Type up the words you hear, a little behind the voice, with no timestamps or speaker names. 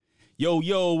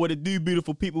Yo, what it do,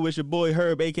 beautiful people? It's your boy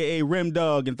Herb, a.k.a. Rim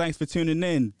Dog, and thanks for tuning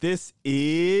in. This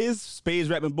is Spades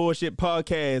Rapping Bullshit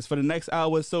Podcast. For the next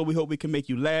hour or so, we hope we can make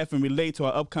you laugh and relate to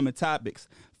our upcoming topics.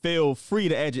 Feel free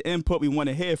to add your input. We want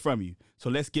to hear from you.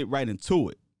 So let's get right into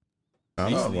it.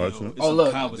 I'm not watching it. Oh,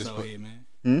 look. Cowards out here, man.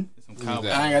 Some cowards.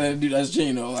 I ain't got to do that. That's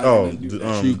Gino. I'll the dude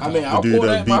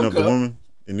that beating up the woman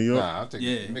in New York? Nah, I'll take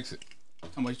it. Mix it.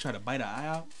 Somebody try to bite her eye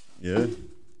out? Yeah.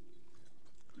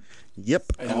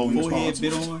 Yep. Forehead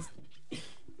bit on.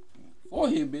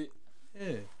 Forehead bit?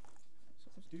 Yeah.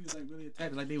 Some dudes like really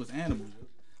attacked like they was animals, yo.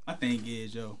 My thing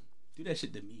is, yo, do that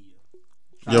shit to me,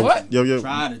 yo. Yo.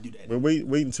 Try to do that.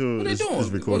 Wait until it's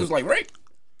recorded. What, it's like rape?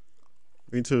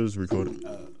 Wait until it's recorded.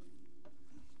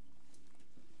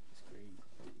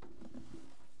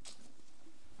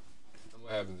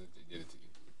 What happens if they did it to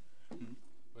you?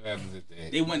 What happens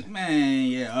if they went, man,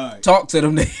 yeah, all right. Talk to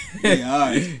them then. Yeah, all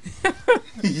right.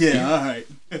 Yeah, all right.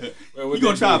 You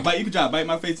gonna try to bite? You can try to bite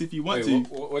my face if you want to.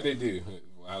 What they do?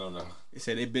 I don't know. They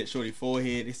said they bit Shorty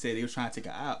forehead. They said they was trying to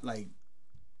take her out. Like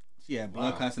she had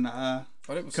blood clots in the eye.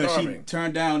 Because she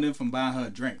turned down them from buying her a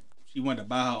drink. She wanted to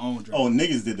buy her own drink. Oh,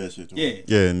 niggas did that shit too.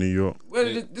 Yeah, in New York. Where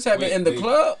did this happen in the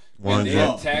club? They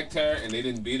attacked her and they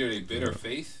didn't beat her. They bit her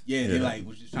face. Yeah, they like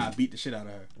was just trying to beat the shit out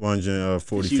of her.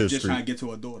 145th She was just Street. trying to get to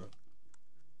her daughter.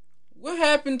 What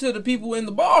happened to the people in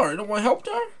the bar? No one helped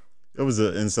her? It was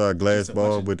an inside glass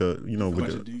bar with the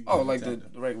like the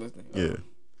regular thing. Yeah,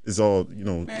 it's all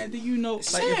Man, do you know?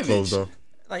 Like, closed off.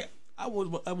 Like I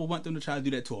would want them to try to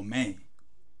do that to a man.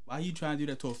 Why you trying to do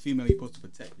that to a female you're supposed to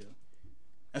protect, yo?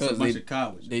 That's a bunch of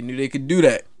cowards. They knew they could do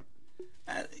that.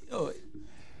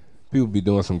 People be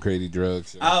doing some crazy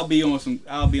drugs. I'll be on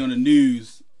the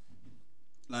news.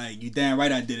 Like, you damn right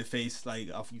I did it, face. Like,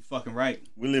 you fucking right.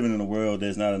 We're living in a world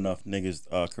there's not enough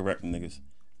niggas correcting niggas.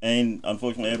 And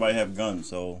unfortunately, everybody have guns,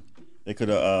 so they could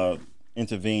have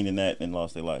intervened in that and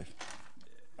lost their life.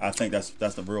 I think that's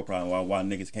the real problem. Why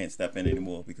niggas can't step in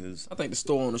anymore, because I think the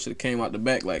store owner should have came out the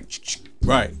back like,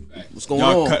 right. What's going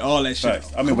Y'all on? cut all that shit.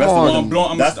 I mean, I'm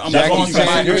blowing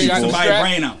somebody's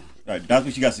brain out. Right, that's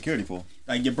what you got security for.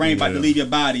 Like, your brain about to leave your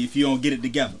body if you don't get it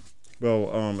together. Well,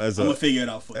 I'm gonna figure it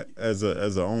out for you. As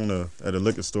a owner at a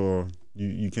liquor store,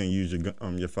 you can't use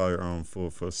your firearm for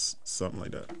something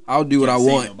like that. I'll do what I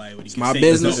want. It's my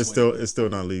business. It's still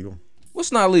not legal.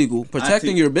 What's not legal?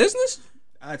 Protecting your business?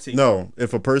 No,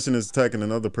 if a person is attacking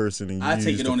another person and you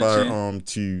use the firearm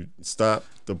to stop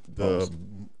the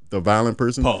violent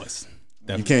person, pause.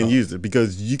 You can't use it,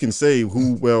 because you can say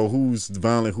who's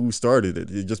violent, who started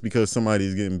it. Just because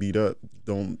somebody's getting beat up,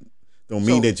 don't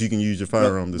mean that you can use your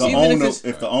firearm. If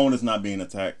the owner's not being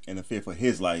attacked and in fear for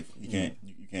his life, you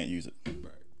can't use it.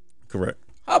 Correct.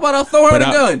 How about I throw her the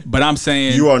gun? But I'm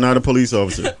saying you are not a police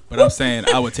officer. But I'm saying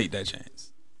I would take that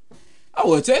chance. I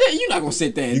would tell you, you're not gonna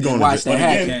sit there and watch that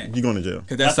happen. You're going to jail.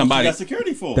 Because that's somebody. That's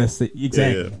security for. That's it.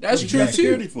 Exactly. Yeah. That's true too.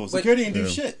 Security for. Security ain't do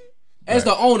shit. As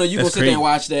the owner, you gonna sit there and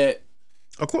watch that?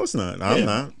 Of course not. I'm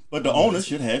not. But the owner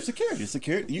should have security.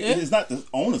 It's not the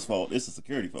owner's fault. It's the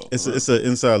security fault. It's an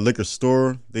inside liquor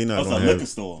store. They not gonna have. Liquor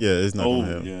store. Yeah, it's not gonna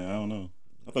have. Yeah, I don't know.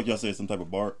 I thought y'all said some type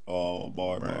of bar.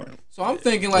 Bar. So I'm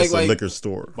thinking like a liquor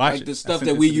store. Like the stuff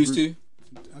that we used to.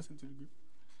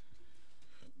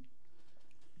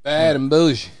 Bad and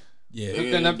bullshit. Yeah,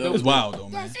 it was wild though,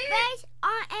 man. The Space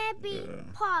R&B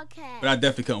podcast. But I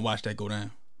definitely couldn't watch that go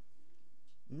down.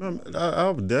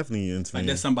 I would definitely intervene. Like,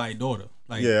 that's somebody's daughter.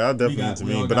 Like, yeah, I'll definitely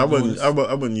intervene, but I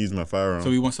wouldn't use my firearm. So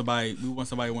we want somebody want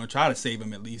to try to save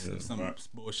him at least if some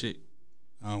bullshit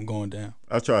going down.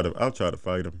 I'll try to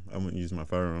fight him. I wouldn't use my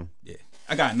firearm. Yeah,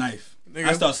 I got a knife.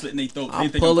 I start slitting their throats.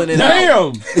 I'm pulling it out.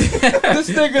 Damn! This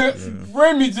nigga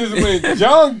Remy just went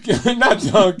not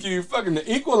junkie, fucking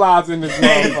the equalizer in this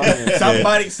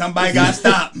motherfucker. Somebody got to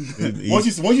stop. Once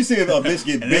you see a bitch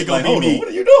get big, like, hold on, what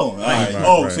are you doing?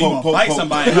 So you gonna fight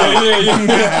somebody?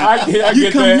 Yeah. I You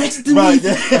get come that. next to me, and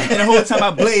the whole time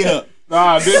I blade up.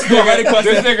 Nah, this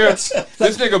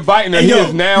nigga biting her. Hey, He yo,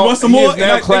 is now, you want some he more? is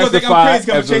now And they gonna think I'm classified crazy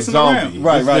 'cause I'm as a chasing around. zombie.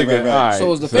 Right. Alright,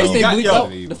 So is the face they bleeped out?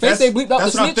 The face they bleeped out the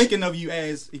That's what I'm snitch? thinking of you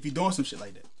as if you're doing some shit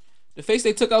like that. The face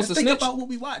they took out the Think snitch? about what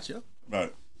we watch, yo.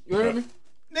 Right. You heard me?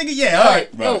 Nigga, yeah, all right.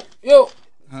 Right. Yo.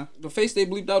 Huh? The face they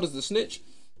bleeped out is the snitch?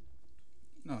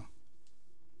 No.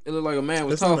 It looked like a man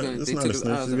was It's talking. not They a took his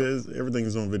eyes out. snitch. Everything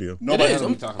is on video. It is.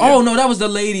 I'm talking Oh, no, that was the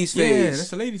lady's Yeah, face.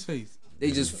 that's a lady's face. They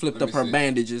just flipped up her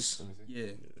bandages. Yeah.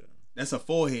 That's a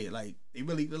forehead. Like, they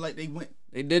really look like they went.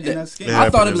 They did in that. skin. It I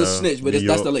thought it happened was a in, snitch, but New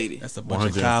that's York. the lady. That's a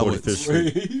bunch of cowards. 145th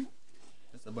Street.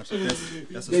 That's a bunch of that's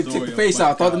a They story took the of face a bunch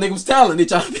out. of Thought the cowards. nigga was telling. They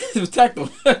tried to protect him.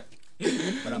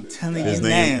 But I'm telling you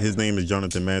now. His name is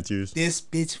Jonathan Matthews. This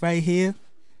bitch right here.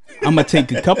 I'm gonna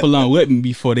take a couple on with me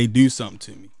before they do something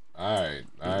to me. All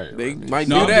right. They might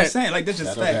No, do I'm that. just saying, like that's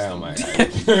just Settle facts. down, Though. Mike.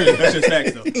 That's just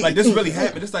facts, though. Like this really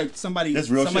happened. It's like somebody That's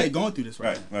real shit. going through this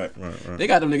right now. Right. They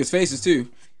got them niggas' faces too.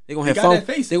 They gonna have got fun. that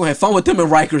face. They gonna have fun with them in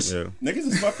Rikers. Yeah. Niggas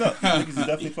is fucked up. Niggas is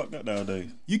definitely fucked up nowadays.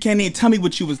 You can't even tell me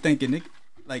what you was thinking, nigga.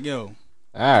 Like, yo,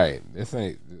 All right. Is this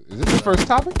the first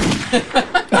topic?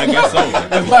 I guess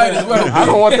so. Might as well. I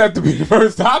don't want that to be the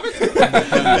first topic.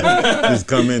 Just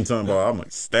come in talking about I'm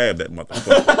gonna stab that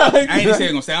motherfucker. I ain't even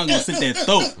saying gonna say I'm gonna sit there and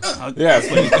throat. Yeah.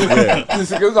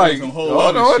 This nigga's like, Some whole hold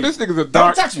other on, shit. this nigga's a Don't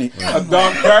dark, touch me. a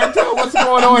dark character. What's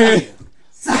going on here?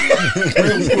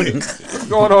 What's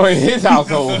going on in his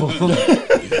household?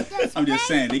 I'm just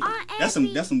saying, that's some.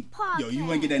 Yo, you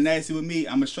wanna get that nasty with me?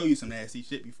 I'm gonna show you some nasty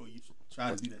shit before you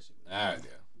try to do that shit. All right,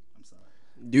 I'm sorry.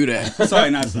 Do that. Sorry,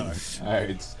 not sorry. all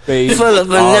right. Spade. Full of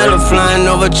vanilla flying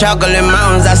over chocolate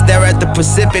mountains. I stare at the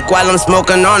Pacific while I'm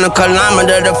smoking on a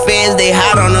kilometer. The feds, they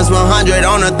hot on us 100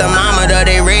 on a thermometer.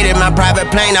 They raided my private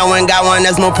plane. I went got one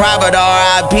that's more private.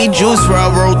 R.I.P. Juice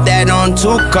WRLD wrote that on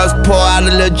too. Cause pour out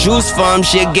a little juice for him.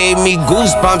 Shit gave me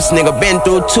goosebumps. Nigga been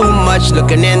through too much.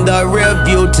 Looking in the rear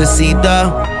view to see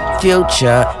the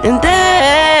future. And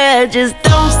that just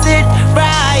don't sit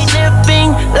right.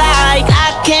 Living like I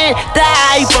can't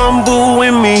die from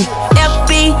booing me.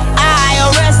 FBI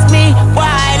arrest me.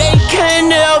 Why they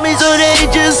can't help me, so they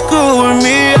just screwing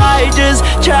me. I just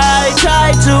try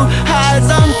to hide.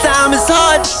 Sometimes it's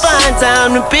hard to find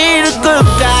time to be the good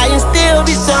guy and still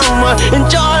be someone.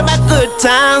 Enjoy my good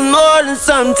times more than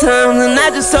sometimes. And I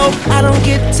just hope I don't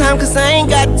get time, cause I ain't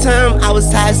got time. I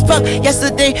was high as fuck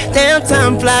yesterday. Damn,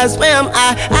 time flies. Where am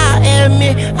I? I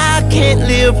admit I can't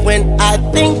live when I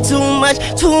think too much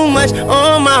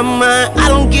on my mind. I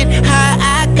don't get high,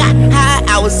 I got high.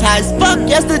 I was high as fuck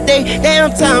yesterday.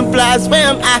 Damn, time flies. Where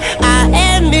am I?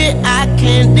 I admit I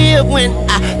can't live when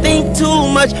I think too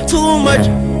much.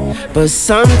 But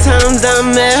sometimes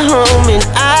I'm at home and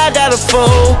I gotta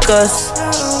focus.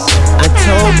 I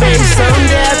told baby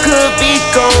someday I could be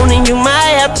gone and you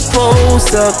might have to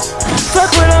post up.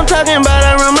 Fuck what I'm talking about,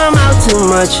 I run my mouth too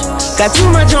much. Got too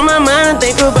much on my mind and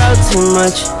think about too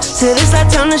much. Till it's our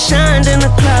time to shine, then the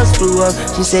clouds flew up.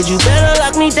 She said you better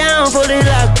lock me down before they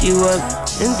lock you up.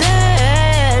 And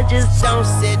that just don't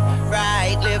sit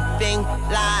right. Living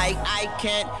like I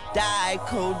can't die,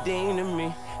 codeine to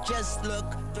me. Just look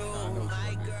through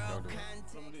my girl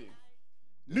content.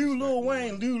 Lil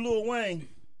Wayne.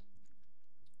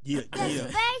 Yeah.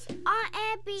 Space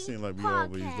R&B Seems like we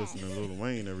always podcast. listen to Lil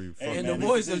Wayne every fucking And the this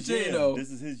voice is of his year. Chino.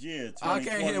 This is his year. I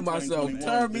can't hear 2020, myself. 2021.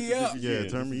 Turn me This is up. his Yeah, year.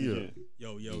 turn This is me his up. year.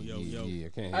 Yeah, I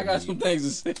can't got some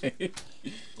things to say.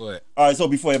 Go ahead. All right, so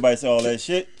before everybody say all that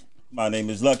shit, my name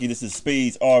is Lucky. This is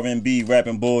Spades R&B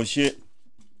rapping bullshit.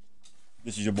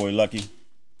 This is your boy Lucky.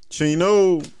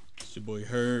 Chino. It's your boy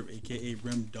Herb, aka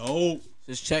Rim Dog.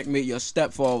 Just checkmate your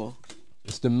stepfather.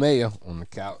 It's the mayor on the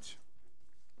couch.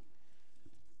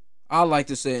 I like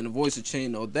to say in the voice of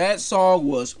Chino, that song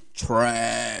was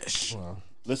trash. Well,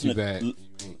 Listen too to bad.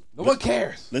 No one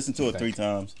cares. listen to it 3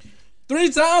 times. 3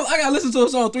 times? I gotta listen to a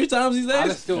song 3 times these I days.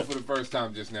 listened to it for the first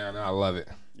time just now, and I love it.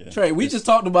 Yeah. Trey, we just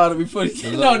talked about it before.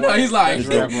 No, he's like, Best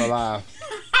rapper alive.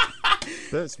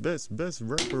 Best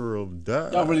rapper of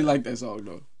died. y'all really like that song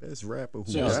though. Best rapper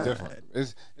who Sure. It's died. different.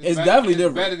 It's definitely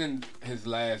different. Better than his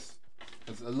last.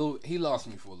 It's a little. He lost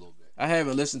me for a little bit. I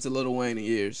haven't listened to Lil Wayne in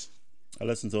years. I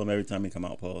listen to him every time he come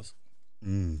out. Pause.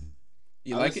 You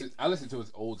like it? I listen to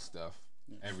his old stuff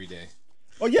every day.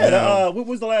 Oh yeah, what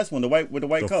was the last one? The white with the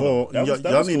white The cover. fall. That was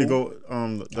Y'all need cool.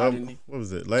 to go. What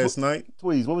was it? Last night.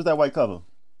 Tweez, what was that white cover?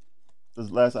 The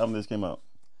last album that came out.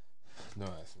 No,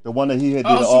 that's, The one that he had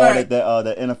Oh, did all snap.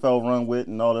 that NFL run with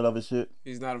and all that other shit.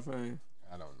 He's not a fan.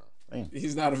 I don't know.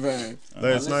 He's not a fan.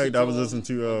 Last night I was him listening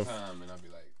to one time and I'll be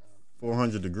like,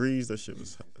 400 Degrees. That shit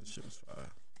was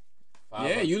fire.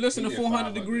 Yeah, you listen to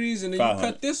 400 Degrees and then you 500.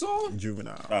 cut this on?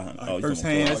 Juvenile. Oh, you First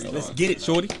talking hand, about- let's get it,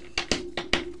 shorty.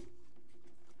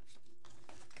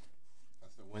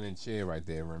 That's the winning chair right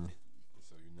there, Remy. Just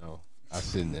so you know, I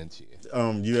sit in that chair.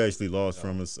 You actually lost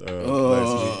from us last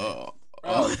week.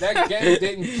 Bro, that game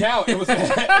didn't count. It was We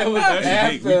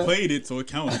after played it, so it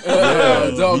counted.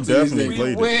 Dog we to these definitely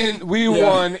niggas. played it. we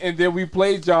won, and then we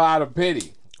played y'all out of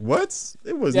pity. What?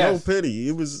 It was Yes. no pity.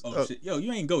 It was Oh shit, yo,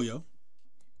 you ain't go, yo.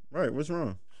 right. What's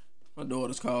wrong? My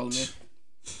daughter's calling me.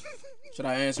 Should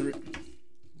I answer it?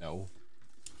 No,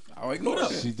 I'll ignore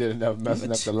that. she did enough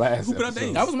messing up the last Who put out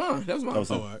episode. That was mine. That was mine. That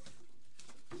was Oh, him. all right.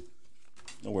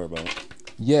 Don't worry about it.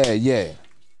 Yeah.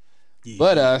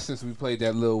 But since we played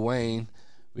that Lil Wayne,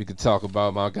 we could talk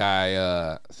about my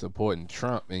guy supporting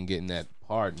Trump and getting that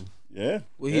pardon. Yeah.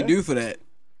 What he do for that?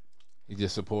 He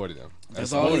just supported him.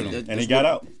 That's all he And he got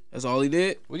out. That's all he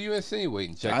did. What are you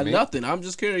insinuating, Checkmate? Nothing. I'm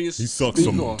just curious. He sucked Speak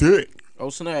some on. dick. Oh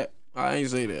snap! I ain't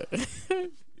say that.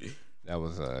 That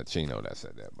was Chino that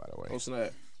said that, by the way. Oh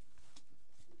snap!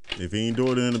 If he ain't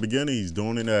doing it in the beginning, he's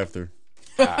doing it after.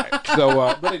 All right. So,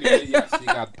 but anyway, yes, he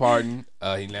got pardoned.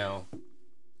 He now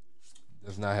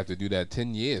does not have to do that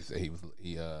 10 years that he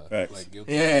Facts. pled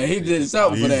guilty. Yeah, he did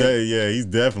something for that. He's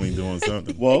definitely doing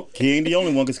something. Well, he ain't the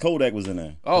only one because Kodak was in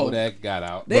there. Oh, Kodak got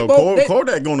out. they But both.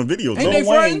 Kodak on the video. Ain't they too.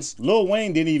 friends? Lil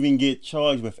Wayne didn't even get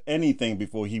charged with anything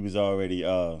before he was already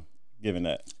given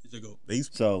that.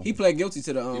 So He pled guilty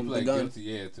to He the pled gun.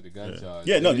 guilty, to the gun charge.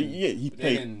 yeah, no, They didn't- he they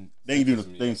paid. didn't They ain't do the sentence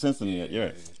him they yet. ain't sentenced him yet. You're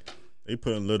right. They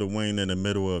putting Lil Wayne in the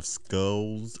middle of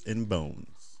skulls and bones.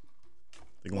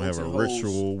 They're gonna have a Bones and holes.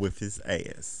 ritual with his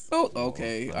ass. Oh,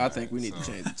 okay. I think we need to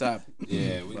change the topic.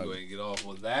 Yeah, we can go ahead and get off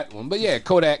with that one. But yeah,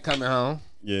 Kodak coming home.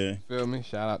 Yeah. Feel me?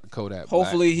 Shout out to Kodak.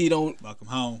 Hopefully he don't. Welcome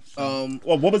home.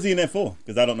 Well, what was he in there for?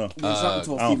 Because I don't know. Do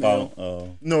something to I a don't female.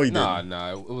 follow. No, he didn't.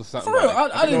 Nah, it was something. For real,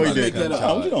 about I didn't No, he make didn't. that How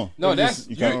up. would you know? No, You that's just-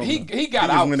 you can't- he got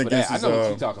just out went for that. against I his, know what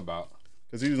you're talking about.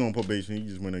 Because he was on probation. He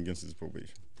just went against his probation.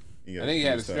 I think he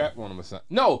had a strap on him or something.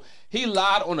 No, he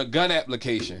lied on a gun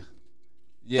application.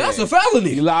 Yeah, That's a felony.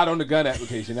 He lied on the gun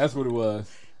application. That's what it was.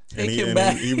 And Take he, him and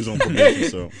back. he was on probation,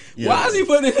 so yeah. Why is he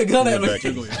putting in a gun Yeah,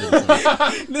 application?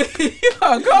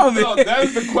 back- Call me. So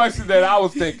that's the question that I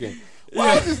was thinking.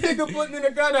 Why is this nigga putting in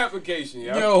a gun application,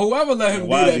 yo? Yo, whoever let him do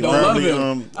Why is that he don't love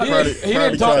Probably, him. He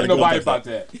didn't talk to nobody about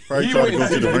that. Probably He tried to go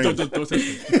went- to the range.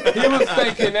 He was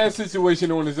thinking that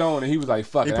situation on his own, and he was like,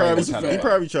 "Fuck He it." I ain't probably, gonna he try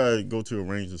probably tried to go to a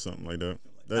range or something like that.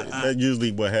 That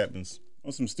usually what happens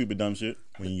On some stupid dumb shit.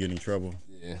 when you get in trouble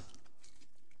Yeah.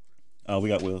 We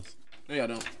got Wills. No, y'all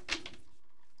don't.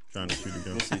 trying to shoot a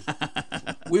gun.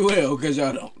 We will, because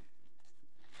y'all don't.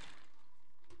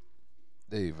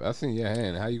 Dave, I seen your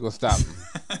hand. How you gonna stop him?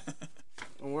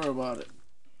 Don't worry about it.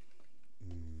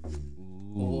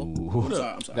 Ooh.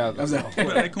 I'm sorry. That was- I'm sorry.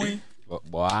 That queen?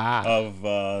 Wow.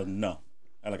 Of no.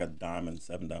 I had like a diamond,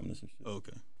 7 diamonds and shit.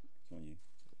 Okay. On you.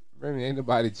 Remy, ain't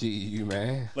nobody cheating you,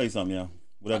 man. Play something, yo.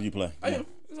 Whatever you play. I am.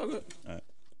 It's all good.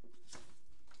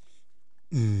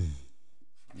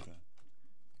 Okay.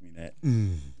 Give me that.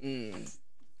 Mm.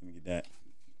 Let me get that.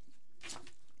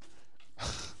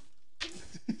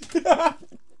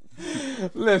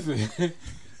 Listen,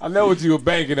 I know what you were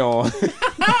banking on.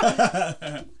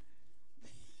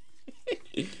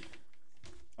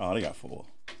 Oh, they got 4.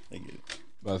 They get it.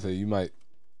 But I say you might.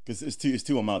 Cause it's two of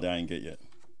them out there I ain't get yet.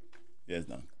 Yeah, it's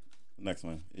done. The next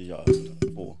one is y'all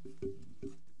 4.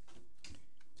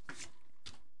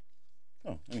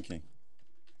 Oh, and a king.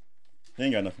 They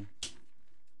ain't got nothing.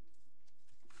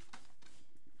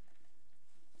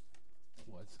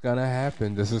 What's gonna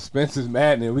happen? The suspense is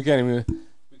maddening. We can't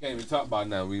even talk about it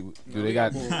now. They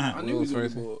got. I knew he was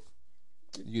first? on the board.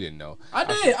 You didn't know. I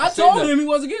did. I seen told the- him he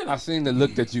wasn't getting I it. seen the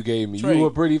look that you gave me. Trey, You were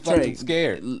pretty fucking Trey,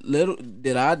 scared. Little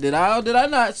did I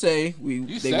not say we?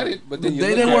 You said it, but then you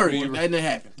they looked didn't at work. me. That didn't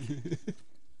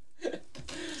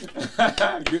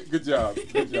happen. good job.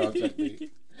 Good job,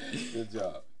 Technique. Good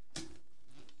job.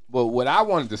 Well, what I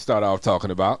wanted to start off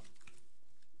talking about,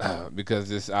 because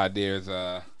this idea is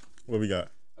a What we got?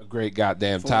 great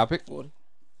goddamn topic. 40.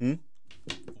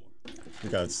 We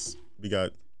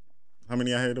got. How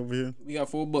many I had over here? We got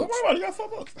 4 books. Oh, you got 4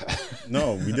 books.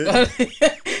 No, we didn't.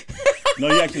 No,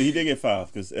 he did get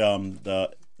 5 because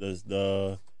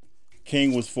the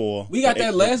king was 4. We got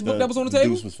that last book that was on the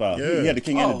table? Deuce was 5. Yeah. He had the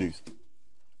king and Oh. the deuce.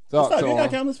 Talk Five. to You gotta him.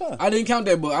 count as 5. I didn't count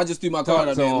that book. I just threw my Talk card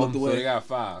out to there and him. looked So they away. got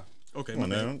 5. Okay, Come on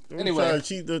my bad. now. Don't Anyway. try to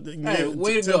cheat Hey,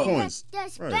 way to 10 go. points. The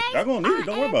space Y'all gonna need it.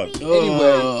 Don't worry about it.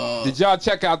 Anyway, did y'all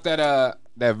check out that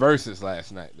versus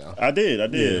last night though? I did. Yeah.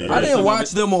 I didn't Some watch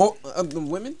of them the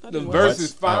women. I The didn't watch-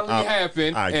 versus finally I-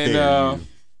 happened, I and dare you.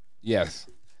 yes,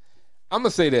 I'm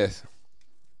gonna say this.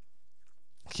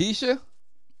 Keisha,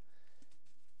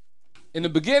 in the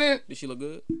beginning, Did she look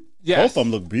good? yes. Both of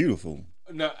them look beautiful.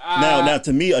 No, Now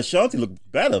to me, Ashanti looked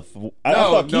better. I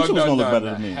thought Keisha was gonna look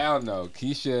better than me. Hell no,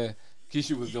 Keisha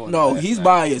was doing. No, it last he's night.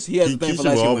 biased. He has a thing for Keisha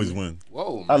last will year always women. win.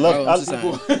 Whoa, I man. love. I'm just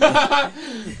saying.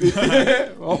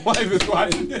 My wife is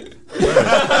watching.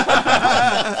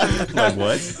 Like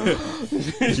what?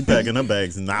 She packing her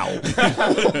bags now.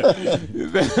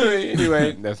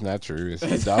 Anyway, that's not true.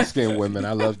 It's dark skinned women.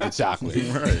 I love the chocolate.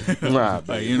 Right. Right.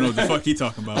 Like, you know what the fuck he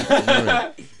talking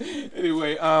about.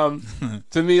 Anyway,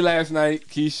 to me last night,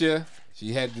 Keisha,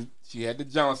 she She had the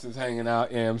Johnsons hanging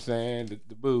out, you know what I'm saying?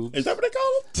 The boobs. Is that what they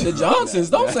call them? The Johnsons,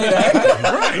 don't say that.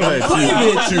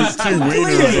 Two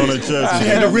wieners on her chest. She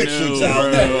had the rich chicks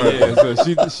out. Yeah,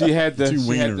 so she had the Two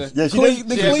she had wieners. Yeah, The she had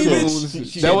the cleavage.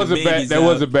 boobs. She That had was the a bad babies that out.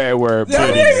 was a bad word.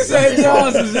 That nigga said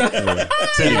Johnsons.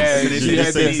 Titties. She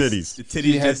just say titties. The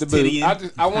She titties had just the boobs.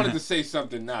 tittying. I wanted to say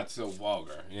something not so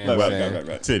vulgar. You know Right, what I'm right, saying?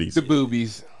 right. Titties. The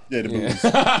boobies. Yeah, the boobs.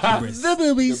 The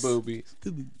boobies. The boobies.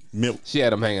 Milk. She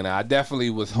had them hanging out. I definitely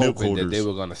was Milk hoping that holders. they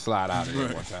were gonna slide out of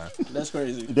it one time. That's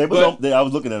crazy. They was I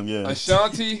was looking at them. Yeah,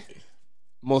 Ashanti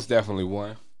most definitely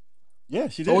won. yeah,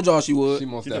 she did. Told y'all she would. She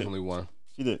most She did. definitely won.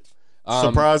 She did.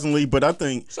 Surprisingly, but I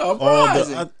think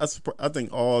Surprising. I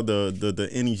think all the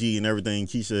energy and everything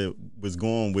Keisha was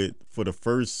going with for the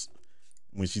first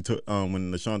when she took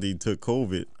when Ashanti took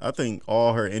COVID, I think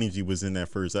all her energy was in that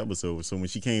first episode. So when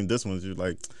she came this one, she was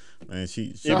like, man,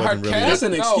 she So her wasn't really. That's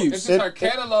an excuse. It's just her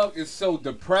catalog is so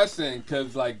depressing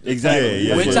because like Exactly.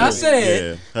 Yeah, Which yeah, I said.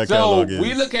 yeah, her So catalog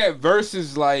we is. look at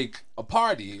verses like a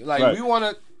party. Like Right. we want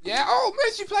to, oh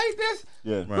man, she played this.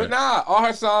 Yeah. Right. But nah, all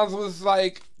her songs was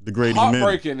like degrading men.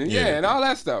 heartbreaking and and all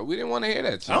that stuff. We didn't want to hear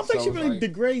that shit. I don't think So she it's really like,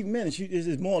 degrade men. She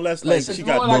is more or less like Listen, she it's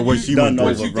got more like what you- she done what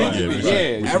over. you think Right. you yeah, be.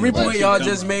 right. Yeah, Every she- point y'all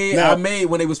just made, Now- I made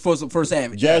when they was first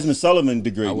having. Jasmine Sullivan I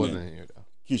degraded wasn't men. here though.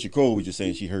 Keisha Cole was just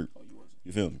saying she hurt.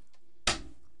 You feel me?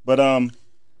 But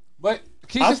But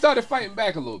Keisha started fighting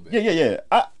back a little bit. yeah.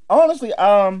 I honestly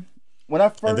when I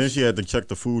first And then she had to check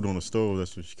the food on the stove.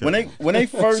 That's what she kept. when they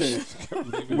first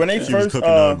when they she was first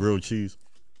cooking grilled cheese.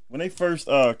 when they first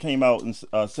came out and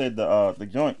said the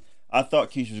joint, I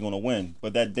thought Keisha was gonna win.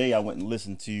 But that day I went and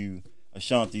listened to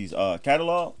Ashanti's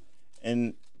catalog,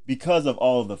 and because of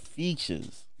all the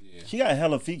features, she got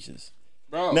hella features.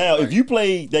 Bro, Now, like, if you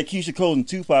play that Keisha Cole and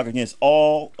Tupac against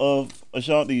all of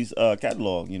Ashanti's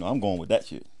catalog, you know I'm going with that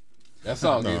shit. that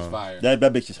song is fire. That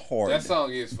bitch is hard. That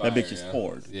song is fire. That bitch is yeah.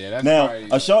 hard. Yeah, that's Now, probably,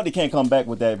 Ashanti can't come back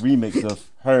with that remix of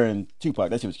her and Tupac.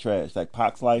 That shit was trash. Like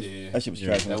Pac's Life. Yeah. That shit was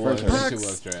trash. When that it was, first that heard. shit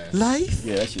was trash. Life.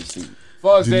 Yeah, that shit's stupid. As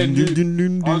far as that Dun, new, dun,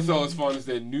 dun, dun, also dun. as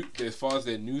far as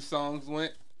their new songs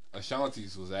went,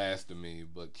 Ashanti's was ass to me,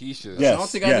 but Keisha's Yes.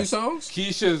 Ashanti got new songs?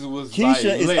 Keisha's was Keisha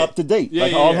like is lit. up to date. Yeah,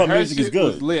 Like, all her her music is shit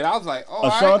good. was lit. I was like, oh,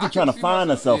 Ashanti I trying to can see find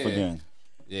myself- herself again.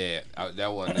 Yeah,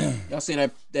 that wasn't it. Y'all seen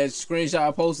that screenshot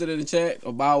I posted in the chat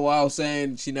of Bow Wow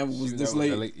saying she never was She this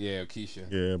never- late? Yeah, Keisha.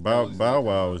 Yeah, Bow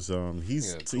Wow is Yeah,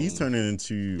 he's turning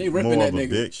into They ripping more that of a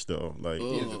nigga. bitch though. Like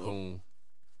He is a coon.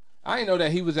 I didn't know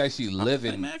that he was actually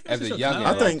living man, as a that's youngin.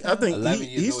 your I think 11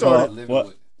 he years old, started. living What?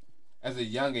 with, as a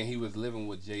youngin, he was living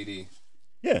with JD.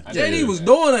 Yeah. I didn't JD know was that.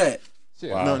 doing that. Shit.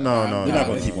 No, We're not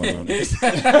gonna no. keep on doing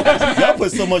that. Y'all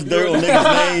put so much dirt on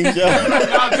niggas' names, yo.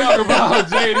 Y'all talk about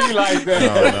JD like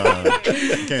that. No.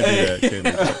 Can't do that. Can't do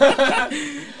that.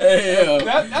 Hey,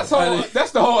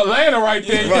 That's the whole Atlanta right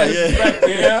there. You Right, gotta yeah. respect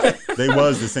it, yeah. They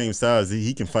was the same size.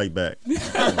 He can fight back.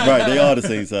 Right, they are the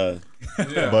same size.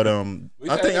 But We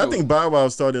I said think Bow Wow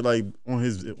started like on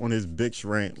his bitch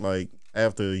rant like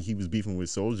after he was beefing with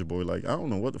Soulja Boy. Like I don't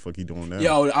know what the fuck he doing now.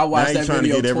 Yo, I watched now that he trying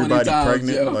video to get 20 everybody times,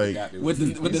 pregnant. yo. Like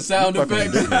with the sound fucking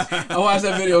effects. I watched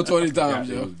that video 20 times,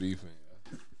 He yo. was beefing.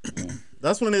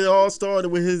 that's when it all started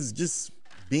with his just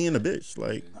being a bitch.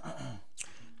 Like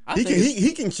I he think can it's-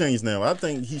 he can change now. I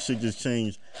think he should just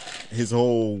change his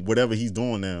whole whatever he's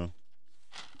doing now.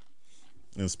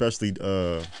 And especially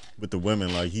with the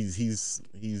women, like he's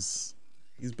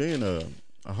being a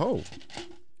hoe.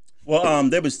 Well,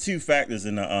 there was two factors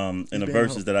in the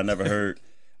verses that I never heard.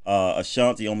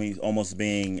 Ashanti almost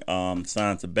being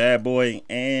signed to Bad Boy,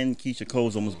 and Keisha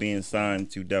Cole's almost being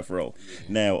signed to Death Row.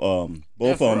 Now,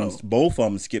 both of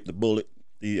them skipped the bullet.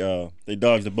 They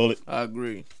dodged the bullet. I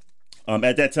agree.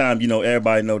 At that time,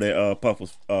 everybody know that Puff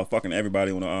was fucking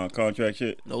everybody on the contract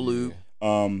shit. No lube.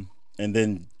 And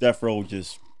then Death Row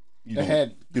just you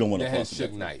don't want to They had fuck.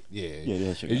 Suge Knight. Yeah. Yeah, they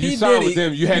had Suge If Knight. you He signed did with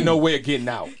them, you had no way of getting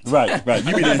out. Right.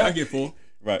 You be there. I get full.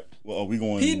 Right. Well, are we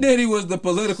going? He Diddy was the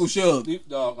political Suge. Snoop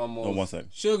Dogg almost. Oh, one second.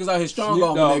 Suge is out here strong Snoop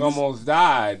on Dogg niggas. almost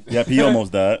died. Yep, he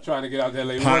almost died. Trying to get out there.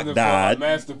 Like, Pac wasn't died. For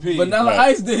Master P. Vanilla Right.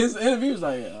 Ice did his interview. He was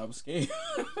like, yeah, I'm scared.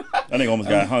 That nigga almost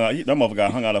got hung out. That motherfucker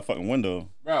got hung out a fucking window.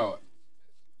 Bro,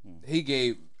 he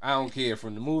gave. I don't care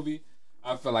from the movie.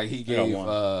 I feel like he got gave.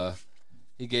 one.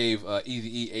 He gave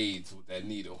Eazy-E AIDS with that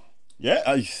needle.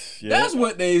 Yeah. That's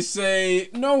what they say.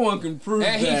 No one can prove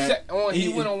And that. he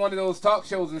went on one of those talk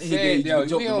shows and He said, did, "Yo, he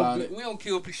joked about we it.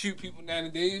 don't shoot people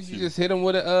nowadays. You just hit them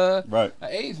with a Right.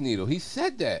 AIDS needle." He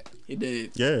said that. He did.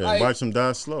 Yeah, Like- watch him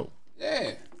die slow.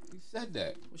 Yeah, he said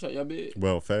that. What's up, y'all big?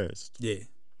 Well, fast. Yeah. What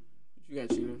you got,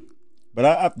 Cheetah?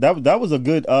 But that was a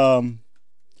good. I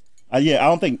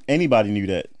don't think anybody knew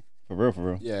that for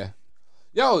real. Yeah.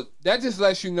 Yo, that just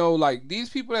lets you know, like, these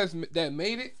people that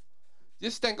made it,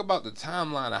 just think about the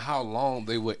timeline of how long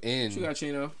they were in, You got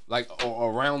Chino. like,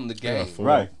 or around the game.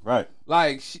 Right.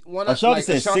 Like, one of Ashanti like,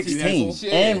 said Ashanti 16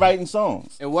 yeah. and writing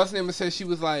songs And what's name said she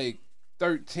was like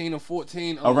 13 or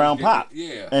 14 around Pop.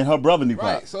 Yeah. And her brother knew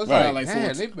Right. Pop. So it's right. like, Like man,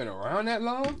 14. they've been around that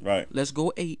long? Right. Let's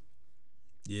go 8.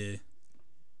 Yeah.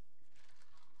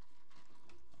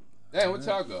 Damn, what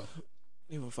y'all go?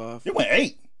 We went 5. It went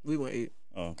 8. We went 8.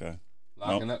 Oh, okay.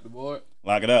 Locking up the board?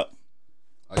 Lock it up.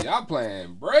 Oh, y'all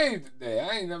playing brave today.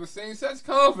 I ain't never seen such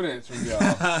confidence from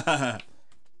y'all.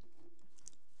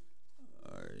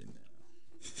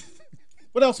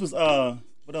 What else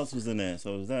was in there?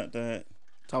 So is that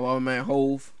Talk about my man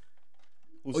Hove.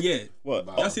 Oh yeah. what?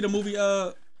 Y'all see the movie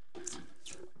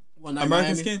One Night American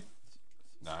Miami. Skin?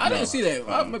 I didn't see that.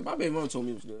 My baby mom told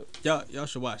me it was good. Y'all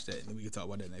should watch that, and then we can talk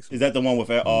about that next Is week. that the one with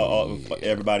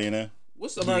everybody in there?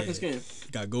 What's American Yeah. Skin?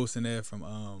 Got Ghost in there from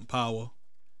Power.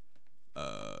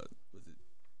 Was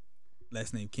it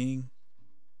last name King?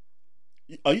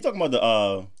 Are you talking about the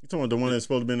You talking about the one that's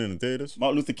supposed to be in the theaters?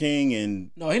 Martin Luther King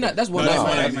and No, he not. That's One No,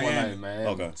 Night that's Miami. One Night One night, man.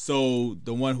 okay. So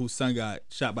the one whose son got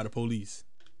shot by the police.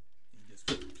 He just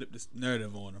flipped this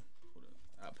narrative on him. Hold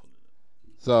up. I'll pull it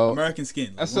up. So American Skin.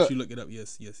 Like, That's once a- you look it up,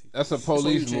 yes. that's a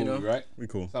police It's on movie, YouTube, right? We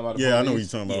cool. Talking about the Yeah, I know what you're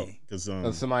police? talking about. Yeah.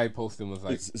 Because Somebody posted was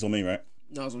like, It's on me, right?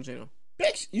 No, it's on channel.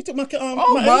 Bitch, you took my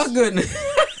Oh my my ace? goodness.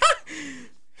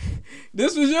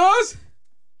 This was yours?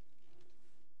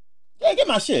 Yeah, get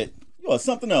my shit. You are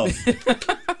something else. Look at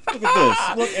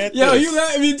this. Look at Yo, this. you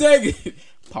let me take it.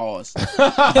 Pause.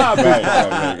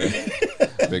 right.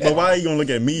 big But why are you gonna look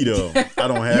at me though? I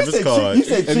don't have his card. You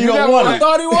said If you Cheeto got won I it.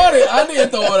 thought he wanted. I didn't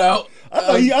throw it out.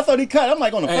 I thought he cut. I'm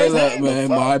like on the Hey, first look, hand. man, The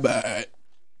fuck? my bad.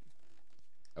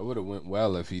 It would have went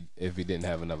well if he didn't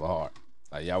have another heart.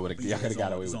 Like y'all could have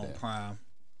got away It's with on that. Prime.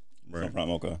 No problem,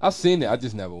 okay. I've seen it. I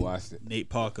just never watched it. Nate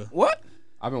Parker What?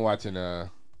 I've been watching.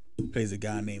 plays a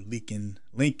guy named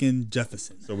Lincoln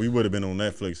Jefferson. So we would have been on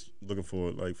Netflix looking for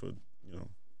it, for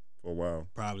a while.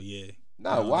 Probably, yeah.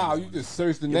 No, wow, you just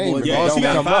search the boy name. and Yeah, it if you don't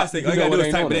got come 5 up. seconds, You all you know gotta do it is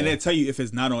ain't type on it in there. there, tell you if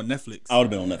it's not on Netflix. I would have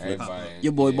been on Netflix. Everybody-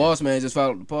 Your boy yeah. Boss Man just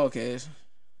followed the podcast.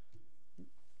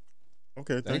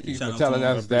 Okay, Thank thank you you. Shout for out telling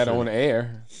to him. us that I on the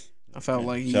air. I felt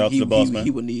like Shout out to the boss, man.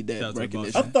 he would need Shout that out to the boss,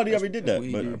 recognition. I thought he already did that,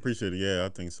 We but I appreciate it. Yeah, I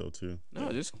think so too.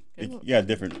 No, just you got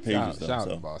different pages though. Shout out to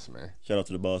So boss man. shout out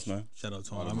to the boss, man. Shout out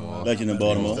to him. Baltimore. Legend in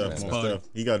Baltimore. Most It's most party. def.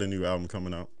 He got a new album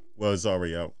coming out. Well, it's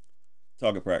already out.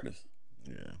 Target Practice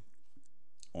Yeah.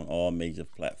 on all major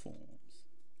platforms.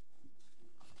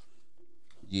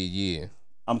 Yeah.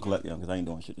 I'm collecting because I ain't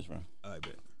doing shit this round. I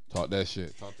bet. Talk that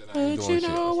shit. Talk that I ain't But doing you shit.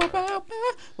 know That's right. about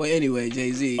that. Well, anyway,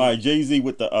 Jay-Z. All right, Jay-Z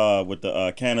with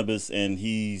the cannabis, and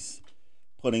he's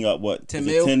putting up what 10 is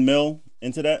it mil? 10 mil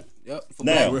into that. Yep. For,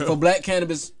 Now- black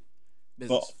cannabis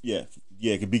business. Oh, yeah,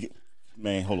 it could be.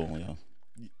 Man, hold on, y'all.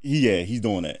 He's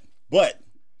doing that, but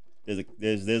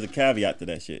there's a caveat to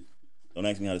that shit. Don't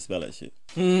ask me how to spell that shit.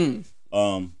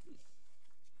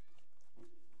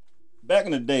 Back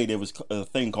in the day, there was a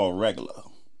thing called regular.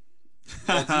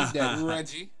 That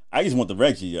Reggie. I just want the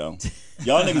Reggie, yo.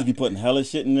 Y'all niggas be putting hella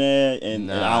shit in there,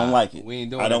 and I don't like it. We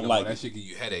ain't doing I don't that no like more. That it. shit give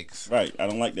you headaches. Right, I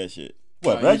don't like that shit.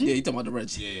 What, Yeah, Reggie? you talking about the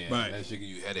Reggie. Yeah, Right. that shit give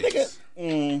you headaches.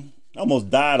 I almost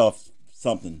died off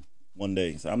something one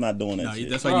day, so I'm not doing that No, shit.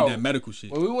 that's why you need Bro. that medical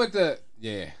shit. When we went to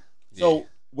So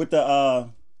with the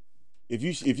if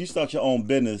you start your own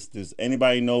business, does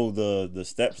anybody know the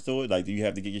steps to it? Like, do you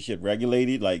have to get your shit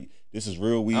regulated? Like, this is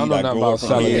real weed. I don't know nothing grow about it from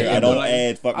selling here. it. I don't Like,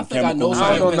 add fucking I think I know chemicals. I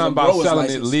don't know Has a nothing about grower's selling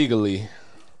license. it legally.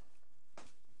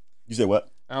 You said what?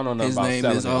 I don't know nothing His about name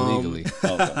selling is, it legally.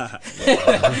 Oh,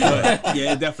 okay. But,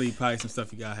 yeah, it definitely probably some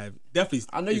stuff you gotta have. Definitely,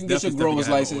 I know you it's can get your definitely stuff grower's gotta have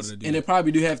in license, order to do and that. they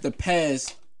probably do have to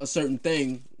pass a certain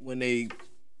thing when they.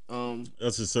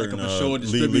 That's a certain for sure legal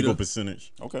distributor.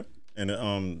 percentage, Okay. and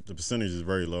the percentage is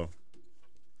very low.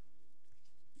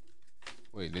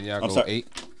 Wait, then y'all I'm go sorry. 8?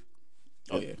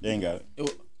 Oh yeah, they ain't got it.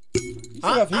 It,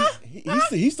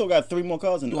 He still got 3 more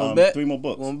cards and You want to bet? 3 more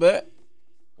books. Want to bet?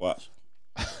 Watch.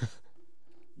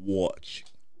 Watch.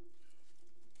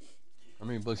 How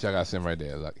many books y'all got sitting right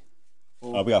there? Like,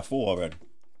 We got 4 already.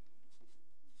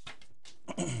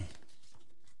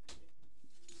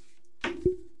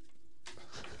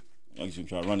 I guess you can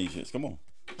try to run these shits. Come on.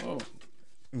 Oh,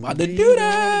 about to do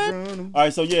that. All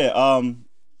right, so yeah,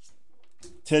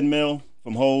 10 mil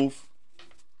from Hove.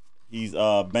 He's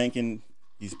banking.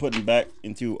 He's putting back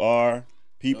into our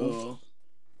people.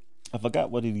 I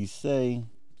forgot what did he say.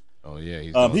 oh yeah, he's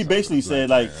He doing something basically with said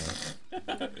black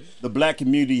like man. the black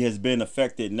community has been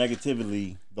affected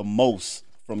negatively the most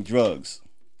from drugs.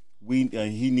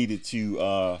 He needed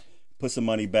to put some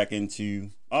money back into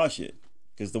our shit,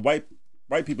 because the white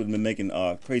people have been making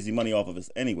crazy money off of us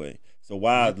anyway. So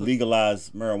why legalize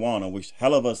marijuana, which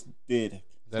hell of us did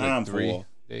time for?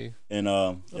 Dave? And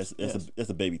that's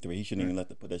a baby 3. He shouldn't even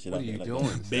put that shit out there. What are you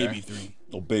doing, Baby 3.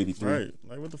 Oh, baby 3. Right.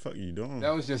 Like, what the fuck are you doing?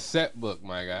 That was your set book,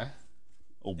 my guy.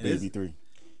 Oh, baby 3.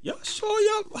 Y'all sure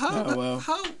y'all how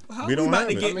We don't about have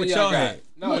to it. get what y'all had?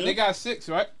 No, they got 6,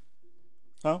 right?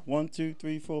 Huh? 1, 2,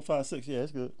 3, 4, 5, 6. Yeah,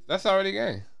 that's good. That's already a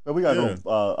game. But we got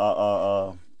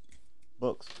no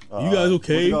books. You guys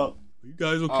okay? What's You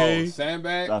guys okay? Oh,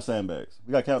 sandbag? our sandbags.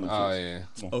 We got counting. Oh,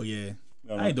 chips. yeah. Oh yeah.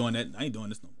 I ain't doing that. I ain't doing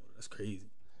this no more. That's crazy.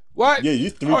 What? Yeah, you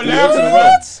threw Oh, 3 now weeks in a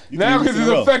row. You Now threw 3 because weeks in it's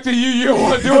a row. affecting you, you don't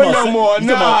want to do it no more. You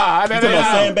Nah. talking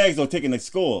about sandbags or taking the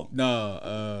score?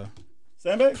 No,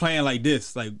 Sandbags? playing like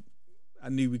this, like I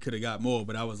knew we could have got more,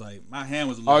 but I was like, my hand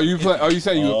was a Oh, little. you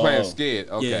said you were playing Oh. scared.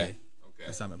 Yeah. Okay.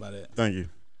 That's something about it. Thank you.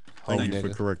 Thank Homie you for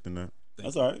nigga. correcting that.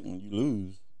 That's all right. When you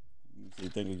lose, you say,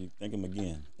 thank him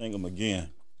again. Thank him again.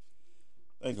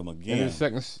 Thank him And again. the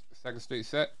second straight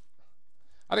set?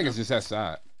 I think it's just that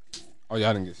side. Oh,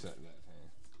 y'all didn't get set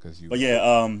that time. But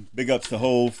yeah, big ups to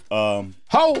Hove.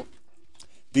 Ho!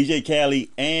 DJ Khaled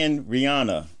and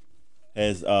Rihanna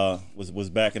has was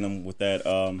backing him with that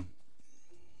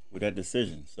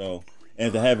decision. So,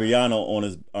 and to have Rihanna on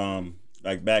his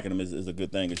like backing him is a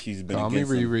good thing, because she's been Call me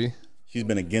against him. Riri. She's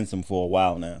been against him for a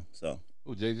while now. So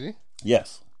Ooh, Jay-Z?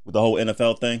 yes, with the whole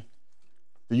NFL thing.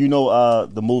 Do you know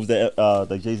the moves that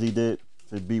Jay-Z did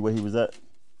to be where he was at?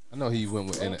 I know he went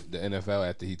with the NFL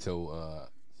after he told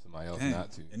somebody else Dang,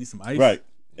 not to. I need some ice. Right,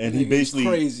 and he Nigga, it's basically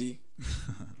crazy.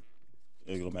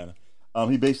 it don't matter.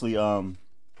 He basically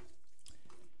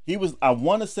he was, I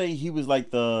want to say he was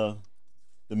like the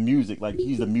music, like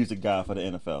he's the music guy for the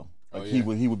NFL. Like he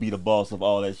would be the boss of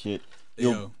all that shit.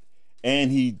 Yo,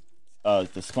 And he it was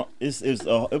I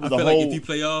a feel whole. like if you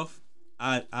play off,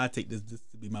 I take this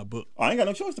to be my book. I ain't got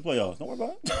no choice to play off. Don't worry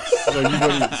about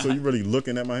it. So you really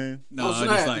looking at my hand? No, Oh, I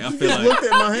just snap. like I feel Just like look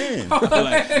at my hand. I feel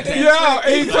like you can't- Yeah,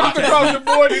 he talked across the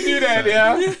board to do that,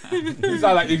 yeah. He's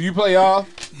like, if you play off,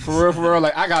 for real,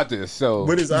 like, I got this, so.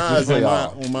 With his just eyes play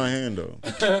on off. my hand though.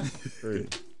 Crazy.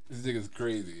 This nigga's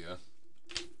crazy, yeah.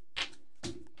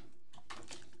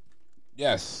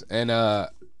 Yes, and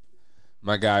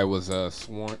my guy was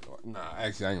sworn. Nah,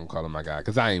 actually, I ain't gonna call him my guy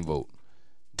because I ain't vote.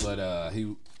 But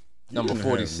he number didn't have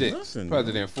 46, nothing,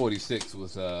 President 46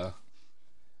 was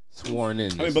sworn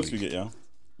in. How many this books week. we get, y'all?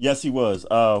 Yes, he was.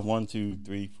 1, 2,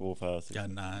 3, 4, 5, 6. got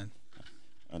 9.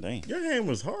 Oh, dang. Your hand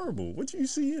was horrible. What you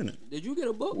see in it? Did you get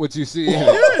a book? What you see? In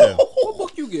it? Yeah. What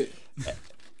book you get?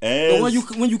 As The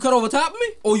one when you cut over top of me?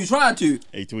 Or you tried to?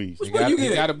 Hey, Tweez. Which He one got, you he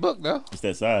get? got a book though. It's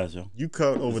that size, yo. You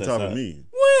cut over That's top of outside. me.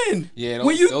 When? Yeah,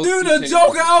 When you those do two the seats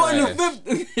Joker was out in the trash.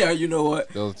 fifth. Yeah, you know what?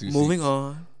 Those two Moving seats.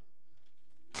 on.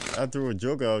 I threw a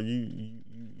joke out. You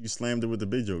slammed it with the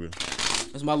big joker.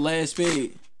 That's my last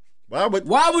spade. Why would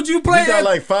Why would you play we got it?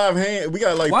 like 5 hands? We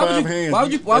got like Why 5 would you? hands. Why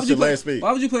would you? Why That's would you your play? last spade.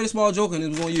 Why would you play the small Joker and it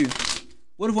was on you?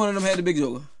 What if one of them had the big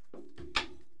Joker?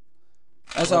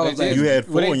 That's all I'm they saying. You had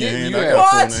 4 Well, they in your did. hand. You I had-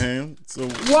 got 4 in What? the hand. So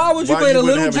Why would you play the wouldn't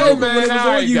little have a Joker Man, when it was all on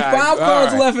right, you? guys. 5 All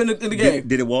cards right. left in the game.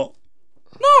 Did it walk?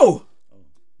 No,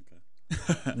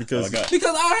 Because I got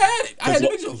because I had it. I had the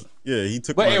big Joker. yeah, he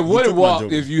took. But my, it he would have took my walked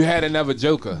joker. if you had another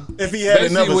Joker. If he had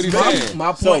Basically another what he's spade. saying.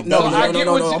 My So, point. No, no, no, I no, get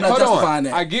no, what no. you, I'm not hold justifying on.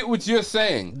 that. I get what you're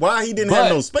saying. Why he didn't But-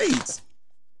 have no spades?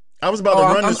 I was about Oh,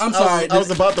 to run this. I'm sorry. I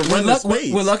was about to run the When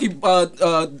spades. Lucky,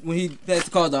 when he passed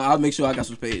the cards out, I'll make sure I got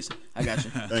some spades. I got you.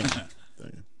 Thank you.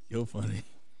 Thank you. You're funny.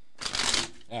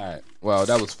 All right. Well,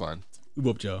 that was fun. We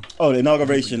whooped y'all. Oh, the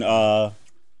inauguration. It was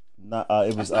not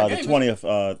the game,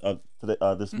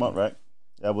 20th this month, right?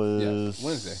 That was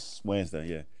Wednesday. Wednesday,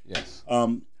 yeah. Yes.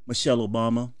 Michelle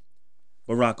Obama,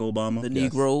 Barack Obama. The Yes.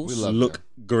 Negroes. We love look them.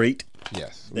 great.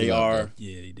 Yes. we They love are. them.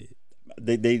 Yeah, they did.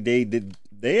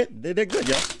 They're good,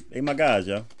 y'all. They my guys,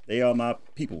 y'all. They are my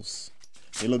peoples.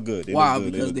 They look good. They Why? look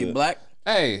good. Because look they good. black.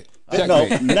 Hey. No,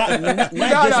 checkmate. not No, just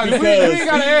no, we because. ain't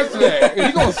gotta answer that. If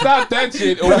you gonna stop that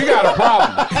shit, or we got a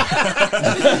problem.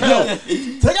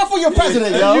 Take out for your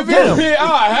president, yo. You feel me?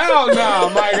 Oh hell no,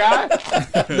 my guy.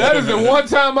 That is the one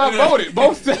time I voted.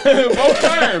 Both terms.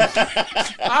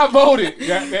 I voted.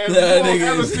 Goddamn, you That won't nigga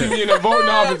ever is- see me in a voting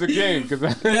office again, cause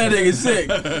That nigga sick.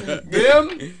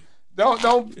 them.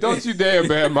 Don't you dare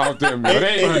badmouth them. Yo.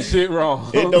 They ain't do shit wrong.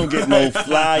 It don't get no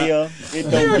flyer. It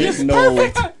don't get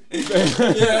no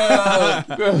Yeah.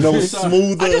 no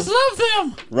smoother. love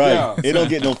them. Right. Yeah. It don't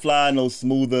get no flyer, no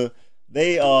smoother.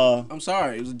 They are I'm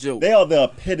sorry. It was a joke. the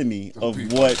epitome of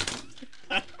what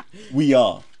we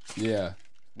are. Yeah.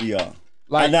 We are.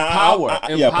 Like Now, power,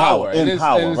 yeah, power, and in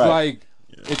power, it's right. like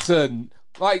it's a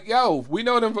like yo, we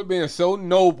know them for being so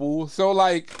noble, so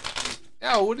like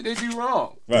Yo, what did they do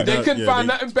wrong? Right. They couldn't find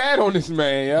nothing bad on this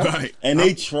man, yeah. Right. And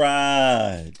they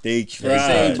tried. They They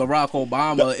say tried. Barack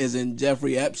Obama is in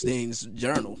Jeffrey Epstein's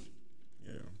journal.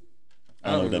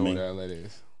 I don't know know what what that the hell that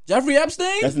is. Jeffrey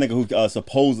Epstein? That's the nigga who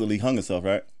supposedly hung himself,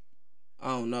 right? I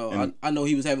don't know. I know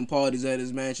he was having parties at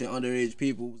his mansion. Underage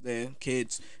people was there,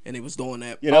 kids, and they was doing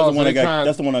that. Yeah, that's Oh, the so one they that got. trying-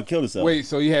 That's the one that killed himself. Wait,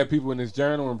 so he had people in his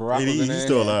journal and Barack was in He's there?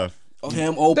 still alive.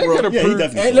 Him, They Oprah. could've Yeah, he proved-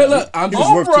 definitely. Hey, look, I'm he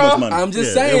was worth too much Oprah. money. I'm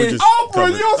just Yeah, they were saying. just Oprah,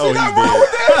 covered. you don't see Oh, nothing he's wrong dead.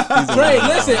 with that? He's on Trey, the-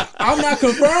 listen, I'm not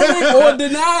confirming or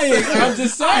denying. I'm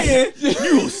just saying.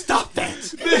 You stop that.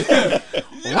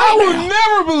 I would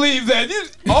never believe that.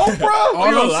 Oprah? All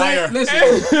You're a I'm liar. saying,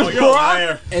 listen, Oh, you're a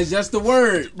liar. it's just the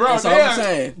word. Bro, That's all they I'm are,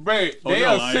 saying. bro, Oh, they you're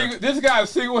a are liar. this guy is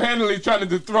single-handedly trying to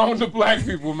dethrone the black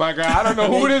people, my guy. I don't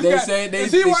know who this They guy said they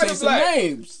is. He white say or some black?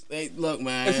 names. Look,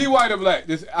 man. Is he white or black?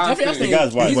 This Jeffrey Epstein, The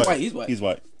guy's white. He's But white. He's white. He's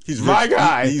white. He's My rich.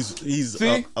 guy. He's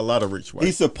See? a lot of rich white.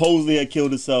 He supposedly had killed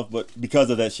himself, but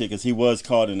because of that shit, because he was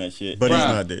caught in that shit. but he's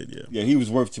Bruh. not dead yet. Yeah, he was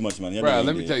worth too much money. I know Bro, he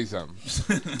let me did. tell you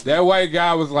something. That white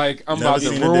guy was like, I'm Never about to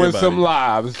seen a ruin dead some body.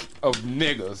 lives of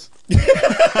niggas.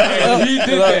 And he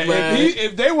did Look, that. man.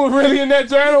 If they were really in that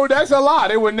journal, that's a lie.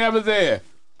 They were never there.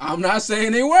 I'm not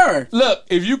saying they were. Look,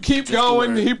 if you keep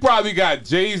going, word. he probably got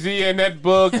Jay-Z in that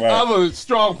book, Right. other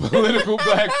strong political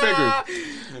black figures.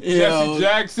 Yo. Jesse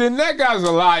Jackson, that guy's a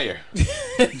liar.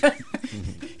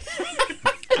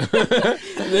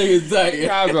 Niggas That like,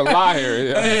 guy's a liar.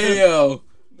 Yeah. hey, yo.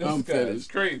 I'm This guy is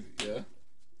finished. crazy. Yeah.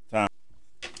 All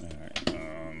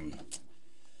right.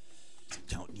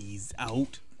 Don't ease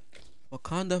out.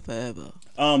 Wakanda forever.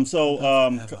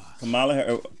 Kamala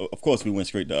Harris, of course we went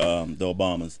straight to the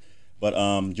Obamas, but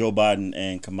Joe Biden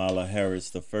and Kamala Harris,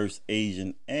 the first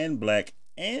Asian and black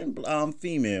and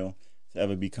female to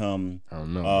ever become I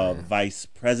don't know. man. vice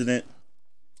president.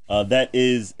 That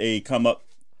is a come up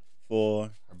for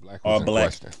Her black our was in black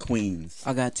question. queens.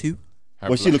 I got two. Her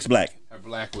Well, she black- looks black. Her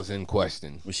black was in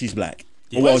question. Well, she's black.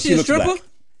 Yeah. Well, Was she she a looks stripper? black.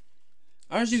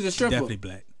 I heard she's a stripper. Definitely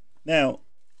black. Now,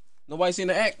 Nobody seen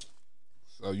the act.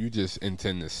 So you just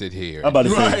intend to sit here. I'm about to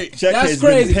say, Right. check That's has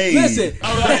crazy. been paid Listen,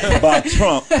 by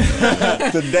Trump to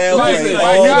downplay Listen,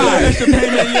 all my the-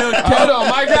 guy. Hold on,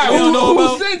 my guy. don't know Who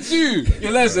about- sent you? yeah,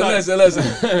 listen.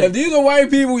 If these are white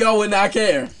people, y'all would not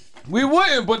care. We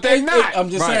wouldn't, but they not.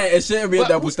 I'm just Right. saying, it shouldn't be a But-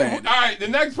 double standard. All right, the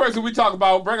next person we talk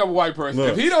about, bring up a white person.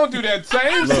 Look. If he don't do that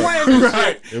same slander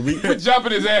shit, If we, we're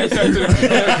jumping his ass after the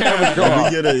cameras go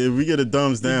off. if we get a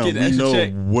thumbs down, get the we extra know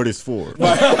check. what it's for.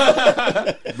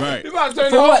 Right. You about to turn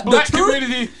For the whole what? The black truth?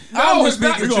 community. I'm No, just it's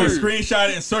not speaking the We're gonna truth. screenshot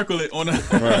it and circle it on Right.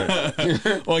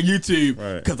 on YouTube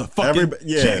Right. because the fucking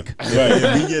check. Right.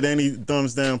 If we get any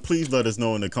thumbs down, please let us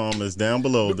know in the comments down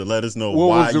below to let us know What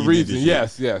why was the you did reason? this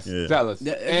Yes, shit. yes. Yeah. Tell us. If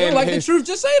you And don't like the his- truth,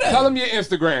 just say that. Tell them your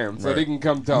Instagram so Right. they can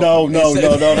come talk. No.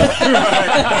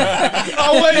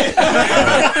 Oh wait.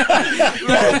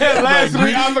 Last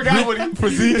week I forgot what he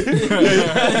proceeded.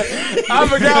 I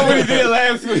forgot what he did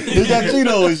last week. He got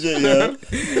Cheeto and shit, yeah.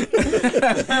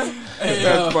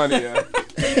 That's funny, yeah.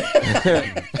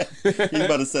 He's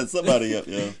about to set somebody up,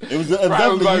 yeah. It was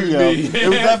Probably definitely you, about yo. to be. It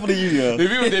was definitely you, yo.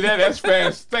 If you did that, that's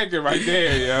fast thinking right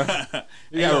there, yeah.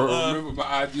 You Yo, gotta remember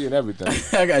my IG and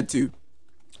everything. I got two.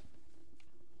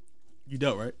 You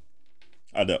dope, right?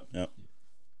 I know, yeah.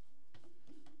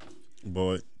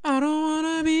 Boy, I don't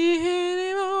wanna be here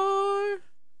anymore.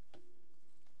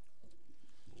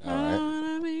 All right.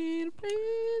 Wanna be the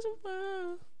place of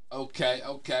mine. Okay.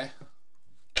 all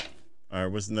right.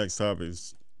 What's the next topic?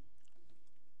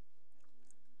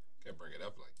 Can't bring it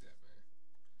up like that,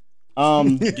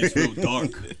 man. It gets real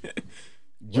dark.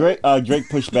 Drake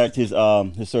pushed back his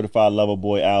Certified Lover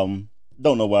Boy album.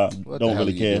 Don't know why. What Don't the hell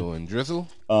really are care. you doing, Drizzle?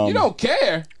 Um, You don't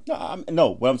care.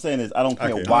 No, what I'm saying is I don't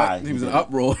care Okay. why. He was in an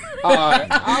uproar. All right.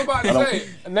 I'm about to say.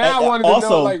 Now I wanted to also-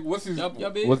 know, like, what's his? Yup,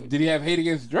 yup, Did he have hate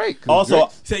against Drake? 'Cause Also,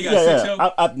 Drake's- Say you got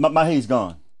six, yo? my hate's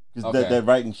gone. 'Cause Okay. that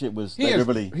writing shit was He that has-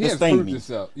 really he it has stained proved me.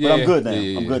 himself. But Yeah, I'm good now.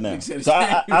 yeah. I'm good now. He said So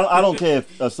it's- I don't care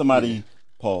if somebody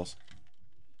pause.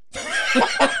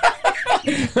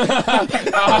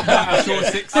 Short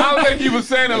six. I don't think he was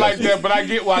saying it like that, but I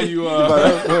get why you.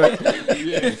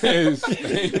 Yes.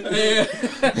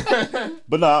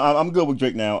 But no, I'm good with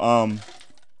Drake now. And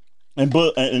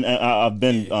I've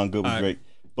been good with All right. Drake.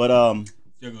 But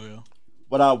Yo, go,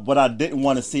 yo. what I didn't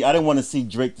want to see, I didn't want to see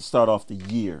Drake to start off the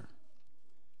year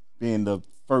being the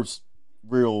first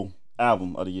real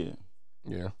album of the year.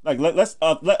 Yeah. Like let's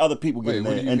let other people get Wait, in what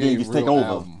there do you and mean then just take real over.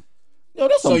 album? Yo,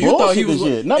 that's So some you thought bullshit he was this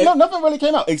year. with- Nothing really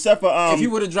came out except for If he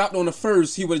would have dropped on the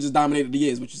first, he would have just dominated the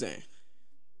year, is what you're saying.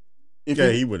 if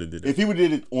Yeah, he he would have did if it. he would have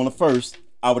did it on the first,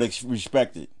 I would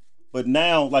respect it. But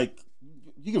now, like,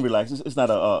 You can relax. It's not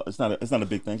a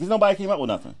big thing because nobody came up with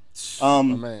nothing.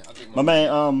 My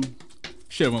man.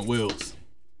 Should have went Wills.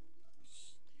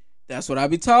 That's what I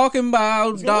be talking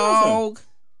about, dog.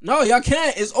 No, y'all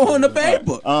can't. It's on the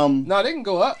paper. No, they can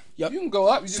go up. Yep. You can go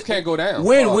up. You just can't go down.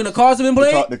 When the cards have been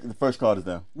played? The first card is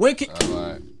down. When can... All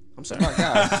right. I'm sorry. My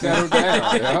God, settle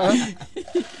down.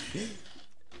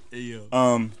 Hey,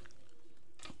 yo.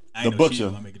 The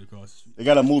Butcher. They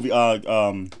got a movie.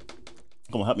 Come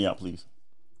on, help me out, please.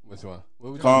 Which one?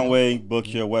 What we Conway,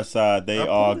 Butcher, West Side. They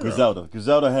are Griselda.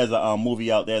 Griselda has a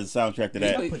movie out there as a soundtrack to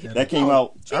that. That came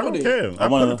out. I don't care. I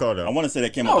put a card out. I want to say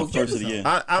that came out the first of the year.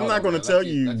 I'm not going to tell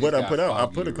you what I put out. I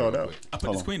put a card out. I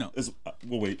put this queen out.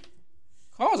 We'll wait.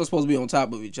 Cards are supposed to be on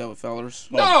top of each other, fellas.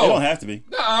 No, they don't have to be.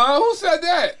 No, who said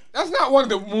that? That's not one of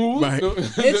the rules. Right.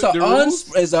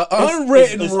 It's an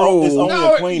unwritten It's rule. only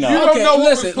No, a queen you out. don't know what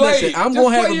listen, was played. listen. I'm Just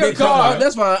gonna have play a your big card. card.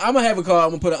 That's fine. I'm gonna have a card. I'm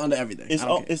gonna put it under everything. I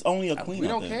don't care. It's only a queen We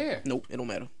out don't there. care. Nope, it don't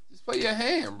matter. Just play your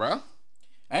hand, bro.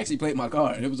 I actually played my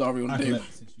card. It was already on the table.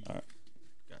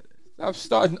 Stop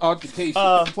starting altercation.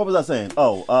 What was I saying?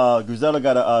 Oh, Griselda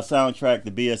got a soundtrack.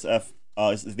 The BSF.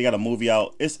 They got a movie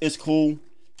out. It's cool.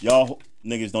 Y'all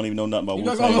niggas don't even know nothing about You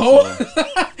Wu-Tang. guys on the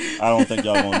So I don't think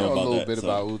y'all gonna know a about little that. bit so.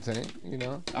 about Wu-Tang, you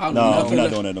know. No, we're not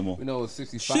doing that no more. We know it's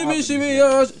 65. Shimmy, of these shimmy,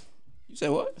 niggas. You say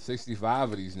what?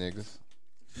 65 of these niggas.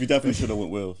 We definitely should have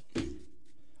went Wills.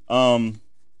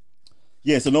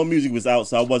 Yeah, so no music was out,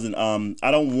 so I wasn't.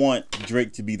 I don't want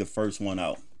Drake to be the first one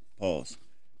out. Pause.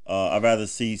 I'd rather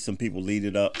see some people lead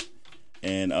it up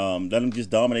and let them just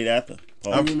dominate after.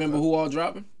 You remember who all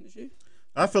dropping this year?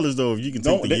 I feel as though if you can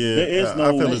take the year, there is no.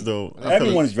 I feel as though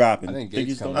everyone's dropping. I think Think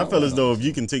Gates you coming so? I feel as though if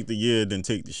you can take the year, then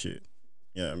take the shit.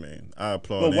 Yeah, I mean, I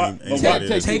applaud. But why- anybody but why-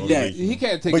 that's take that. motivational. He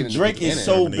can't take it But in the Drake beginning. is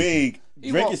so Determination. big.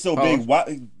 He Drake won't- is so big. Why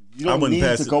you I don't wouldn't need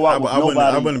pass to it. go out with nobody?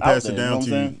 I wouldn't pass out it there, down you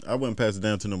to know what I'm you. I wouldn't pass it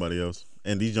down to nobody else.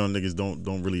 And these young niggas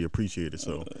don't really appreciate it.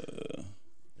 So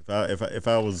if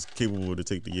I was capable to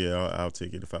take the year, I'll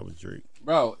take it. If I was Drake,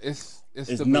 Bro, it's It's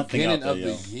the nothing out beginning there, of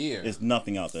yo. the year. It's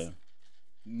nothing out there.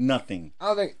 Nothing. I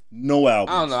don't think. No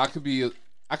album. I don't know. I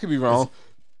could be wrong.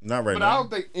 not right But I now. don't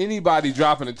think anybody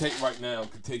dropping a tape right now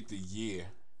could take the year.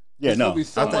 Yeah, There's no. gonna be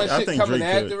so much I shit think coming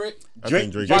Drake could. after it. I Drake-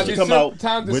 think Drake Drake could. should come out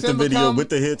time with the December video, come, with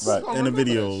the hits Right. and the Remember that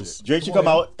videos. shit. Drake should come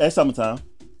out at summertime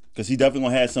because he definitely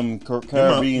gonna have some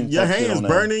Caribbean. Your type shit hands on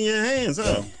there. burning your hands,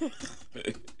 huh?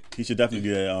 He should definitely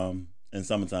do that in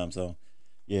summertime. So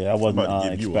yeah, I I'm wasn't about to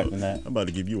give you expecting that. I'm about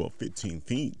to give you a 15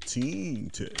 team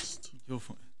test. You're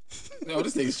fun. No,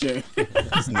 this nigga's chill.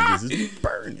 This niggas is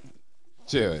burning.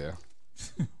 Chill, yeah.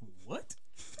 What?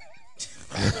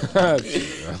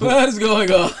 What is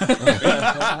going on?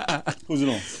 Who's it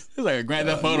on? It's like a Grand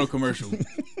Theft Auto commercial.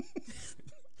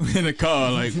 In the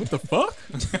car, like, what the fuck?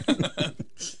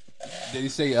 Did he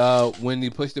say when he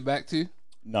pushed it back to?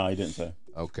 No, he didn't say.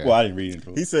 Okay. Well, I didn't read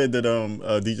into He it. said that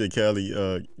DJ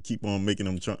Khaled keep on making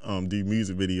him do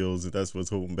music videos, and that's what's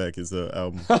holding back his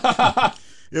album.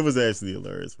 It was actually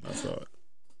hilarious when I saw it.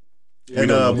 Yeah,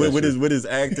 And with his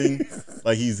acting,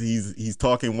 like he's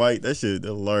talking white. That shit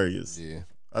hilarious. Yeah.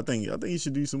 I think he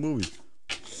should do some movies.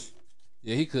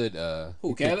 Yeah, he could.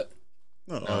 Who, Khaled?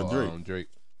 No, No, Drake. Drake.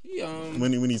 He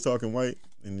When he's talking white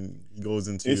and he goes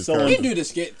into It's his so- character. he do the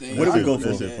skit thing. What did we That go shit- for?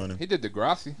 That shit funny. He did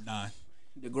Degrassi. Nah.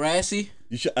 The grassy.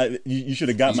 You should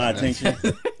have got my attention.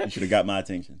 You should have got my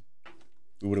attention.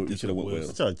 We should have went with.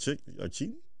 What y'all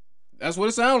cheating? That's what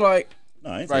it sounds like. No,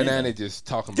 I ain't Right saying now, that. they just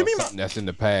talking about something that's in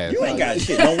the past. You ain't got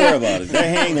shit. Don't worry about it. That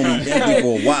hang gonna be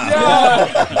for a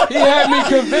while. He had me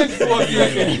convinced for a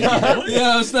second.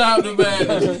 Yeah, stop the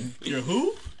man. You're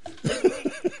who?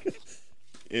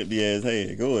 It be as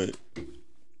hey, go ahead.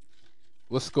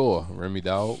 What score, Remy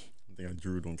dog? I think I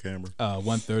drew it on camera.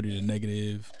 130 to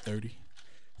negative 30.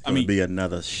 I mean, be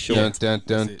another Dun, short. dun,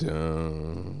 dun, it.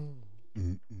 dun.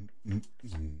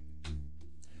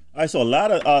 All right, so a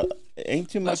lot of ain't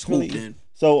too Let's much hoop really. then.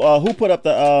 So who put up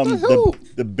Let's hoop.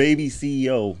 the baby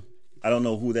CEO? I don't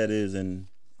know who that is and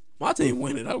My team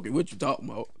winning. I don't care what you talking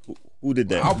about. who did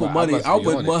that. I'll put I money. must I'll be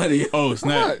put on it. money. Oh,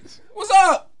 snap. What? What's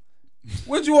up?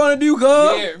 What you want to do,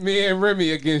 cuz? Me and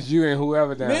Remy against you and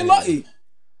whoever down Man, here. Lucky.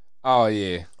 Oh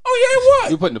yeah. Oh, We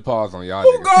yeah, what? putting the pause on y'all.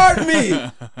 Who niggas. guarded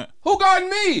me? Who guarding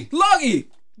me? Lucky.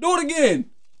 Do it again.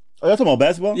 Oh, y'all talking about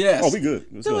basketball? Yes. Oh, we good.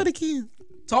 Let's go. again.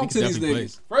 Talk to these Definitely niggas.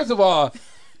 plays. First of all,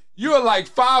 you're like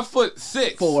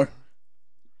 5'6". 4.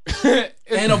 and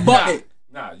And a bucket.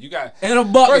 Nah, you got. And a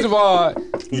bucket. First of all,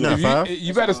 You not if five?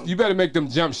 you better make them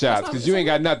jump shots because you ain't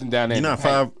got nothing down there. You're not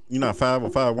five. You're not 5 or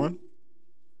 5'1".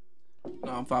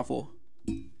 No, I'm 5'4".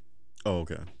 Oh,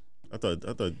 okay. I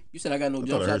thought You said I got no I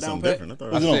jump heard shot down something pat.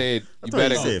 different. I said you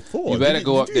better said 4. You better Did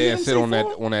go you up hear there him and sit say on that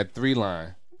 4? on that 3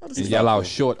 line and say yell out 4.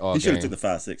 short all He should have game. took the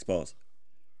 5-6 pause.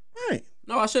 Right.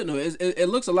 No, I shouldn't have. It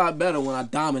looks a lot better when I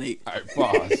dominate. All right,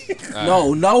 pause.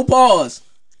 No pause.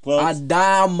 I Clubs.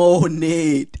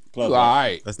 dominate. Clubs. All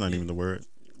right. That's not even the word.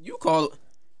 You call it.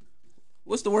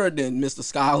 What's the word then, Mr.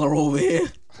 Scholar over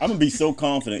here? I'm gonna be so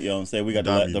confident, yo, and say we got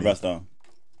the Dominate. rest on.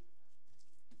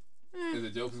 Is the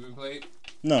jokes been played?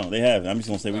 No, they haven't. I'm just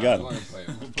gonna say we got them.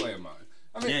 We'll play them out.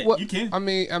 I mean, Yeah, what, you can. I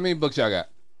mean, books y'all got.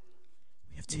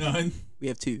 We have two. None. We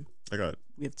have two. I got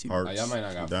We have two. hearts. Y'all might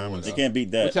not got diamonds. They four, can't beat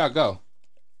What that. y'all go?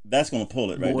 That's gonna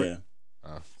pull it right Boy. there.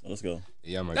 Oh. So let's go.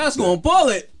 Yeah, might That's be gonna pull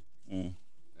it. set.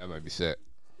 That might be set.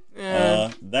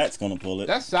 That's gonna pull it.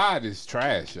 That side is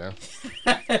trash, yo.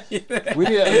 we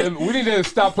need to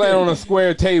stop playing on a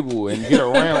square table and get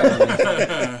around.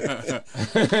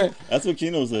 That's what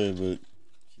Keno said, but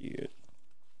shit.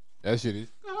 That shit is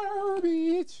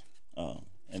garbage.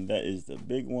 And that is the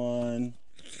big one.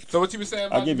 So what you been saying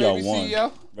about I'll give the y'all baby one.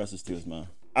 CEO? Rest is still mine.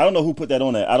 I don't know who put that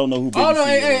on that. I don't know who. Baby Oh no!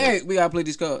 CEO Hey! is. We gotta play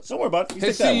these cards. Don't worry about it. You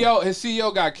His stick that one.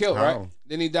 CEO got killed, How? right?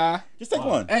 Didn't he die? Just take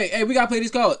one. Hey! We gotta play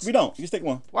these cards. We don't. You stick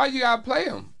one. Why you gotta play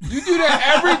him? You do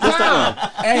that every time.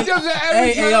 Hey! He does that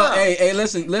every time. Hey!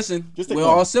 Listen. Just take We're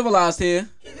one. all civilized here.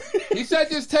 He said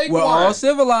just take We're one. all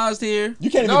civilized here. You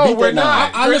can't even No, beat we're that now.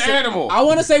 not. We're an listen, animal. I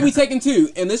want to say we taking two,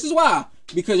 and this is why.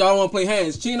 Because y'all don't want to play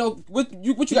hands. Chino, what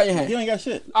you got in your hand? You ain't got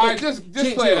shit. All right, just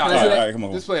Chill, play it out. can I see that? All right, come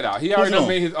on. Just play it out. He already it done on?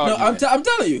 made his No, argument. I'm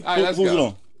telling you. All right, let's Who's it go.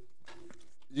 on?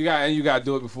 You got to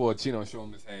do it before Chino show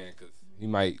him his hand because he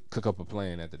might cook up a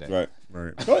plan after that. Right.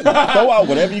 Right. Go ahead. Throw out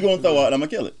whatever you're gonna throw out, and I'm gonna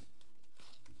kill it.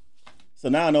 So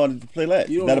now I know how to play that.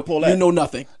 You don't That'll pull that. You know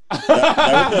nothing. That'll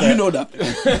pull that. You know nothing.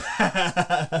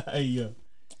 Hey, yo.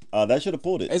 That should have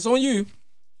pulled it. It's on you.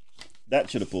 That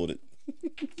should have pulled it.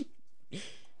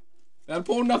 That'll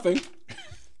pull nothing.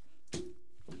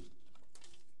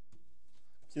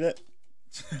 See that?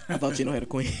 I thought Chino had a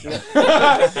queen.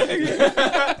 I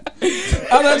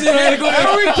thought Chino had a queen.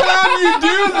 Every time you do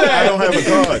I that. don't have a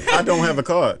card. I don't have a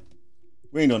card.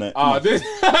 We ain't doing that. Oh, this.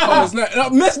 Oh, it's not. No,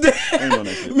 missed it. We ain't doing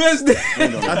that shit. Missed it. We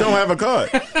ain't doing I that. don't have a card.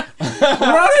 Run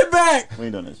it back. We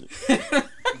ain't doing that shit.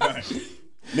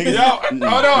 Niggas, Yo, hold we ain't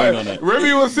doing on. that.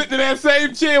 Remy was sitting in that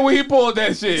same chair when he pulled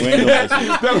that shit. We ain't doing that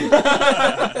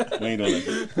shit. We ain't doing that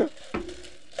shit.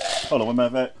 Hold on, one matter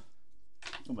of fact.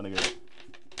 Come on, nigga.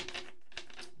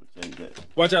 Change that.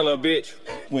 Watch out, little bitch.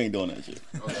 We ain't doing that shit.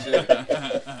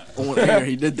 On air,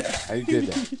 he did that. He did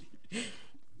that.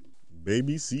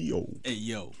 Baby CEO. Hey,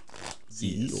 yo.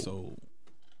 CEO. Yeah, so,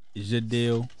 is your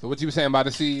deal? So what you were saying about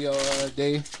the CEO,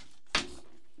 Dave?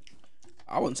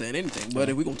 I wasn't saying anything, but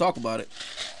if we gonna talk about it,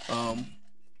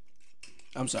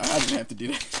 I'm sorry, I didn't have to do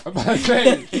that. I'm about to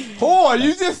say, whore,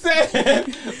 you just said.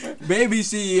 Baby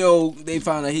CEO, they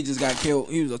found out he just got killed.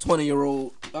 He was a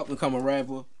 20-year-old up and coming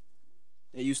rapper.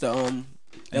 They used to that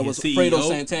And was his Fredo CEO?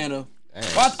 Santana.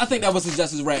 Well, I think that was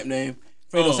just his rap name.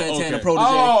 Fredo Oh, Santana, okay. protege.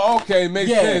 Oh, okay, makes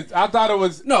Yeah. sense. I thought it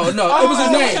was. No, it was his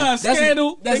What name. kind of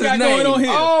scandal That's they got his name. going on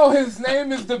here? Oh, his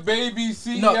name is the Baby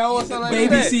CEO No, or something like Baby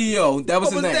that. CEO. That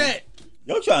was What his was name. that?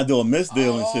 Yo trying to do a miss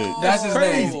deal and shit. That's his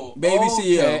Crazy. name. Baby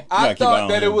CEO. Okay. I gotta keep an eye thought on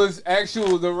that it him. was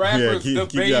actual the rappers, keep- the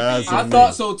keep your eyes Baby on I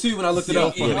thought so too when I looked it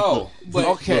up. CEO. But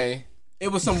Okay. it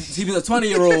was he was a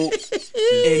 20-year-old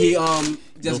and he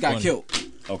just got funny. killed.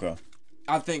 Okay.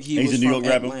 I think he He's was a New from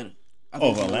York rapper? Atlanta. I Oh,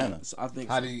 think so. Atlanta. So I think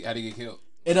How so. did he get killed?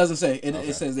 It doesn't say.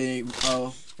 It says they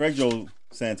Fredo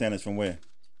Santana's from where?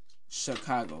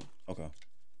 Chicago. Okay.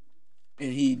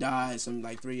 And he died some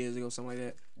like 3 years ago, something like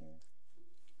that.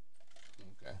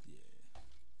 Okay.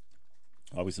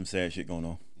 Always some sad shit going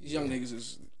on. These young niggas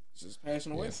is just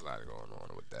passing away. There's a lot going on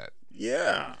with that.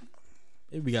 Yeah.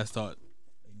 Maybe we got to start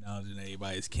acknowledging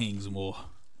everybody as kings more.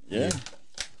 Yeah.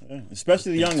 Yeah.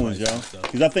 Especially the young ones, yo. twice, so.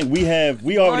 Because I think we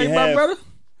already Right, my have. brother?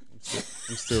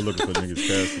 I'm still looking for niggas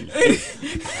casting.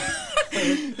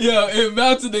 Yo, it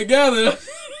melted together.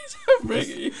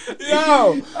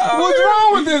 Yo, what's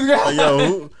wrong with this guy? Hey,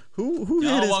 yo, who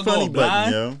Y'all hit his wanna go funny blind?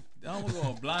 button, yo? Y'all want to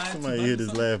go blind? Somebody hit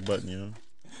his laugh button, yo.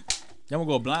 Y'all want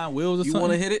to go blind wheels or You something?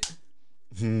 want to hit it?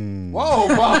 Whoa,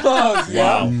 boss.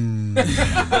 Wow.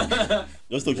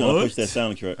 You're still trying to push that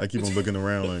soundtrack. I keep on looking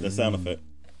around like That sound effect.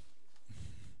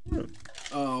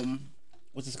 Um,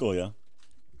 What's the score, y'all?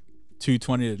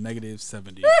 220 to negative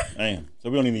 70. Damn. So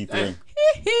we only need 3.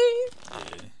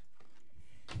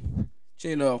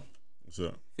 Chino, What's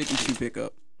up? 52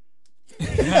 pickup.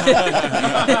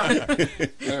 That'd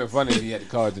be funny if he had the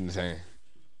cards in his hand.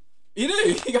 He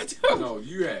did. He got two. No,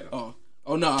 you had them.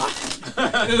 Oh no.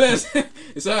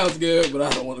 It sounds good, but I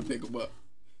don't want to pick him up.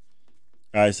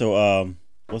 All right, so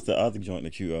What's the other joint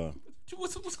that you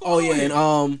What's going Oh on? yeah, here?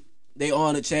 and they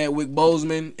honored Chadwick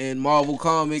Boseman in Marvel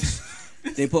Comics.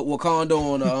 They put Wakanda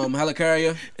on the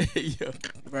helicarrier. Yeah.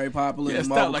 Very popular Yeah, in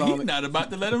stop. Marvel Like he's Comics. not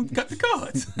about to let him cut the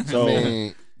cards. so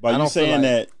I by you don't feel saying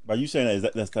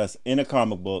like- that's in a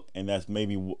comic book and that's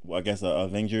maybe I guess a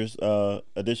Avengers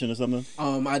edition or something.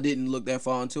 I didn't look that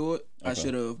far into it. I Okay.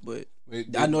 should have, but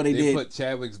Wait, I know they did. put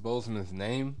Chadwick Boseman's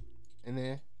name in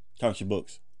there. Count your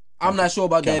books. I'm not sure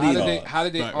about that How either. How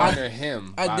did they Right. honor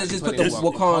him? I by just putting put the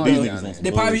Wakanda Wakanda. down there?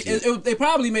 They probably Bullshit. they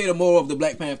probably made it more of the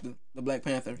Black Panther. The Black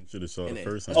Panther. Should have saw And it it-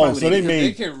 first. that's Oh, probably so they they- They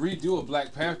made. can redo a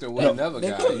Black Panther with No, another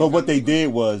they guy. could. But what they did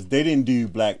was they didn't do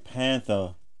Black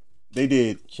Panther. They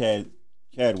did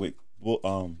Chadwick. What's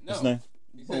his name?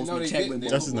 He said, no, they Chadwick didn't. They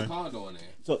That's put his name. Wakanda on there.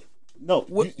 So no,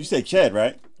 What- you said Chad,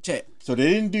 right? Chat. So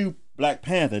they didn't do Black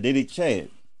Panther. They did Chad.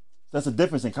 That's a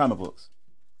difference in comic books.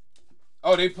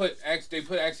 Oh, they actually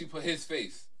put his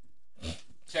face.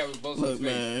 Chadwick Boseman's Look, face.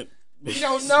 man. You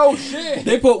don't know shit.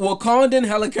 They put Wakandan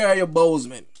helicarrier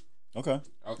Boseman. Okay.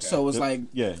 Okay. So it's like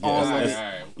Yeah. all all right, like- all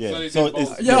right. Yeah, So they so did both.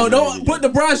 it's- Yo, Yeah, don't yeah. put the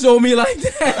brush on me like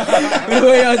that. The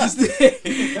way I just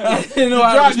did. I didn't know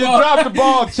how to You respond. dropped the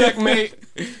ball, checkmate.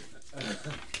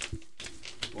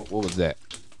 What was that?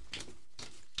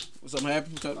 Was something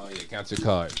happened? Oh yeah, count your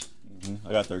card.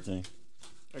 I got 13.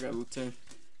 I got a 10.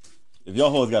 If y'all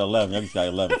hoes got 11, y'all just got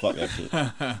 11. Fuck that shit.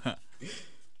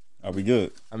 Are we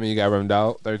good? I mean, you got rim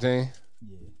dog 13.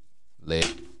 Yeah.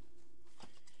 Lit.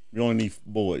 We only need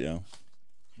board, yo.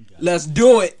 Let's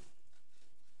do it.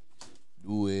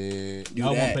 Do it. Do Y'all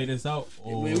want that. to play this out?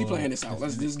 Or... Man, we playing this out.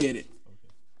 Let's just get it.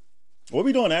 What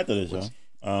we doing after this, yo?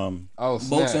 Oh, Boats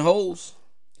snap. and holes.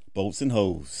 Boats and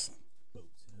hoes.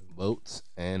 Boats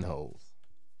and hoes.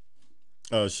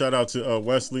 Shout out to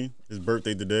Wesley. His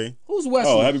birthday today. Who's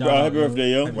Wesley? Oh, happy Shout out,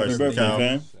 birthday, yo. happy Happy birthday. birthday,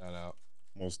 fam. Shout out.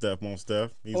 Most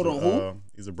Def. He's Hold on, who?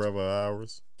 He's a brother of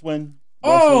ours. Twin.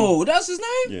 Oh, that's his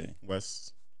name? Yeah.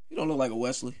 West. You don't look like a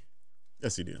Wesley.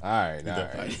 Yes, he did. All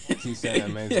right. Keep saying that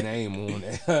man's name on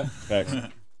there. Facts.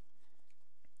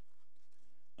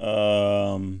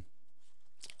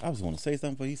 I was going to say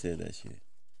something, but he said that shit.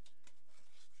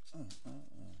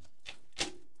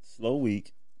 Slow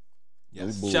week.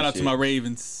 Yes. No Shout out to bullshit. my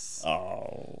Ravens.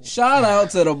 Oh. Shout out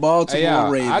to the Baltimore Hey, yo,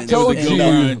 Ravens. I told It was a you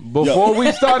good run. before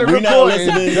we started We not recording,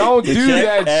 listening don't to do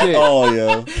Chet that at shit. all,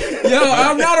 yo. Yo,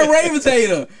 I'm not a Ravens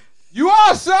hater. You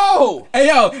are so. Hey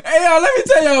yo, let me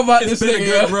tell y'all about It's this been a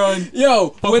nigga. good yo. run. Yo,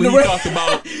 Fuck when what the he talked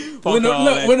about. when the, Fuck all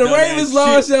look, that when the dumbass Ravens shit.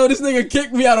 lost, yo, this nigga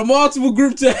kicked me out of multiple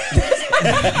group chats.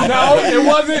 No, it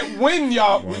wasn't when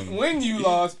y'all when you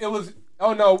lost. It was.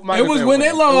 Oh no, It was when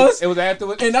they lost. It was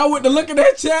afterwards. And I went to look at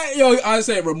that chat, yo, I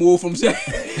said remove from chat.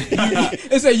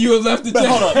 It said you have left the But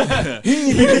chat. hold up. He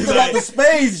even kicked about the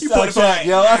spades put it chat,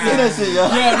 yo. I see that shit, yo.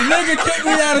 Yo, the nigga kicked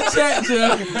me out of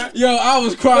chat, yo. Yo, I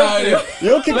was crying. Yo.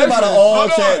 Yo, kicked him out of all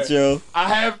hold on. chats, yo. I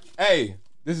have. Hey,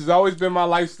 this has always been my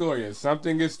life story. If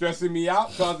something is stressing me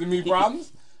out, causing me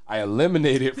problems, I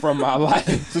eliminate it from my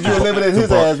life. So you eliminated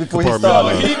his ass before he So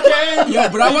started. he came. Yo,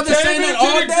 but I he wasn't came saying that into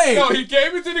all the- day. No, he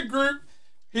came into the group.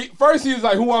 First he was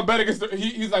like, "Who won bet against?"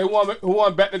 He's like, "Who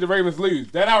won bet that the Ravens lose?"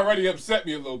 That already upset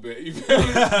me a little bit. You feel me?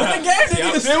 The game didn't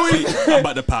even Then start. we. I'm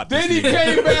about to pop this Then he nigga.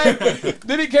 came back.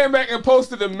 Then he came back and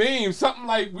posted a meme, something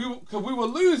like because we were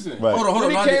losing. Right. Hold on,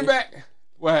 Then I he came didn't. back.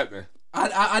 What happened?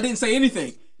 I didn't say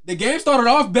anything. The game started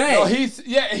off bad. No, he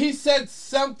said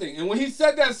something, and when he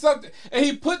said that something, and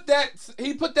he put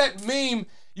that meme.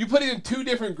 You put it in two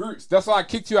different groups. That's why I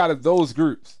kicked you out of those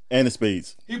groups. And the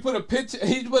spades. He put a picture.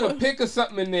 He put a pic of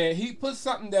something in there. He put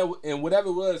something that, and whatever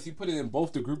it was, he put it in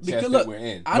both the group chats Because that look, we're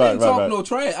in. I didn't Right, talk right. no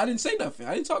trash. I didn't say nothing.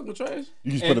 I didn't talk no trash.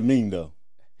 You just And- put a meme, though.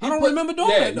 I don't remember doing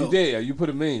that, though. You did. Yeah, you put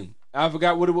a meme. I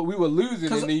forgot what we were losing,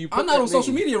 Because and then you put I'm not that on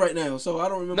social meme. media right now, so I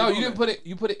don't remember. No, doing you didn't that. put it.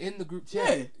 You put it in the group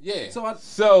chat. Yeah. So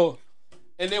So,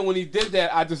 and then when he did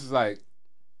that, I just was like,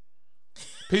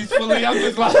 peacefully. I'm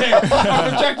just like,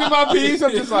 I'm protecting my peace.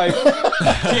 I'm just like,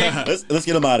 kick. Let's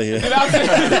get him out of here. Then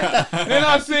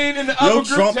I seen in the Yo, other group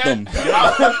Trump chat. them.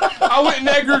 I went in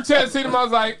that group chat, seen him. I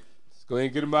was like, let's go ahead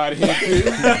and get him out of here too.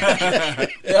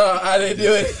 Yeah, I didn't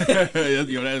do it.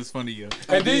 Yo, that is funny, yo.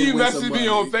 And then you messaged me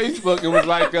on Facebook and was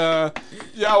like,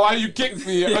 "Yo, why you kicked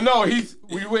me?" No,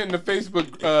 we went in the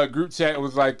Facebook group chat and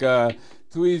was like,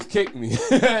 "Tweez kicked me."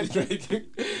 Drake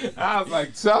kicked- I was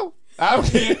like, "So." I don't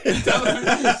care. Tell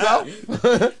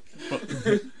him,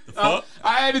 so.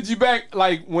 I added you back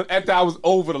like after I was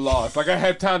over the loss. Like I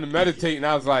had time to meditate, and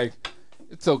I was like,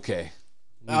 "It's okay."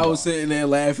 I was sitting there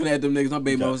laughing at them niggas. My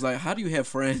baby mom was like, "How do you have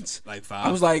friends?" Like 5.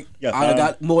 I was like, Yeah, I 5.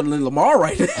 got more than Lamar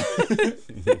right now.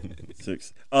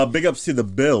 6. Big ups to the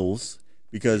Bills.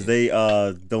 because they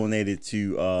donated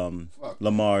to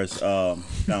Lamar's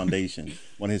foundation,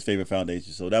 one of his favorite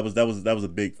foundations. So that was a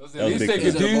big At big least they thing.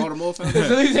 could do. Baltimore fan?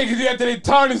 At least they could do after they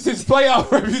tarnished his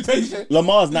playoff reputation.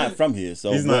 Lamar's not from here,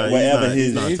 so He's not- wherever he's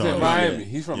his not He's Tony. from Miami.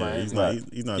 He's from Miami. He's not.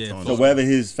 He's not Yeah, Tony. so wherever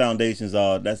his foundations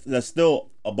are, that's still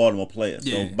a Baltimore player. So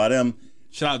Yeah. by them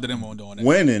Shout out to them on doing that.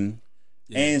 winning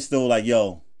and still like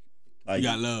yo, like You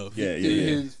got love. Yeah, Did yeah,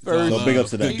 yeah. his first. So big ups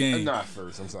to Good them. game. Not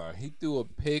first. I'm sorry. He threw a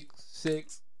pick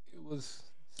six. It was.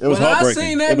 It was When I heartbreaking.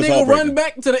 seen that It was nigga heartbreaking. run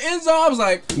back to the end zone, I was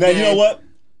like, Now you man, know what?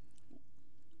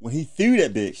 When he threw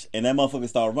that bitch and that motherfucker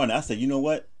started running, I said, you know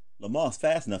what? Lamar's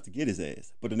fast enough to get his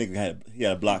ass, but the nigga had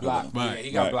a block on him. Yeah,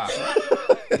 he got Right.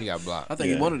 blocked. He got blocked. I think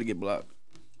Yeah. he wanted to get blocked.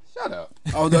 Shut up.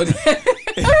 Oh no!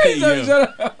 Yeah.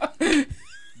 Shut up.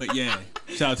 But yeah,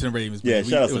 shout out to the Ravens. Man. Yeah,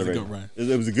 shout out it to was the a Ravens. good run.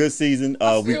 It was a good season.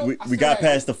 I We still got had-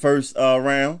 past the first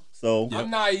round, so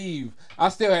I'm naive. I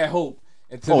still had hope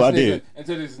until Oh, I this nigga, did.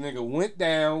 until this nigga went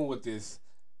down with this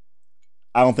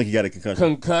I don't think he got a concussion.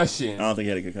 concussion. I don't think he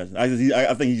had a concussion. I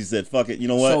think he just said, "Fuck it." You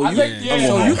know what? So I you, think, yeah.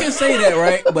 so you can say that,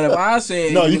 right? But if I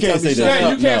say No, you can't say that. Yeah,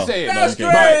 you No. can't say it. That's No,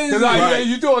 you can't. crazy. Because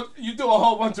Right. you do a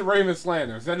whole bunch of Raven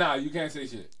slander. So nah, you can't say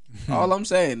shit. All I'm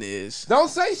saying is, Don't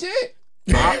say shit.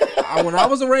 when I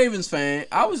was a Ravens fan,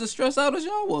 I was as stressed out as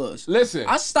y'all was. Listen.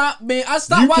 I stopped You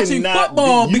watching cannot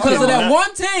football be- you because of that cannot-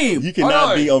 one team. You cannot Hold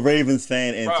on. be a Ravens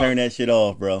fan and Bro. turn that shit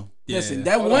off, bro. Listen,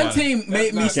 that Hold one on. team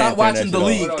made me not- stop Can't turn watching that the shit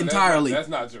league off. Hold on, entirely. That's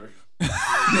not true.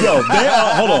 Yo,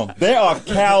 hold on. There are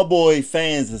Cowboy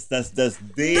fans that's dead.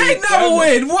 They never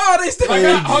win. Why are they still? Like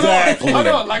I- hold on, Exactly. hold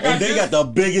on, like I and they just- got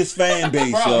the biggest fan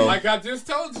base, Bro, yo. like I just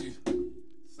told you.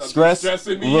 Something's Stress,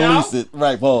 stressing me release out. it.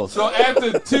 Right, pause. So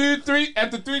after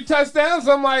three touchdowns,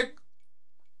 I'm like,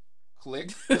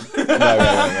 click.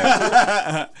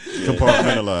 right.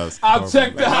 Compartmentalized. I'll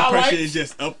check the My pressure highlights. is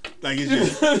just up, like it's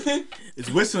just it's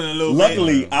whistling a little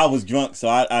Luckily, bit. I was drunk, so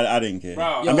I didn't care. Bro,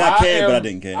 I mean, I cared, but I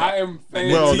didn't care. I am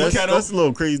Well, Tea that's kettle. a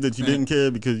little crazy that you didn't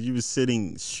care because you was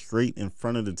sitting straight in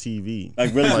front of the TV,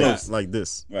 Like, really close. like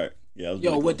this. Right. Yeah. I was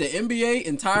Yo, really what close. the NBA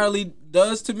entirely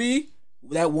does to me,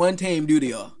 that one team do to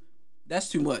y'all. That's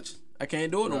too much. I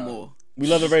can't do it no more. We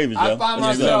love the Ravens, I yo. find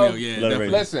Let's myself- go. Yeah, Love the definitely.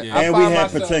 Ravens. Listen, Yeah. I And we find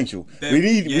have myself- potential. That- We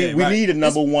need yeah, we right. need a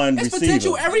number one It's receiver.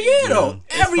 potential every year though.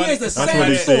 Every year is the That's what same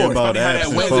they say story. about Funny how that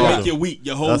absent Wednesday father. make your week,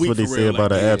 your whole That's week what they for say real.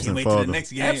 about like, an yeah, absent can't wait till father. the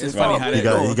next game. Absent It's funny father. how He that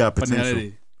got funny how that potential.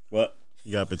 is. What?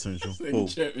 You got potential. Who?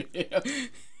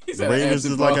 He The said Ravens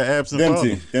absent is like an father. absent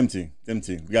Them two. Them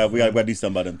two. We got to do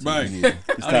something about them two. Right. We need-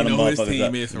 It's I time don't to even know who his motherfuckers team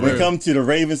up. is for When it real. comes to the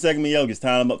Ravens segment, yo, it's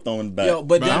time them up throwing the back. Yo,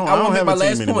 but then I don't I want to have make my a team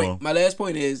last anymore. point. My last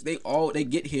point is they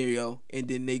get here, yo, and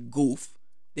then they goof.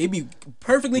 They be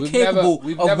perfectly We've capable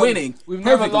never- of winning. We've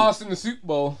never perfectly. lost in the Super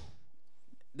Bowl.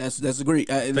 That's agreed.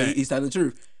 He's telling the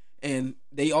truth. And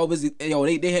they always, they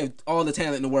have all the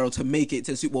talent in the world to make it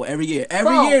to the Super Bowl every year.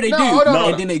 Every Bro, year they no, do, hold on, hold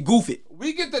and on. then they goof it.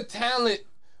 We get the talent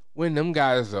when them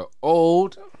guys are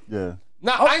old. Yeah.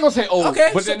 Nah, I ain't gonna say old,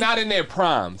 okay, but so- they're not in their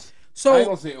primes. I ain't So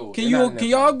gonna say old. can They're not you in can their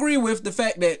y'all prime. agree with the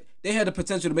fact that they had the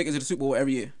potential to make it to the Super Bowl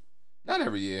every year? Not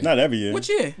every year. Not every year. Which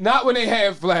year? Not when they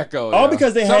have Flacco. All yo.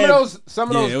 because they some have- of those.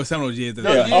 Yeah, it was some of those years. that-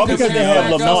 No, Yeah, you all can because say they have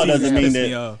Flacco Lamar season doesn't mean pissed me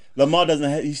that off. Lamar doesn't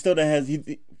have. He still doesn't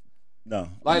has. No.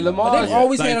 Like Lamar. But they've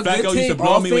always Like had a Flacco good used to team,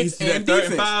 blow me when he offense used to and that 3rd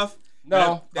and defense. 5.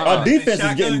 No. Our defense is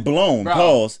Shotgun. getting blown. Bro.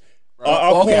 Pause. Our Okay,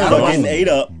 I corners don't are getting watch- ate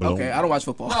up. Blown. Okay, I don't watch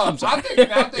football. No, I'm sorry.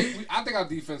 I think our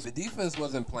defense. The defense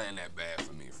wasn't playing that bad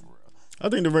for me, for real. I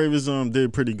think the Ravens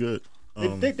did pretty good. They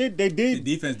The did.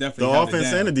 defense The definitely held it offense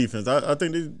down. and the defense. I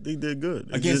think they did good.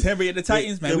 It Against just- Henry at the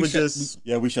Titans, man. It we was shut- just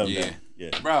Yeah, we shut them Yeah. down.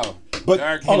 Yeah. Bro, But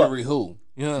Derrick hold up. Henry, who?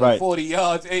 You know, Right. 40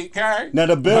 yards, 8 carries. Now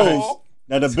the Bills. Oh.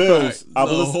 Now the Bills. I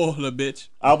was little hole, little bitch.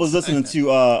 I was listening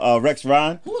to Rex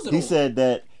Ryan. Who was it He on? said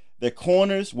that the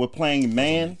corners were playing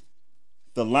man,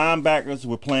 the linebackers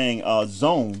were playing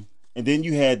zone, and then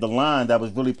you had the line that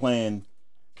was really playing.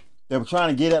 They were trying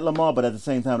to get at Lamar, but at the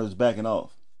same time, it was backing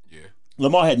off. Yeah.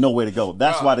 Lamar had nowhere to go.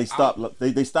 That's Bro, why they stopped.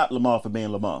 They stopped Lamar from being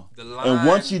Lamar. The And line-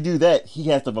 once you do that, he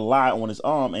has to rely on his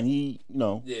arm, and he,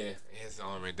 Yeah, his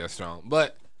arm ain't that strong.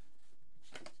 But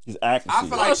his accuracy. I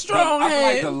feel like strong I feel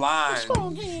like hand.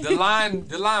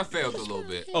 the line failed a little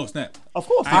bit. Oh, snap. Of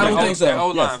course, I don't think so. The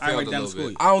O-line Yes. I failed write a down the little score.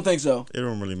 bit. I don't think so. it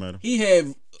don't really matter. He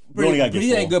had We only got to he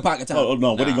get had 4. good pocket time. Oh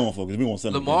no, what are Nah. they going for? Because we won't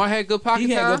send them. Lamar had good pocket He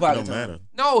had time. good It pocket don't time. matter.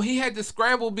 No, he had to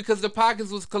scramble because the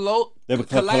pockets was They were collapsing.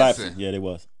 collapsing. Yeah, they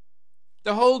was.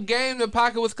 The whole game, the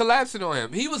pocket was collapsing on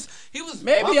him. He was.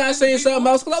 Maybe I saying something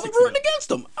else because I was rooting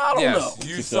against him. I don't Yes, know.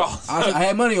 you saw. I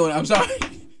had money on it. I'm sorry.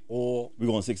 Or we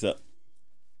going 6 up.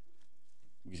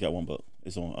 We just got one vote.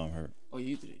 It's on Hurt. Oh,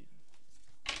 you did.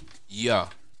 Yeah.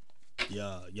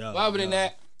 Yeah. But other than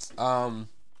that,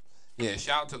 Yeah,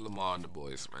 shout out to Lamar and the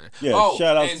boys, man. Yeah,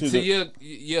 shout out and to the-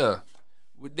 your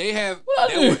they have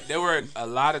there were a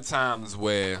lot of times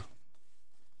where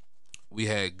we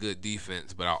had good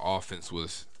defense, but our offense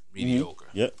was mediocre.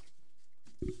 Yep.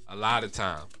 A lot of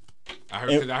time. I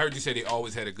heard you say they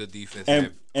always had a good defense.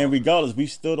 And regardless, we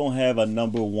still don't have a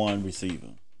number one receiver.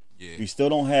 Yeah. We still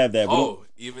don't have that.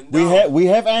 Even though we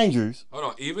have Andrews. Hold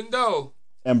on, even though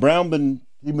And Brown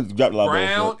he dropped a lot of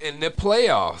Brown in the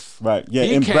playoffs. Right. Yeah,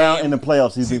 He and Brown came in the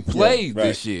playoffs he played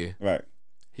this year. Right.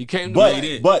 He came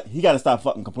to But he got to stop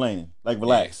fucking complaining. Like,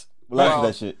 relax. Relax with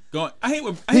that shit. I hate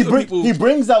when people. He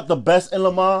brings out the best in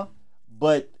Lamar,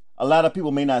 but a lot of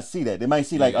people may not see that. They might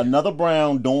see like another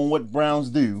Brown doing what Browns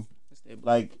do.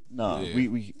 Like,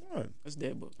 we That's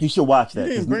dead book. he should watch that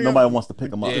because nobody wants to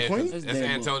pick him up. Yeah, that's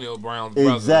Antonio Brown's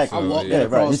brother. Exactly. So, Yeah,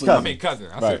 right. His cousin. I mean cousin.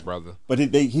 I said brother. But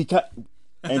he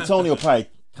Antonio probably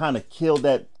kind of killed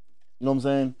that. You know what I'm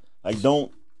saying? Like,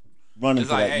 don't run It's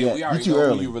into like, that. hey, Yeah, we already you too know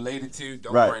early. who you related to.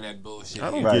 Don't Right. bring that bullshit.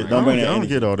 I don't here. get. don't bring that I don't energy.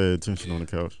 get all that attention on the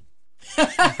couch.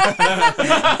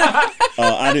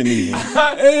 I didn't even.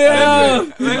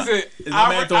 Listen,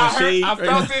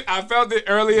 I felt it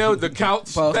earlier, the couch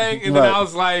thing, and then I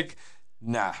was like,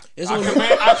 nah.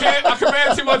 I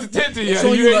command too much attention here.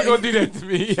 You ain't gonna do that to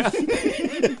me.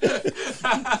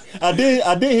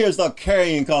 I did hear her start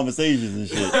carrying conversations and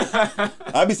shit.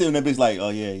 I be sitting there, bitch, like, oh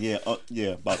yeah,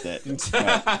 about that.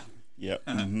 Right. Yep.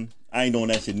 Mm-hmm. I ain't doing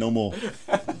that shit no more.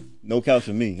 No couch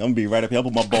for me. I'm gonna be right up here. I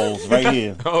put my balls right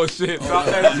here. Oh shit! Drop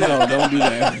that shit. No, don't do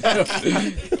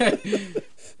that.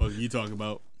 What are you talking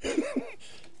about? I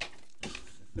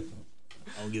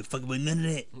don't give a fuck about none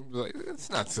of that. Like, it's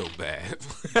not so bad.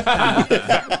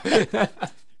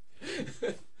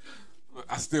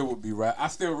 I still would be right. I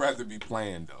still rather be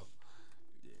playing though.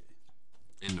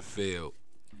 In the field.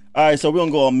 All right, so we're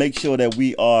gonna go and make sure that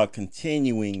we are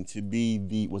continuing to be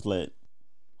the what's led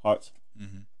Hearts.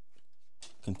 Mm-hmm.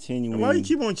 Continuing. Why you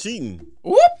keep on cheating?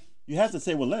 Whoop. You have to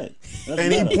say what led.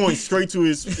 And he points straight to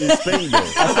his spade though.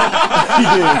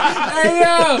 Hey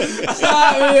yo,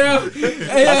 stop yo.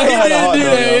 Hey yo, he didn't do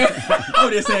that. Oh,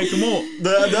 they're saying, come on.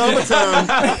 The other time,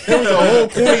 it was a whole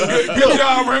queen.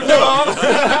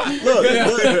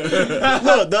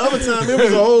 Look, the other time it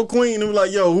was a whole queen. It was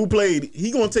like, yo, who played? He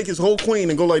gonna take his whole queen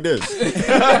and go like this. Hey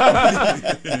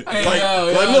yo,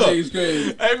 look. niggas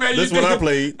crazy. Hey man, That's what I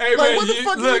played. Hey Like, man, what the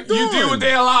fuck look, you you do doing? what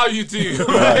they allow you to.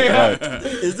 Right.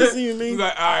 Is this even me? He's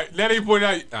like, all right, now they point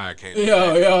out. I can't.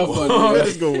 Yo, funny.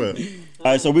 Let's go with. All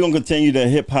right, so we're gonna continue the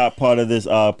hip hop part of this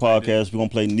podcast. We're gonna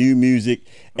play new music,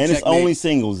 and it's Checkmate. only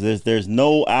singles. There's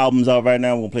no albums out right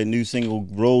now. We're gonna play a new single,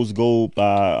 "Rose Gold"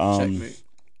 by Checkmate.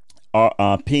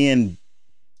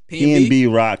 PNB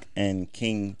Rock and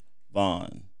King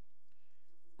Von.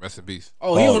 Rest in peace.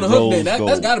 Oh, he on the hook then. Rose That's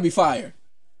Gold. gotta be fire.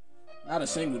 Not a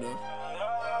single though.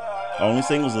 Only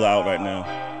singles is out right now.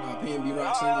 PNB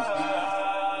Rock singles.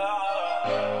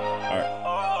 All right.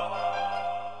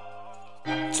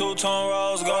 Two-tone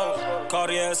rose gold,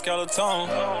 Cartier skeleton.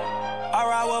 I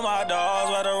ride with my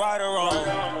dogs, whether right or wrong.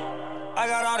 I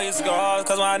got all these scars,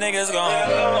 cause my niggas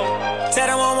gone. Set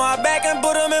them on my back and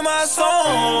put them in my song.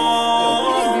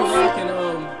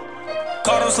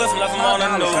 Caught him slipping, left him on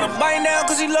the news. Got a bite now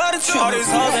cause he love the truth. All these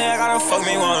hoes in here gotta fuck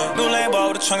me one. New Lambo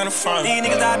with a trunk in the front. These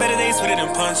niggas die better, they sweeter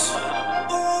than punch.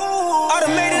 I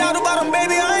done made it out the bottom,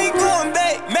 baby, I ain't going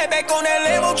back. Met back on that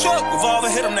Lambo truck. Revolver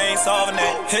hit them, they ain't solving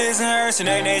that. His and hers and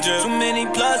they dangerous. Too many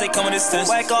plugs, they come a distance.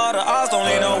 Whack all the odds, don't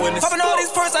leave no witness. Popping all these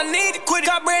purses, I need to quit it.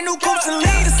 Got brand new coats and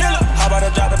lead the killer. How about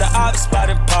a drop at the obvious spot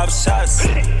and pop shots?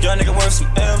 Young nigga worth some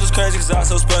M's, it's crazy cause I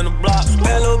so spend the block.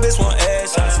 Bad little bitch want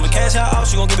ass shots. I'ma cash her out,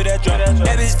 she gon' give me that drop.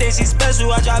 That bitch think she special,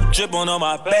 I drop drip on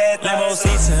my bed. Lambo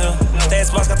seats in here. That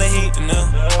spots got the heat in there.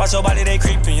 Watch your body, they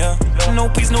creepin', yeah. No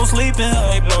peace, no sleeping.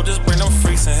 Hey bro, just bring them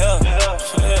freaks in here.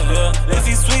 If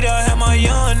he's sweet, I'll have my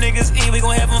young niggas eat. We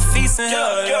gon' have them feastin'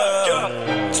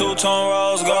 here. Two-tone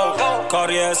rose gold,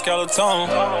 Cartier skeleton.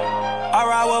 I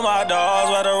ride with my dogs,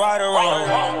 whether right or wrong.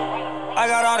 I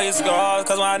got all these scars,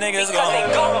 cause my niggas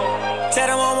gone. Set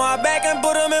them on my back and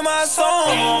put them in my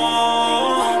song.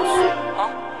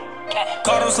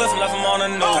 Caught him slipping, left him on the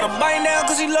news. Got a bite now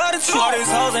cause he love the truth. All these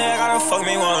hoes in here gotta fuck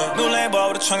me one. New Lambo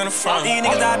with a trunk in the front. These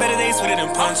niggas die better, they sweeter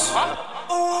than punch.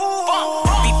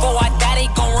 Before I die, they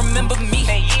gon' remember me.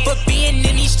 But being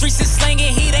in these streets and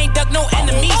slanging heat ain't duck no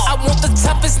enemies. I want the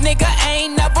toughest nigga, I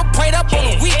ain't never prayed up on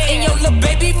a week. And your little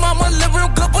baby mama live real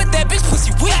good, but that bitch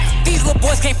pussy weak. These little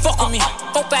boys can't fuck with me.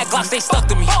 4 bad Glocks, they stuck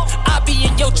to me. I be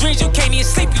in your dreams, you can't even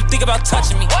sleep, you think about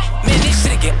touching me. Man, this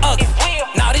shit'll get ugly.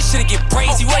 Nah, this shit'll get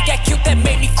crazy. What got killed that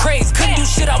made me crazy. Couldn't do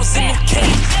shit, I was in them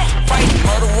cages. Right,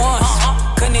 murder once.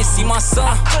 couldn't see my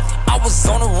son. I was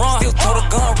on the run, still told a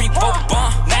gun, revoke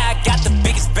bun. Now I got the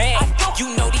biggest bag.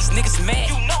 You know these niggas mad.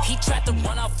 He tried to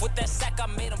run off with that sack, I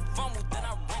made him fumble, then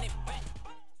I ran it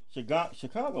back.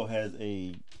 Chicago has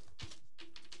a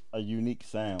unique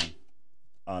sound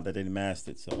that they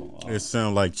mastered. So It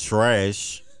sound like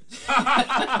trash.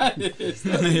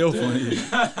 Yo, funny.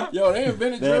 Yo, they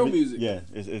invented drill music. Yeah,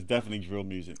 it's definitely drill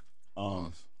music.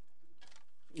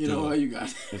 You know how you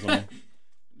got It's on.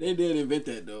 They did invent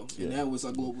that though, Yeah. and that was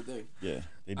a global thing. Yeah,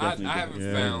 they I definitely.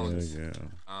 haven't found yeah.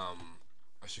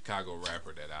 a Chicago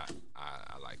rapper that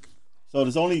I like. So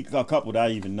there's only a couple that I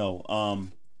even know.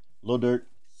 Lil Durk,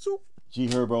 G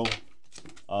Herbo,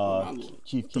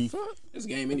 Chief Keef, This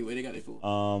game anyway, they got it full.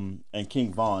 and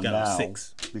King Von Got now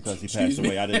 6. because he passed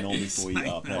away. I didn't know him before he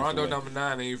passed Rondo away. number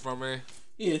 9, ain't you from there?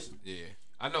 Yes, Yeah,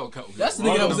 I know a couple. that's the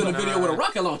people. nigga that was in the Rondo video number with a 9.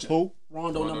 rocket launcher. Who?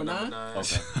 Rondo number 9.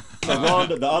 Okay. So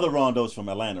Rondo, the other Rondo's from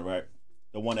Atlanta, right?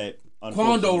 The one that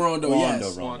Quando Rondo,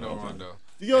 yes. Rondo, okay. Rondo.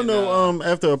 Do y'all And, know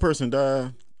after a person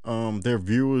die, their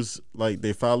viewers, like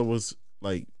their followers,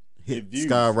 like hit views.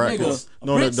 skyrockets? Nigga,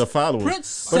 No, Prince- the followers.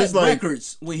 Prince but set it's like,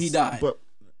 records when he died. but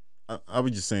I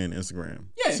was just saying Instagram.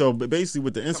 Yeah. So, but basically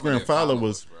with the Some of Instagram their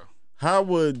followers, bro. how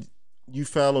would you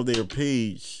follow their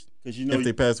page Because you know if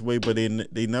they pass away, but they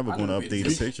never I going to don't update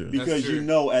know. a picture? because true. you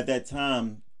know at that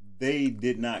time they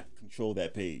did not control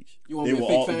that page. You wanna They be a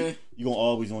were fake fan? You gonna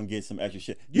always want to get some extra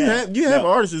shit. You Now- have now,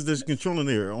 artists that's controlling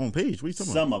their own page. What are you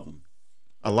talking about? some of them.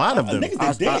 A lot of them.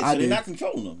 Niggas they dead, I so they're do. not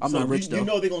controlling them. I'm so not rich, you though.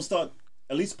 know they're gonna start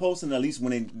at least posting at least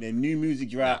when their new music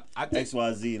drop. I think-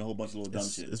 XYZ and a whole bunch of little dumb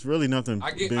shit. It's really nothing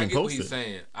I get being what posted. he's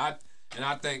saying. I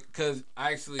think because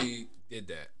I actually did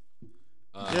that.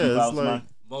 Yeah, it's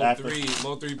like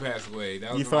Mo 3 passed away.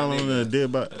 That was you my following nigga. a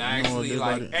dead body. And I actually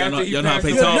like Y'all after know- he y'all know how passed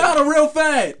to away. pay You're talk? not a real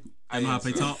fan. I know how to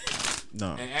play talk.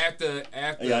 No. And after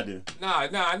Yeah, I do. Nah.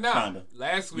 Kinda.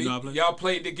 Last week know how to play? y'all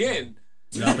played again.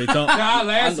 You know how to play talk? Nah, I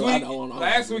know.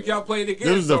 last week y'all played again.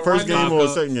 This was the so first run game down- or a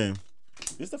second game?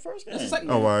 This the first game. That's the second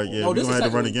Oh, game. all right, yeah. No, We're this going is to have to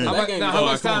second run game. again. How That much, game nah, was- how Oh,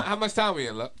 much come time? on. How much time we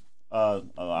in? Look,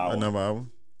 Another hour.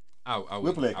 I We'll play a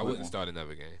wouldn't. quick I wouldn't one. start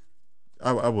another game.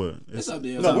 I would. It's up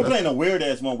there. No, we're playing a weird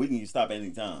ass one. We can stop at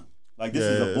any time. Like this Yeah,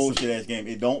 is a it's- bullshit ass game.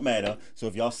 It don't matter. So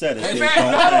if y'all set it, Hey, it man.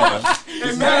 don't matter.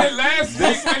 Hey man, last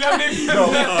week when y'all niggas. No,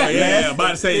 Oh, yeah, I'm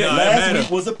about to say, no, that last matter. week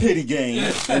was a pity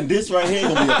game, and this right here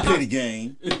gonna be a pity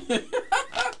game.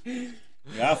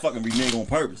 Yeah, I fucking renege on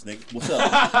purpose, nigga. What's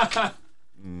up?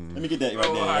 Let me get that right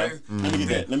Oh, there. alright. Yo. Let me get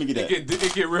that. Let me get that.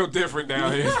 It get real different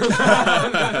down here.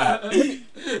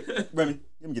 Remy,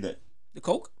 let me get that. The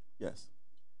Coke? Yes.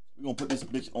 We're gonna put this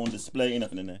bitch on display. Ain't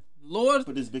nothing in there. Lord,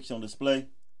 Put this bitch on display.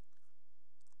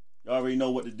 Y'all already know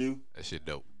what to do. That shit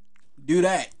dope. do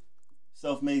that.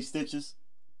 Self-made stitches.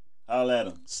 Holla at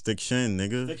them. Stick shin,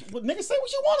 nigga. Well, nigga, say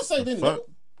what you want to say then, Fuck.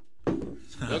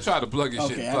 nigga. Y'all tried to plug your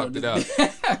shit Okay, and I fucked it don't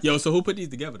up. Yo, so who put these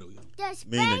together though? Yo? The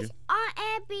Me, nigga. Space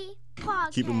R&B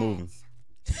podcast. Keep it moving.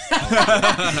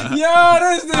 Yo,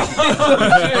 this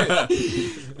nigga.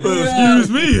 Excuse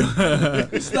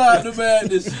me. Stop the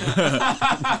madness.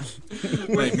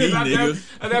 Like me, nigga.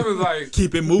 And that was like,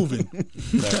 Keep it moving.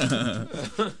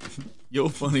 Yo,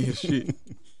 funny as shit.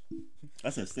 I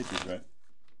said stitches, right?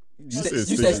 You said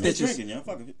said stitches. stick. Drinking, y'all.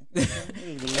 Fuck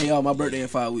it. Hey, y'all, my birthday in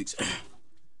 5 weeks.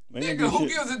 Man, nigga, do who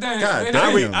shit. gives a damn? God man?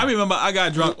 damn. I remember I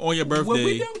got drunk on your What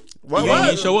we birthday. do? Why, You why,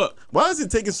 didn't show up. why is it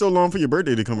taking so long for your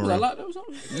birthday to come Was I around? locked up or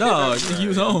something? No, you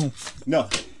was home. No.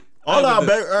 All our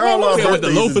Yeah, with the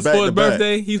birthdays loafers is back for his to back.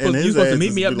 birthday. He's And supposed, his you supposed to ass meet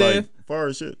is me up be there. like, far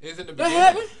as shit. It's in the That beginning.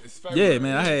 happened? It's February. Yeah,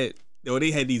 man, I had.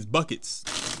 They had these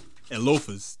buckets and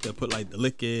loafers that put like the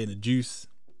liquor and the juice.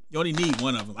 You only need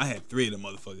one of them. I had 3 of them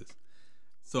motherfuckers.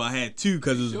 So I had 2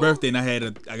 because it was his birthday, and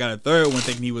I got a third one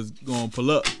thinking he was gonna pull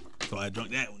up. So I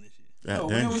drunk that one and shit. God Oh,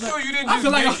 damn. man, You sure you didn't I just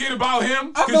feel like make it about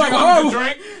him? I feel 'Cause like you a wanted hoe. to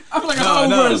drink? I feel like a No, whole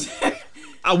no. verse.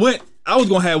 I was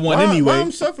gonna have one Why anyway.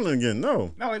 I'm shuffling again?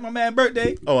 No. Not like my man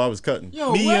birthday. Oh, I was cutting.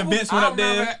 Yo, Me where and was- Vince went up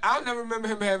there. I don't never remember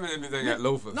him having anything at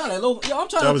Loafers. No, that low. Yo, I'm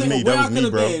trying That to was think me. of where That I was could me,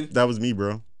 have bro. been. That was me,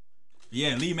 bro.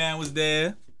 Yeah, Lee Man was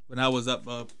there when I was up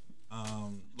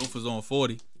loafers on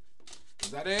 40.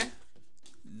 Was that it?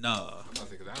 Nah,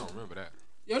 Because I don't remember that.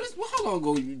 Yo, how long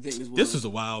ago you think this was? this was a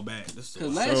while back. This was a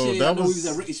Because while. last So year I that know we was- was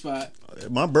at Ricky's spot.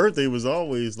 My birthday was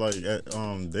always like at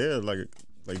there like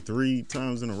 3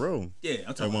 times in a row. Yeah,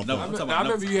 I'm talking one about. No, point. I'm talking I about.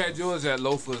 remember you had yours at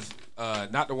Loafers,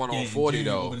 not the one on Yeah, 40 June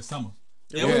though. over the summer.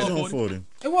 It Yeah, was it was on on 40.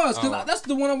 It was because that's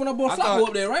the one when I bought I Flacco thought-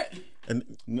 up there, right? And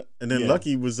then Yeah.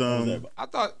 Lucky was I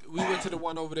thought we went to the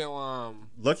one over there on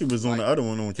Lucky was on the other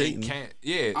one on Caton. Caton.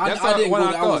 Yeah, I that's didn't the one go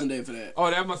I there. I thought. wasn't there for that. Oh,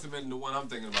 that must have been the one I'm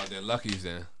thinking about then. Lucky's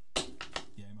then.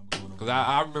 Yeah, I remember going over Because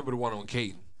I remember the one on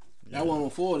Caton. That one on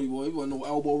 40, boy. It wasn't no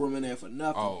elbow room in there for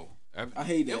nothing. Oh. I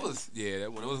hate that. It was when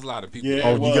it was a lot of people.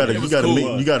 Yeah,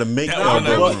 you gotta make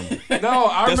elbow room. No,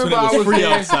 I That's remember when it was I was free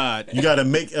there. outside. You gotta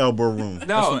make elbow room. No,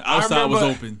 That's when outside was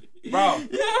open. Bro.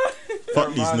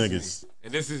 Fuck these niggas.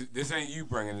 And this ain't you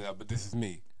bringing it up, but this is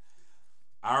me.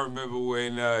 I remember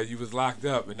when you was locked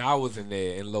up and I was in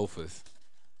there in loafers,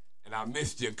 and I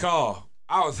missed your call.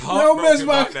 I was heartbroken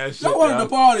about that shit. Y'all wanted to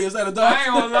party instead of dog. I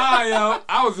ain't gonna lie, yo.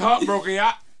 I was heartbroken.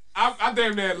 I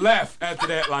damn near left after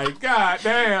that. Like, God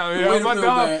damn, yo, my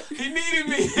dog, he needed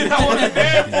me, and I wasn't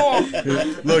there for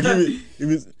him. Look, he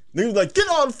was. Nigga was like, get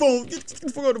on the phone. Get the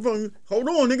fuck out the phone. Hold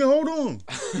on, nigga. Hold on.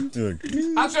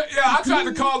 I tried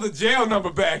to call the jail number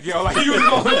back, yo. Like, he was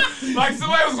going, like,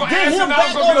 somebody was going to answer, and I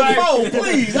was on going to the phone, be like,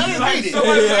 please. I didn't need it.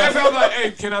 somebody was asking, I was like,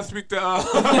 hey, can I speak to,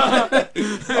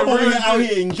 I'm over here out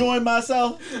here enjoying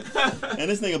myself. And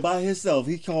this nigga by himself,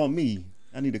 he called me.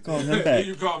 I need to call him back.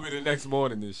 You called me the next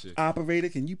morning and shit. Operator,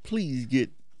 can you please get...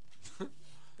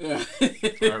 Yeah.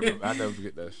 I never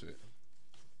forget that shit.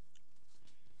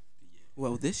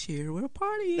 Well, this year we're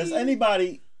partying. Does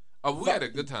anybody... Oh, we had a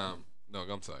good time. No,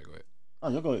 I'm sorry, go ahead. Oh,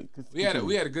 you go ahead.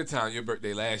 We had a good time your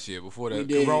birthday last year before the We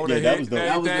did. corona Yeah, hit. that was dope.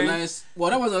 That was the everything. last. Well,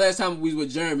 that wasn't the last time we was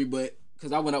with Jeremy, but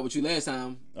because I went out with you last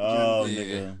time. Oh,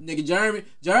 Yeah. nigga.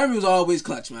 Jeremy was always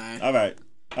clutch, man. All right.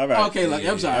 Okay, like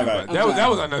I'm sorry. all right. That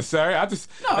was unnecessary. I just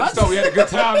thought we had a good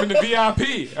time in the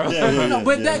VIP. No,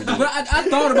 but I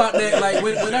thought about that like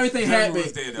when everything Jeremy happened.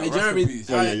 was there, though. Like Rest in Jeremy, peace.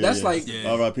 that's like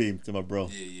R.I.P. to my bro.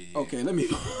 okay. Let me.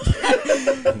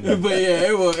 But yeah,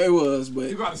 it was. But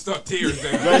You about to start tears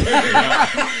there.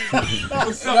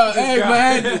 What's no, up, hey this guy?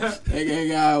 man,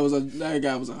 that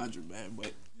guy was 100, man.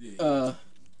 But Yeah,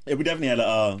 we definitely had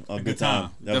a good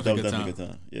time. That was Definitely definitely a good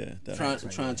time. Yeah,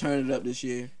 definitely. trying to turn it up this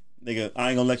year. Nigga, I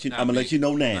ain't gonna let you. Not I'm gonna me. let you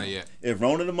know now. Not yet. If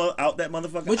Rona out that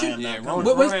motherfucker, But you- I am Yeah, not Rona,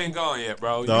 coming. What- Rona ain't gone yet,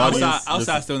 bro. The audience-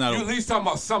 Outside still not You at open. least talking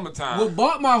about summertime. What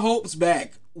brought my hopes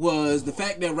back was the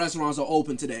fact that restaurants are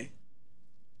open today.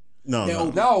 No, They're no.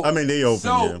 open. No. I mean, they open, So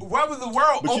yeah. whether the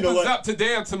world But you know opens what? up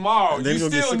today or tomorrow, Then you you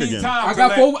gonna get still sick need again. time. I to got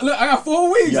let- 4. Look, I got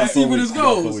 4 weeks. You got Let's see 4 where weeks. this You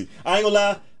got 4 goes. weeks. I ain't gonna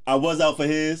lie. I was out for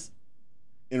his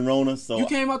in Rona, so You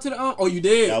came out to the. Oh, you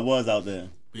did. I was out there.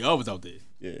 We always out there.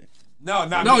 Yeah, No,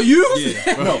 not No, me. you.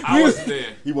 Yeah. no, I wasn't there.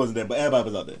 he wasn't there, but everybody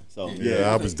was out there. So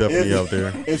Yeah, I was definitely out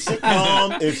there.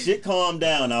 If shit calm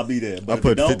down, I'll be there. But I if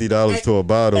put it don't, $50 to a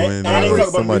bottle and I ain't talking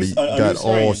about somebody a new got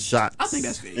strain. all shots. I think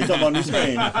that's fair. You talking about new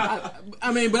strain?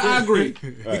 I mean, but I agree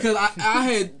because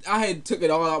I had took it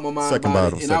all out of my mind Second about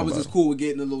bottle, it, and I second was just bottle. cool with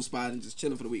getting a little spot and just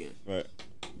chilling for the weekend. Right,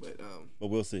 But but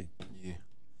we'll see. Yeah.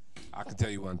 I can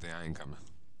tell you one thing, I ain't coming.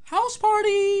 house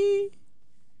party.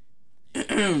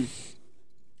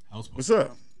 What's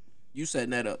up? You setting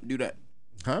that up? Do that.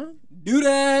 Huh? Do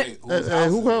that. Hey, Hey, who is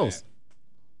else? that?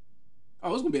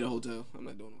 Oh, it's gonna be at a hotel. I'm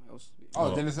not doing no house.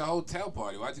 Oh, then it's a hotel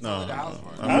party. Why'd you call it a house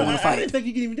party? I didn't think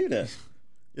you can even do that.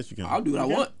 Yes, you can. I'll do what I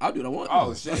want. I'll do what I want.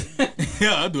 Oh, shit.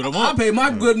 Yeah, I'll do what I I want. pay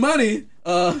my good money.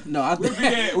 No, I We'll be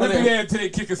there until they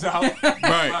kick us out.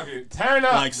 Right. Fucking turn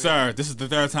up. Like, sir, this is the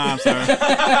 3rd time, sir.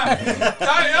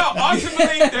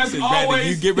 Ultimately, that's It's bad that you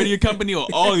always. get rid of your company or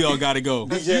all y'all gotta go.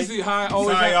 That's usually how I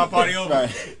always Sorry, y'all happens. party over.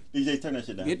 Right, DJ, turn that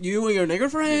shit down. Get you and your nigga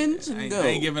friends I and ain't, go. I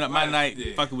ain't giving up my night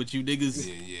Yeah. fucking with you niggas.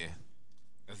 Yeah.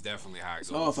 That's definitely how it goes.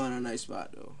 So I'll find a nice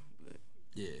spot though. But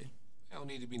Yeah. It don't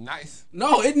need to be nice.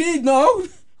 no, it needs no.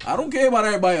 I don't care about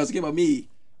everybody else. I care about me.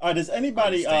 All right, does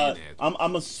anybody? Understand that. I'm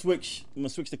gonna switch. I'm gonna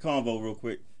switch the convo real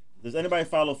quick. Does anybody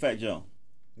follow Fat Joe?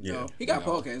 Yeah. No. He got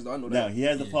podcasts though. I know No, that. he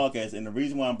has a podcast, and the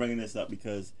reason why I'm bringing this up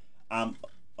because I'm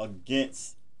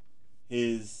against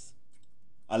his.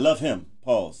 I love him,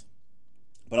 pause,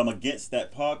 but I'm against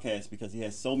that podcast because he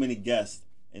has so many guests,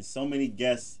 and so many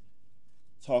guests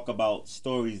talk about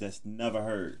stories that's never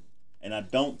heard, and I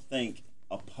don't think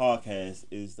a podcast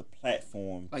is the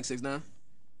platform. Like 6ix9ine.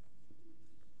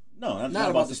 No, not Not about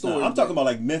about the the story, story. I'm but- talking about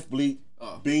like Myth Bleak,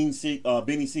 Oh. Beanie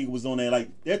Siegel was on there. Like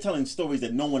they're telling stories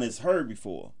that no one has heard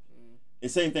before. The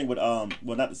same thing with well,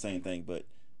 not the same thing, but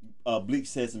Bleak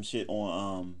said some shit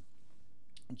on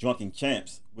Drunken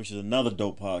Champs, which is another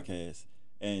dope podcast,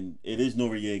 and it is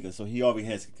Noriega, so he already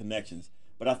has connections.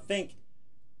 But I think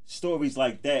stories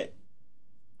like that,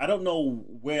 I don't know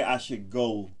where I should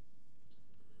go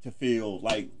to feel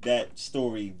like that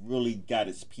story really got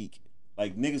its peak.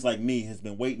 Like niggas like me has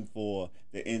been waiting for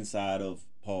the inside of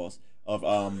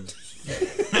Rockefeller.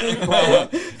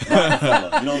 You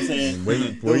know what I'm saying?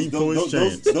 Waiting for his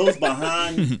chance. Those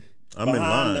behind I'm in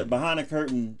line. behind the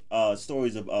curtain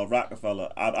stories of Rockefeller,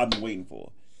 I've been waiting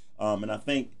for, and I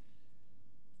think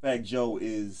Fat Joe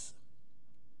is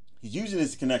he's using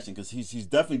his connection because he's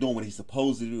definitely doing what he's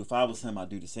supposed to do. If I was him, I'd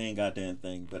do the same goddamn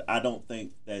thing. But I don't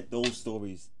think that those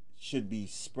stories should be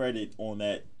spreaded on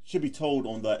that. Should be told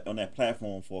on that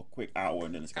platform for a quick hour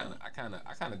and then it's gone. I kind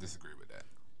of disagree with that.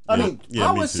 I mean,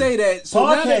 I would say that. So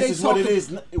now that podcast they is what it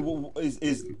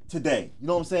is today. You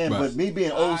know what I'm saying? Right. But me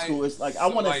being old school, it's like I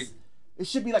so want to. like- It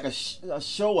should be like a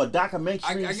show, a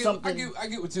documentary, something. I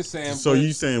get what you're saying. So but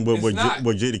you saying what it's not.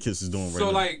 Jadakiss is doing right So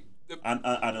now? like,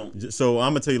 I don't. So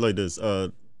I'm gonna tell you like this.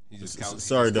 he just couched-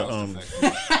 Sorry, he the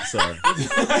just couched sorry,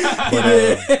 but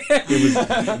it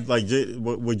was like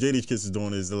what Jadakiss is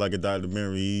doing is like a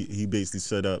documentary. He basically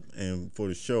set up, and for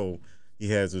the show, he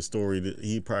has a story that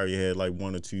he probably had like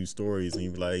 1 or 2 stories, and he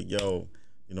was like, "Yo,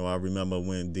 you know, I remember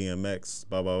when DMX,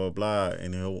 blah blah blah blah,"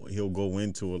 and he'll go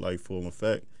into it like full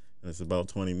effect, and it's about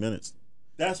 20 minutes.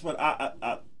 That's what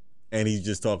I And he's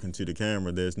just talking to the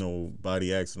camera. There's no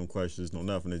body asking him questions, no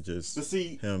nothing. It's just But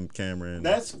see, him, camera, and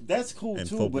that's cool and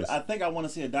too. focus. But I think I want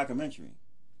to see a documentary.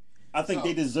 I think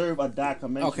they deserve a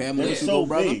documentary. Okay, I'm They're gonna let you so go,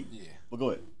 brother. big. Yeah. But go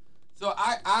ahead. So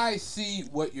I see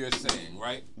what you're saying,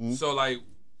 right? Mm-hmm. So like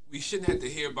we shouldn't have to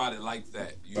hear about it like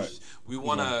that. Right. We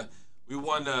wanna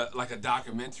like a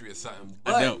documentary or something.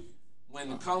 But when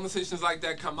the conversations like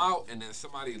that come out and then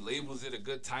somebody labels it a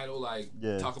good title, like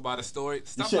talk about a story,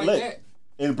 stuff shit like lit. that.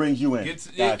 It brings you in.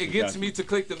 It gets me to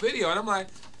click the video, and I'm like,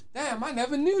 damn, I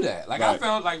never knew that. Like I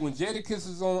found like when Jadakiss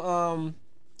was on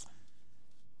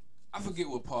I forget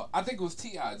what part. I think it was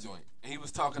T.I. joint, and he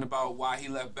was talking about why he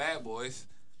left Bad Boys.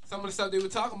 Some of the stuff they were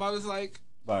talking about is like,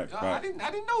 I didn't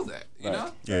know that. You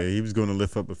know? yeah, he was gonna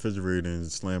lift up a refrigerator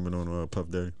and slam it on Puff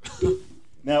Daddy.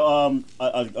 Now,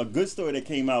 a good story that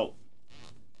came out.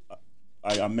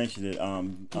 I mentioned it.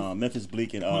 Memphis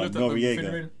Bleak and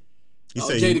Noriega. He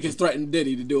said Jadakiss threatened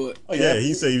Diddy to do it. Oh, yeah,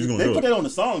 he said he was gonna They do put it. that on the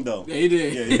song though. Yeah, he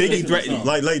did. Yeah, Biggie threatened,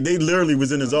 like they literally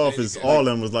was in his office. All of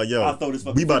them was like, "Yo, I'll throw this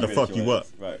we about to refrigerator fuck at you your up."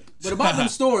 ass. Right. But about them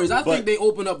stories, I think they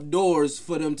open up doors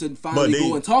for them to finally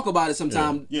go and talk about it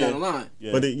sometime down the line.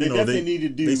 Yeah. But they definitely need to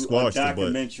do they a squashed it, but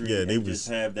documentary. yeah, they and was just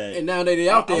have that. And now that they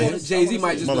out there, wanna Jay-Z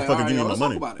might just be like, all motherfucker, right, give me let's my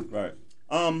talk money. about it. Right.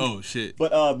 Oh shit.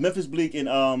 But Memphis Bleak and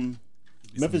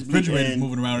Memphis Bleak Refrigerators and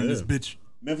moving around in this bitch.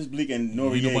 Memphis Bleak and Ain't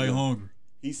nobody Noriega. hungry.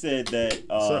 He said that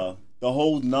the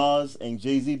whole Nas and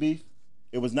Jay-Z beef,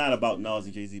 it was not about Nas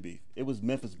and Jay-Z beef. It was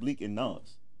Memphis Bleak and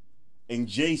Nas. And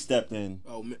Jay stepped in.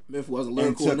 Oh, Memphis wasn't and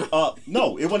lyrical took enough. up.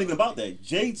 No, it wasn't even about that.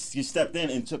 Jay just stepped in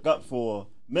and took up for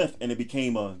Myth, and it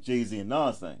became a Jay-Z and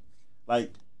Nas thing.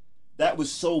 Like, that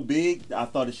was so big, I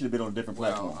thought it should have been on a different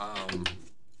platform.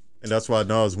 And that's why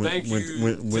Nas went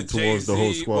towards the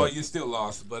whole squad. Well, you still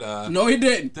lost, but no, he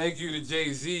didn't. Thank you to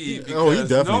Jay-Z because Oh, he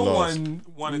definitely no lost. one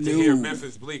wanted to hear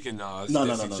Memphis Bleak and Nas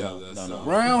diss each other.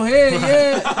 Brown head,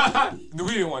 yeah. We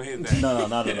didn't want to hear that. No,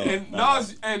 not at all. And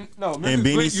Nas and Memphis And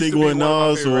Bleak Beanie used to be Siegel and one of my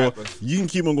Nas, favorite or rappers. you can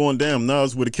keep on going down.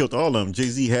 Nas would have killed all of them.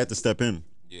 Jay-Z had to step in.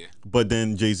 Yeah. But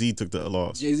then Jay-Z took the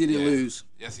loss. Jay-Z didn't lose.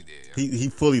 Yes, he did. He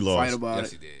fully lost. Fight about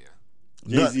Yes, it. he did.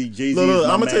 Jay-Z Look, is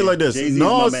my I'm gonna tell you man. like this. Jay-Z is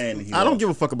my Nas, man, he I don't lost. give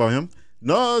a fuck about him.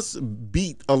 Nas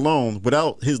beat alone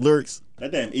without his lyrics.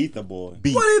 That damn Ether boy.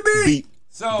 Beat, What do you mean? beat.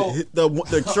 So The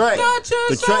track,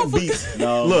 the track beats.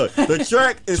 No. Look, the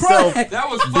track itself. that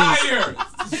was fire.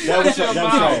 That was Shut your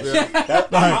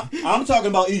trash. mouth. I'm talking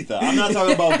about Ether. I'm not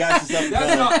talking about Got Yourself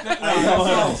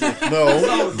That's not.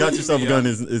 No, got yourself a gun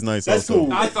is nice. That's also.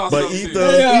 cool. I thought But so too. Ether,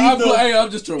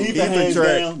 I'm just trolling. Ether hands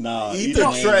track. down. Nah, Ether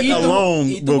hands track down. alone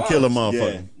Ether will kill a was.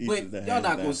 motherfucker. Yeah, But Ether's the y'all hands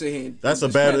not gonna down. sit here. That's a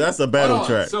battle. That's a battle Hold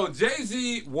on. track. So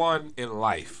Jay-Z won in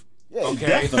life. Yeah, Okay.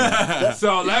 definitely.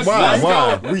 So let's Why? go.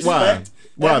 Why? Respect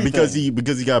Why? everything.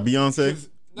 Because he got Beyonce.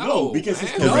 No, because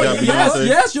it's man. Because he got Yes, Beyonce.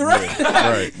 yes, you're right.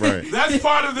 Right. That's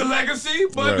part of the legacy,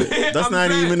 but Right. That's I'm not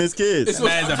saying- even his kids. That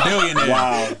man's a billionaire.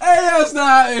 Wow. Hey, that's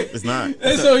not. It's not.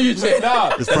 It's on you, Jay.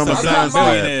 Nah, It's from a I'm science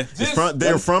talking lab. about It's from.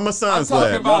 They're from a science I'm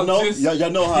talking lab. about- Y'all know, just y'all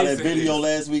know how that dissing video it.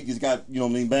 last week just got, you know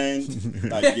what I mean, banged?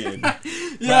 Like, yeah.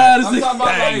 Yeah, I'm talking about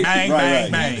Bang, like bang, Right, bang,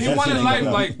 right. bang. he That's won it. in life,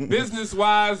 like business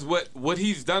wise, what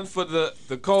he's done for the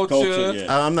culture. Culture,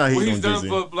 yeah. I'm not What hating he's on done Jay-Z.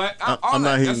 for black. I'm all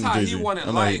not that. hating That's how Jay-Z. he won in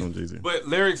I'm not life. hating on Jay-Z. But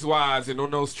lyrics wise and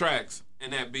on those tracks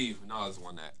and that beef, Nas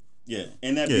won that. Yeah,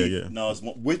 and that Yeah, beat, yeah. no, it's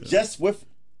with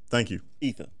Thank you.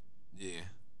 Ether. Yeah.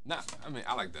 Nah, I mean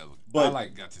I like that. But- I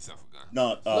like Got Yourself a Gun.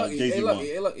 No, Lucky, Jay-Z hey, won. Lucky,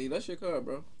 hey, Lucky, that's your card,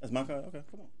 bro. That's my card? Okay,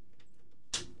 come on.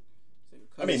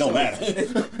 I mean, it don't matter.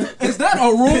 Is that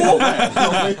a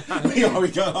rule? We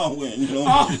already got our win, you know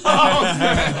what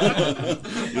I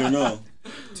mean? You know.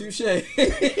 Touche.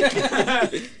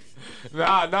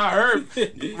 Nah, Herb.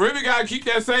 Remy gotta keep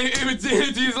that same energy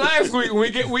as last week when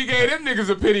we gave them niggas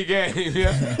a pity game.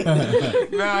 Yeah.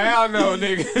 Nah, hell no,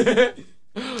 nigga.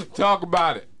 Talk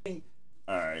about it.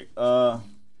 All right.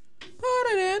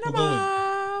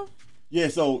 Yeah,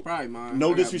 so Probably mine. I no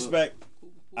got disrespect.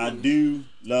 I do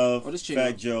love Oh, this chick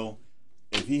Fat know. Joe.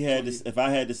 If I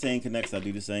had the same connects, I'd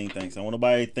do the same thing. So I want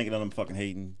nobody thinking that I'm fucking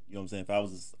hating. You know what I'm saying? If I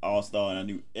was an all-star and I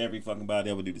knew every fucking body,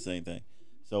 I would do the same thing.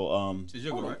 So It's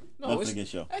your go, right? No, nothing it's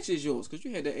against y'all. actually it's yours because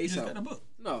you had that ace You just out. got the book.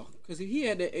 No, because he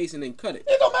had that ace and then cut it.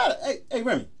 It don't matter. Hey,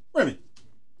 Remy. It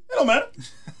don't matter.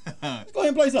 Let's go ahead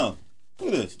and play some.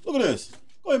 Look at this.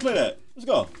 Go ahead and play that. Let's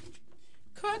go.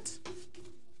 Cut.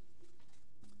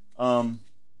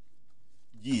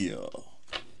 Yeah.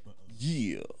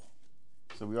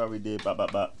 So we already did bop.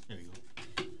 There you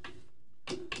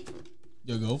go.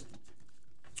 There you go.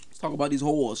 Let's talk about these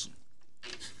whores.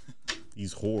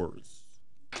 These whores.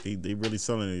 They really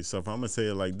selling themselves. I'm gonna say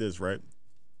it like this, right?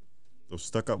 Those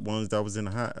stuck up ones that was in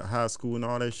high school and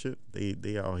all that shit,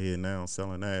 they out here now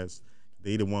selling ass.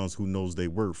 They the ones who knows they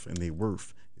worth, and they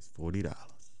worth is $40.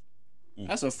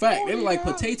 That's a fact. They look like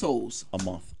potatoes. A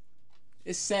month.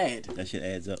 It's sad. That shit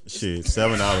adds up. Shit,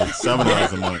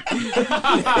 $7 a month.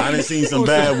 I done seen some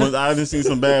bad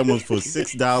ones. For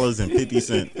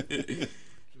 $6.50.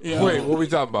 Yeah. Wait, what we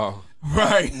talking about?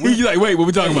 Right. You like, wait, what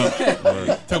we talking about?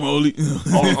 Talking about only.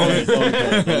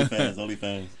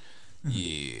 OnlyFans.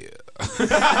 Yeah.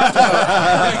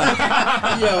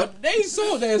 Yo, they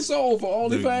sold that soul for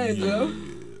OnlyFans, yo.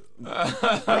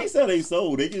 I ain't said they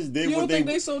sold. They just did You what don't they think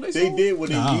they sold their They soul? did what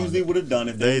they usually would have done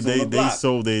if they was on the block.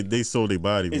 sold their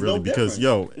body It's really no because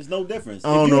difference. It's no difference.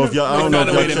 I don't know if y'all Found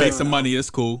a way to make some money. It's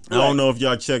cool. I don't know if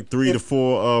y'all check 3 to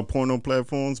 4 porno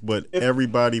platforms, but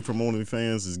everybody from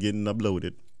OnlyFans is getting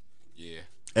uploaded. Yeah.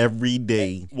 Every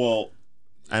day. Well,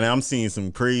 and I'm seeing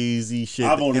some crazy shit.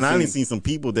 I've only And I seen- done seen some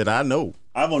people that I know.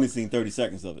 I've only seen 30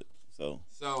 seconds of it. So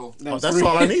That's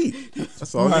all I need.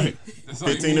 That's all I need. That's all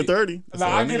you 15 to need. 30. That's Now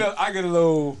all I I need. get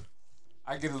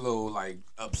a little like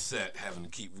upset having to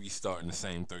keep restarting the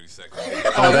same 30 seconds.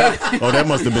 that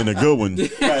must have been a good one.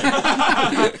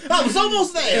 I was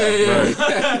almost there. Right.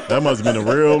 That must have been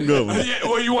a real good one. Yeah,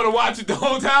 well, you want to watch it the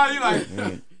whole time? You like,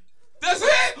 that's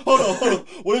it? Hold on.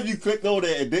 What if you clicked over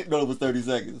there and didn't know it was 30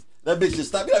 seconds? That bitch just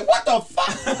stopped. You're like, what the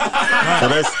fuck? So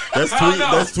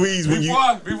that's tweets when you.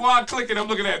 Before I click it, I'm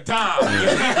looking at time.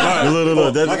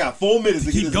 Look, I got 4 minutes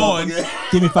to Keep get this going.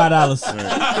 motherfucker. Give me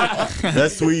 $5.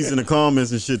 That's tweets in the comments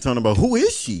and shit talking about who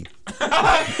is she?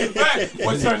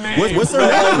 What's her name? What's her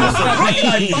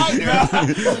name?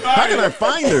 How can I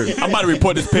find her? I'm about to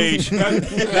report this page. Y'all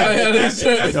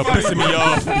pissing me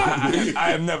off. I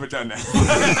have never done that.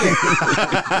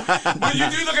 When you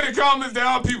do look at the comments, there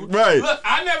are people. Right. Look,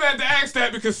 I never had to ask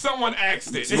that because someone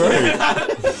asked it. Right.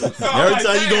 So I'm Every like,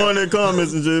 time you damn. go in the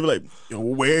comments and just be like, yo,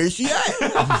 where is she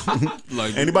at?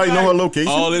 Like, Anybody know her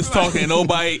location? all this talking,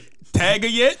 nobody tag her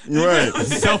yet? Right.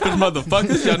 Selfish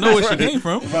motherfuckers. Y'all know where she came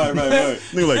from. Right.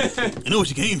 Nigga like, You know where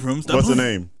she came from. Stop what's her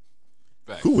playing. name?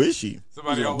 Facts. Who is she?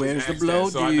 Somebody always Where's the asked blow,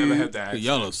 that, so I never had to ask.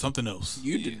 Y'all are something else.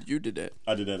 You did that.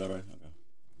 I did that alright.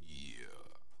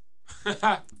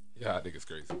 Yeah, I think it's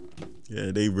crazy.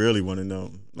 Yeah, they really want to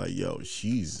know. Like, yo,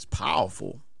 she's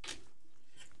powerful.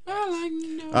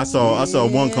 I saw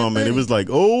one comment. It was like,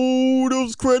 oh,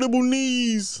 those credible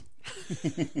knees.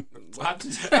 I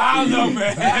don't know,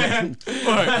 man.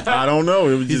 I don't know.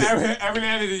 It was just every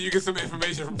now and then you get some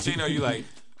information from Chino, you like,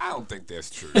 I don't think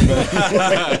that's true.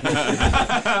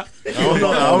 I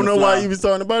don't know why he was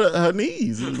talking about her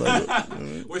knees. It was like,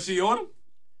 Was she on him?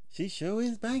 She sure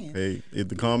is banging. hey, in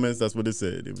the comments, that's what it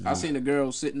said. It was I seen a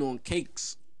girl sitting on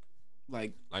cakes,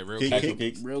 like Like real Cake. cake? Actual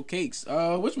cakes. real cakes.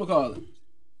 Whatchamacallit?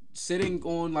 Sitting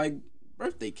on like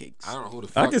birthday cakes. I don't know who the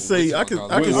I fuck. could say- I could-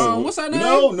 What's her name?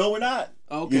 No, we're not.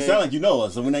 Okay. You sound like you know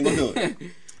us, so we ain't gonna do it.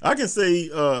 I can say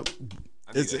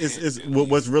it's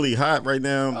what's really hot right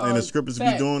now, and the strippers be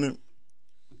fact. doing it.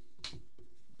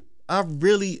 I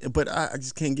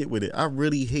just can't get with it. I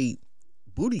really hate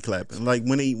booty clapping. Like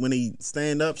when they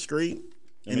stand up straight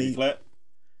And they clap.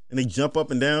 and they jump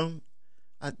up and down.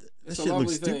 That It's a shit looks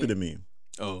lovely stupid thing. to me.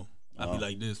 Oh, I'd be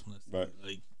like this. When Right.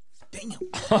 Like,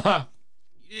 damn.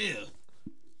 Yeah.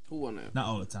 Who on that? Not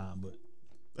all the time, but.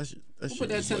 That shit Put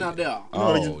that 10 out there.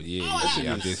 Oh, yeah,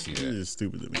 I did see It's that. just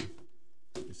stupid to me.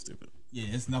 It's stupid. Yeah,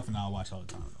 it's nothing I watch all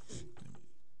the time,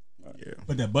 though. Yeah.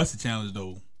 But that busted challenge,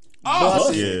 though.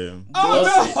 Bust it. Yeah.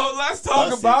 Oh, no, let's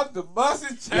talk about the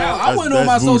busted Yeah, challenge. I went on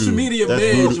my that's voodoo. social media That's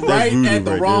binge voodoo. That's right voodoo at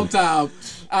the right wrong there. time.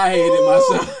 I hated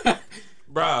myself.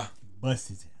 Bruh,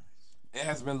 Busted challenge. it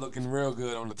has been looking real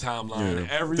good on the timeline.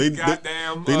 Yeah. Every They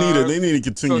goddamn. need to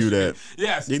continue social that. media.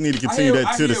 Yes. They need to continue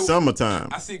that to the summertime.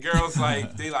 I see girls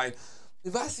like, they like,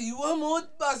 If I see one more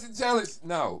busted challenge,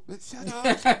 no, shut up.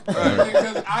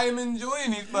 Because I am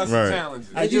enjoying these busted challenges.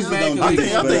 I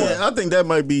think that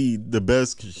might be the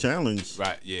best challenge.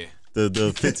 Right? Yeah. The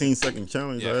 15-second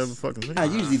challenge I ever fucking seen. I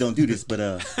usually don't do this, but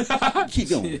keep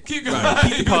going. Keep going.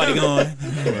 Keep the party going.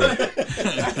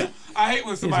 I hate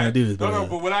when somebody do this, but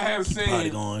what I have seen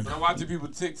party when going. I'm watching people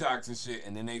TikToks and shit,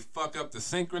 and then they fuck up the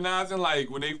synchronizing,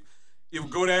 like when they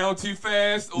go down too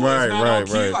fast or it's not on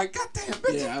key, like goddamn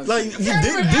bitch. Yeah, Like you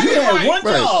didn't had one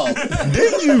job.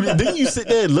 Didn't you sit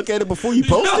there and look at it before you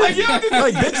post Like, it? yo,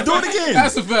 Like bitch, do it again.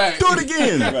 That's a fact. Do it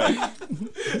again.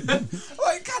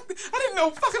 Like God, I didn't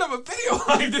know fucking up a video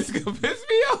like this could piss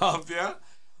me off, yeah.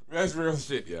 That's real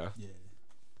shit, yeah.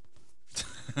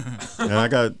 And I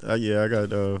got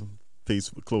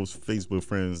close Facebook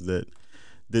friends that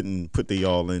didn't put they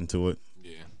all into it.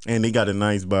 Yeah. And they got a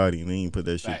nice body and they didn't put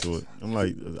that shit to it. I'm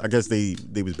like, I guess they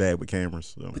was bad with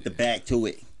cameras. So. Put the back to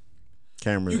it.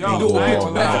 Cameras. You can do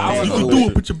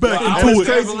it. Put your back into it.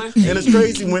 And it's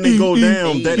crazy when they go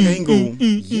down that angle.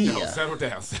 No, settle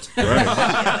down.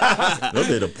 Right. Those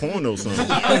are the porno song.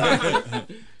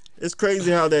 It's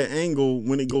crazy how that angle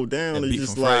when they go down is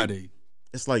just like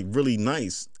it's like really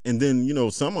nice. And then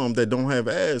some of them that don't have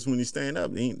ass when you stand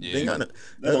up, they got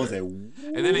and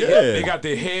then they got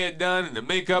their head done and the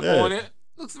makeup on it.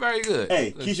 Looks very good.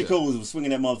 Hey, Keisha Cole was swinging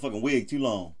that motherfucking wig too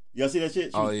long. Y'all see that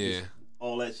shit? All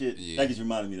that shit. Yeah. That just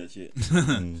reminded me of that shit.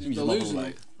 She's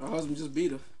delusional. Her husband just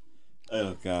beat her.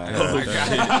 Oh God.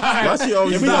 Why she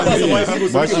always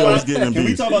getting abused? Can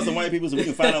we talk about some white people so we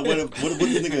can find out what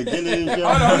this nigga agenda is?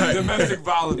 Oh no, domestic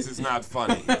violence is not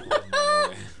funny.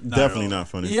 Definitely not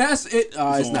funny. Yes, it's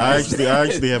not. I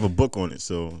actually have a book on it,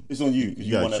 so it's on you.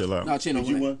 You gotta chill out. No, Chino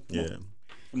won. Yeah.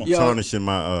 I'm tarnishing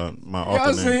my my author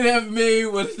Y'all name. seen that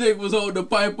meme when Nick was holding the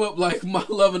pipe up like my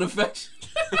love and affection?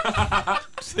 Yo,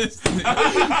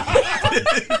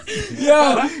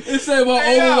 it said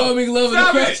my overwhelming love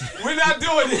and affection. We're not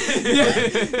doing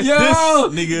it. Yo,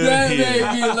 nigga that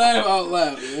made me laugh out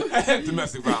loud.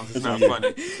 Domestic violence is not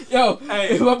funny. Yo,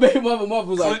 if my baby mother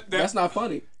was like, that's not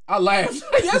funny. I laughed.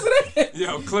 Yes, it is.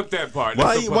 Yo, clip that part.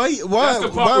 Why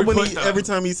when every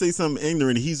time he say something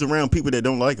ignorant, he's around people that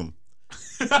don't like him?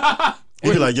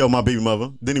 He be like, yo, my baby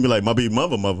mother. Then he be like, my baby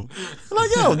mother. I'm like,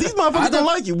 yo, these motherfuckers don't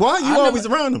like you. Why are you always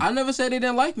around them? I never said they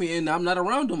didn't like me, and I'm not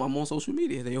around them. I'm on social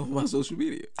media. They on my social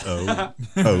media. Oh.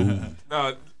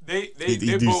 No, they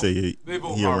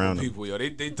both horrible people, yo.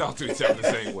 They talk to each other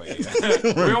the same way.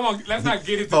 Let's not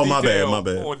get into detail my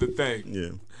bad. on the thing. Yeah.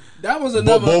 That was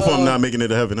another. Both of them not making it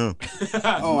to heaven, huh?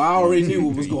 Oh, I already knew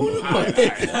what was going on.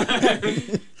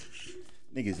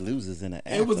 Niggas losers in the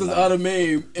ass. It was this other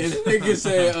meme, and nigga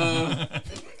said,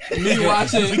 me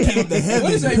watching. We came to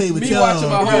heaven to play with me y'all. watching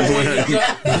my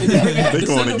homeboy. They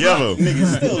going together.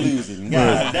 Niggas still losing.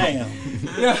 God damn.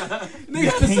 Yeah.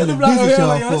 Nigga, the cinder block over here,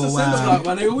 like, that's a cinder block,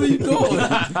 my nigga. What are you doing?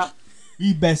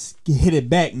 You best hit it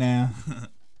back now.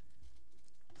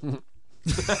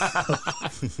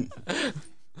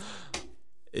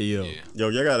 Yo,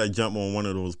 y'all gotta jump on one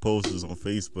of those posters on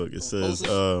Facebook. It says,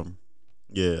 I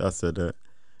said that.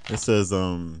 It says,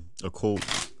 a quote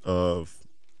of,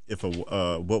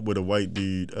 what would a white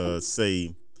dude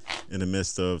say in the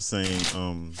midst of saying,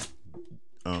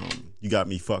 you got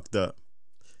me fucked up.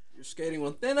 You're skating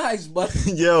on thin ice, buddy.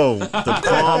 Yo, the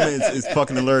comments is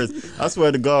fucking hilarious. I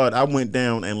swear to God, I went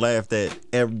down and laughed at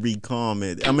every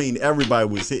comment. I mean, everybody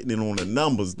was hitting it on the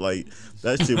numbers. Like,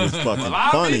 that shit was fucking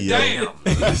funny, yo.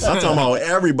 I'm talking about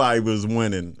everybody was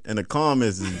winning, and the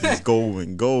comments is just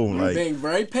going. Like, being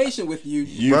very patient with you.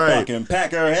 You fucking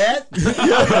packer hat.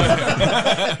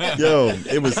 Yo,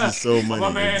 it was just so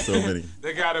many. So many.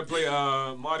 They gotta play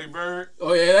Marty Bird.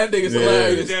 Oh yeah, that nigga's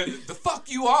hilarious. The fuck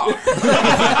you are. The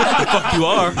fuck you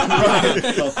are.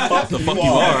 The fuck you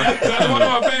are. That's one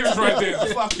of my favorites right there. The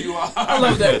fuck you are. I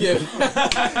love that gift.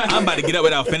 I'm about to get up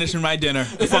without finishing my dinner.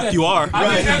 The fuck you are.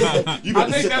 I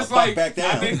think that's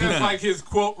like his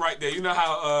quote right there. You know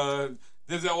how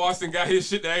Denzel Washington got his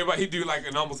shit that everybody he do like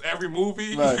in almost every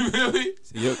movie. Right. Really?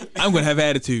 I'm gonna have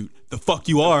attitude. The fuck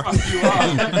you are. The fuck you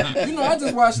are. You know, I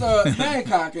just watched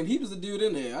Hancock and he was the dude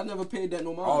in there. I never paid that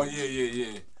no mind. Oh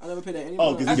yeah. I never paid that any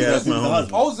mind. Oh, that's my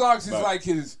husband. Ozarks is like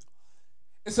his.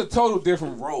 It's a total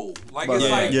different role. Like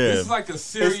it's like a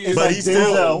serious. But he's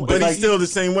still the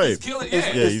same way. He's killing.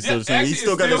 He's still the same. He's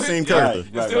still got the same character.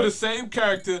 He's still the same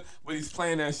character, but he's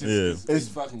playing that shit. Yeah. It's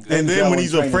fucking good. And then when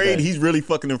he's afraid, he's really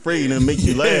fucking afraid, and it makes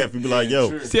you laugh. You be like,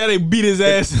 "Yo, see how they beat his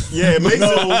ass." Yeah, it makes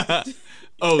it.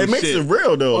 It makes it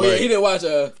real though. Oh yeah, he didn't watch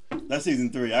That's season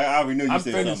 3. I already knew you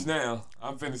said something. I'm finished now.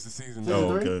 I'm finished the season.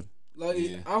 Oh, okay. Like,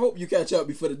 I hope you catch up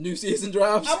before the new season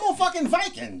drops. I'm on fucking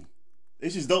Viking.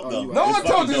 It's just dope though. No one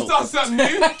told you to start something new.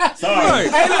 Sorry.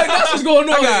 Hey, look, that's what's going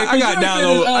on. I got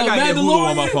download. I got get Hulu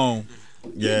on my phone.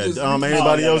 Yeah.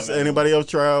 just- Anybody else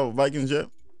try out Vikings yet?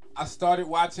 I started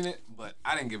watching it, but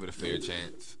I didn't give it a fair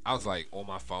chance. I was like on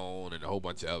my phone and a whole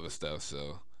bunch of other stuff.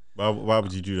 So Why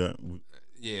would you do that?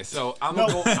 yeah, so I'm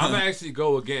gonna actually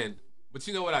go again. But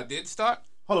you know what I did start?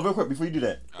 Hold on, real quick before you do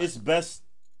that. It's best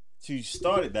to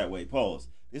start it that way. Pause.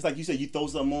 It's like you said, you throw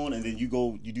something on and then you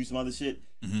do some other shit.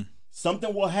 Mm-hmm.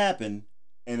 Something will happen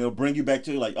and it'll bring you back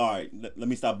to like, all right, let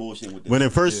me stop bullshitting with this. When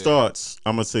it first starts,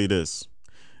 I'm gonna say this: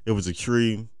 it was a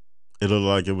tree. It looked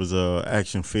like it was a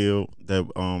action field that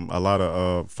a lot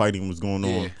of fighting was going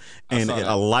on, and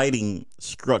a lighting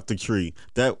struck the tree.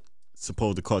 That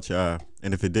supposed to catch your eye,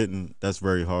 and if it didn't, that's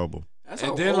very horrible. That's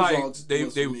And how then Ozarks like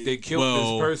was for me. they killed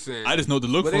this person. I just know what to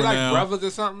look Were for they like now. brothers or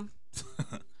something?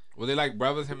 Were they like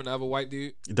brothers? Him and the other white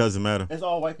dude? It doesn't matter. It's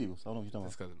all white people, so I don't know what you're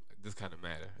This talking about. this kind of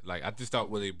matter. Like I just thought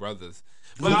were they brothers?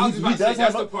 But I was just about to say does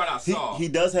that's have the part I saw. He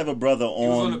does have a brother He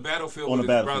was on on the battlefield on with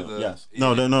the his battlefield, brother. yes.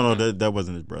 No, Yeah. that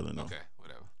wasn't his brother. No. Okay,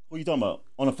 whatever. What are you talking about?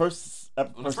 On the first The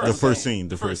first scene.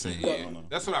 Yeah, No.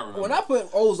 that's what I remember. When I put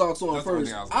Ozarks on That's the only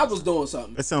first, thing I was doing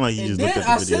something. It sounded like you And just then looked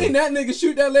I at the seen video. that nigga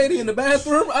shoot that lady in the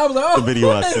bathroom. I was like, oh, The video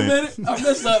I wait a sent. minute. I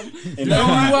missed something. And Let me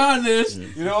then- rewind this.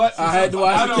 You know what? I had to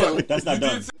watch the kill. That's not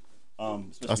done. I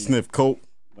Especially sniffed coke.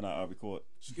 when I record.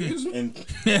 Excuse me. And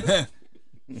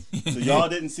so y'all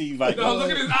didn't see like No,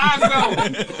 look at his eyes though.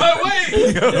 But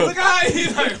wait, look how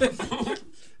he's like.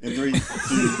 in 3, 2.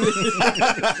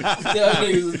 Yeah,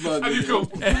 niggas was How you bugging. go?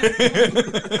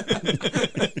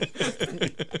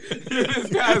 This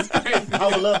guy's crazy. I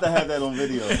would love to have that on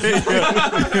video.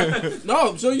 No,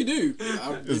 I'm sure you do.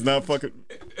 It's not fucking.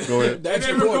 Go ahead. That's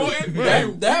They recorded.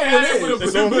 recorded? That one is.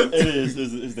 It's over. It is.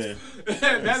 It's there.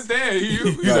 That's there.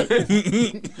 Right.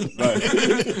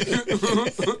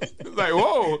 It's like,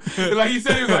 whoa. It's like he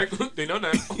said, he was like, they know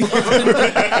that.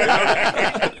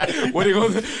 What are you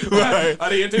going to say? Right. Are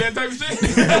they into that type of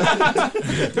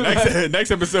shit?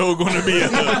 Next episode going to be So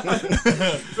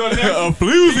the next, a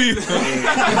floozy.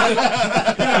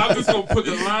 I'm just going to put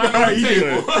the line on the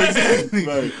table.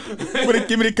 Right.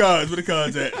 Give me the cards. Where the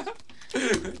cards at?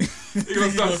 You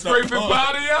going to start scraping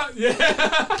body up?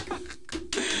 Yeah.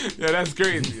 Yeah, that's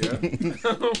crazy. Yeah.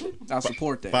 I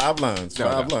support that. 5 lines.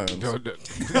 5 lines. No.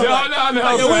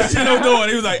 Yo, what Chino doing?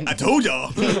 He was like, I told y'all.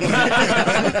 He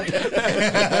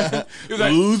was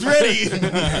like, Who's ready?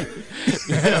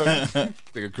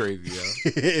 nigga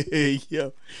crazy, yo.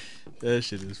 Yo, that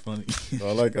shit is funny.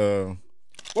 I like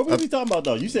What were we talking about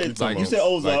though? You said Vikings.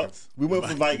 Ozark. Vikings. We went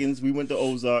for Vikings. We went to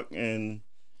Ozark, and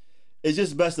it's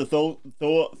just best to throw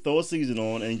a season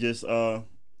on and just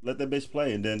let that bitch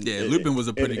play, and then Yeah, Lupin was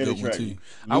a pretty good one too.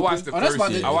 I watched the Oh, that's first.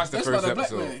 about the, I watched the that's first about the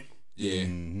black episode. man.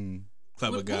 Yeah.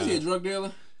 Clever Was guy. he a drug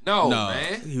dealer? No, No,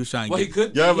 man. he was trying to Well, he get.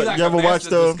 could. You ever- he like you ever a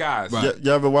master watched, disguise. Right.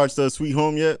 You ever watched Sweet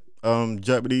Home yet?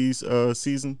 Japanese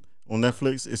season on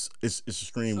Netflix. It's So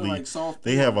extremely. like soft.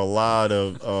 They have a lot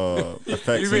of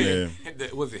effects You in there.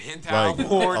 mean, was it hentai Like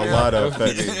porn? a lot of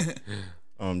effects.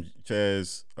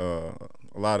 Chaz,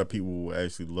 a lot of people will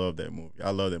actually love that movie.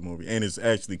 I love that movie, and it's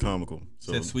actually comical.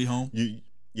 So Said Sweet Home.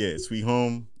 Sweet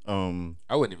Home.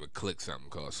 I wouldn't even click something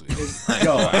called Sweet.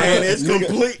 Yo, And it's nigga,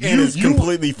 complete. And it's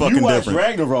completely fucking you watch different.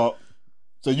 Ragnarok,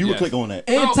 so you would Yes. click on that.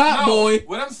 And Top Boy.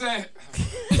 What I'm saying,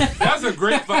 that's a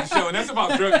great fucking show, and that's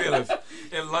about drug dealers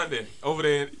in London. Over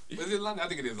there, is it London? I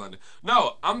think it is London.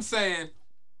 No, I'm saying,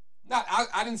 not.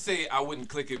 I didn't say I wouldn't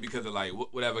click it because of like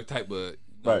whatever type of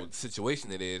Right.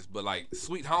 situation it is, but like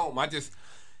Sweet Home,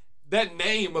 that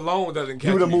name alone doesn't catch me.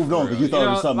 You would have moved for on real. because you thought it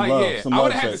was something like, love. yeah, Some I would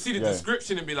love have had to sex. see the Yeah.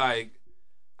 description and be like,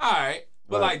 all right,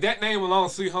 but Right. like that name alone,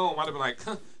 Sweet Home, I'd have been like,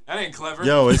 huh, that ain't clever.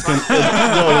 Yo, it's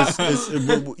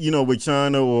with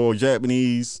China or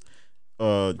Japanese.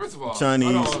 First of all,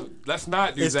 Chinese. hold on, let's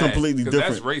not do It's that. completely 'cause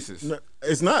different. That's racist. No,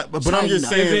 it's not, but I'm just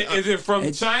China. saying. Is it from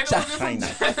It's China? Or is it from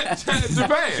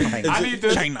Japan? I need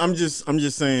to. China. I'm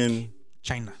just saying.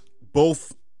 China.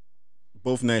 Both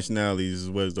nationalities as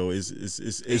well as though they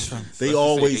Let's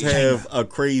always just say have a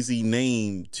crazy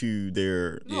name to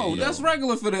their. No, you that's know.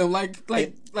 regular for them. Like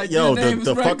Yo, your name is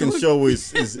the fucking regular. show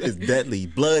is deadly.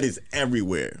 Blood is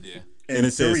everywhere. Yeah. And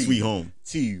it says 3, Sweet Home.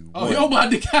 2, Oh, 1. yo,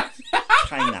 about to cut.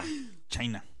 China.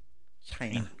 China.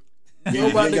 Yeah,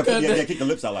 about to cut yeah, that. kick the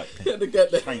lips out like Had to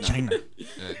cut that. China.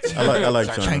 China. I like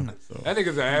China. China. So. That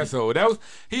nigga's an asshole.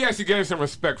 He actually gave some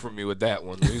respect from me with that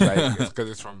one. He's like, it's because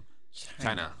it's from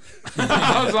China.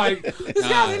 I was like, this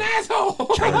guy's an asshole.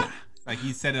 China. Like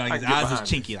he said it like his I can get eyes was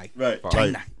behind chinky. Like Right.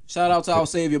 China. Shout out to our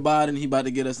savior Biden. He about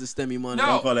to get us the STEMI money. No,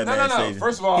 Don't call that man no. savior.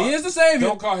 First of all, He is the savior.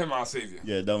 don't call him our savior.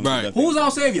 Yeah, don't. Right. Who's our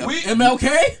savior? We-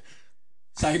 MLK?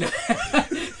 Psych.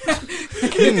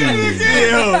 He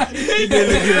did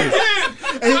look good.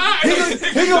 He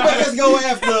gonna make us go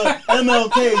after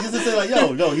MLK just to say like,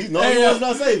 yo, he was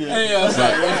not saving.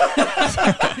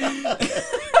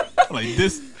 Like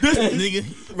this nigga.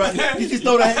 Right. You just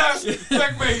throw that.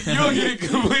 Checkmate, you'll get it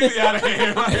completely out of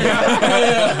hand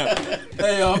right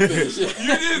now. I'm finished. You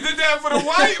just did that for the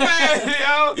white man,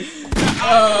 yo.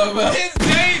 His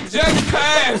day just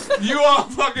passed. You all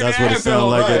fucking That's what it sound asshole.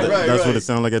 like. Right, That's right. what it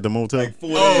sound like at the motel. Like 4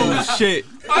 Oh shit!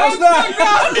 Oh, my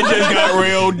God. It just got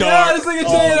real Yeah, dark. this nigga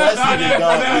Oh, chain that's up. pretty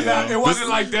dark, Nah, yo. it wasn't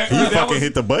like that. He That fucking was-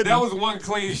 hit the button. That was one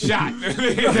clean shot. That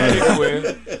nigga with.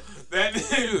 That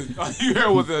nigga, all you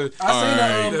heard was a. I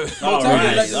seen the All motel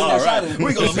right, that got all shot right. in.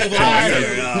 We're gonna move on. No,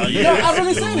 I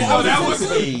really seen it. I was that in was-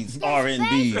 Tennessee.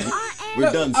 R&B.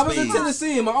 We're done. I was in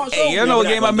Tennessee and my aunt showed Hey, me. y'all know what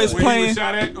game I miss Where you was playing?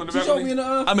 shot at on the She showed me in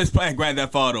balcony? the I miss playing Grand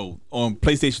Theft Auto on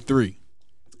PlayStation 3.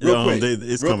 Real quick.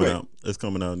 It's Real coming quick. out. It's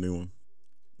coming out a new one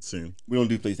soon. We don't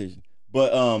do PlayStation,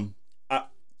 but a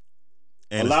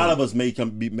lot of us may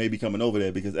be coming over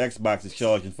there because Xbox is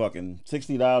charging fucking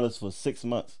 $60 for 6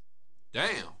 months.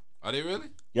 Damn. Are they really?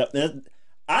 Yep.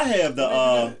 I have the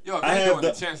Yo, if I they have doing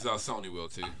the the chances are Sony will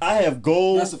too. I have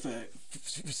gold. That's a fact.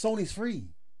 Sony's free.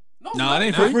 No, Nah, it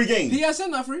ain't Free, free. game.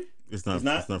 PSN not free. It's not. It's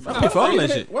not? It's not I pay for all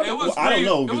that shit. It was Well, I don't free.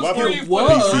 know, It was why free people- for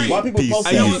Why the free. Why people PC post I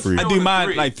is that? do, free. I do mine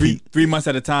Free. like three months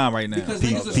at a time right now. Because P-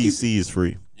 niggas PC is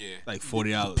free. Yeah. Like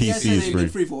 $40. PC PSN is ain't been free.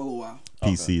 free for a little while.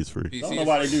 PC is free. I don't know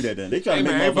why they do that then. They try Hey to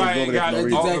man, make motherfuckers everybody go over ain't there got for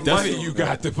no all reason. the money you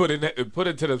got to put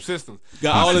into the systems.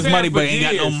 Got I've all been this saying money, for but ain't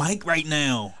got no years- mic right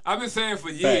now. I've been saying for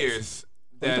years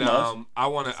that Come on. I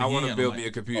wanna he ain't build got me a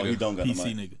no computer. Oh, you don't got no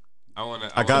PC mic. nigga. I wanna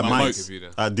I got build me a mics. computer.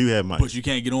 I do have mics. But you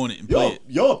can't get on it and play it.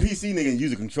 You're a PC nigga and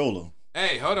use a controller.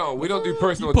 Hey, hold on. We don't do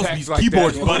personal You supposed to attacks be like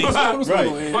keyboard that. buddies. What's Right.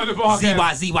 going on, On Ed? the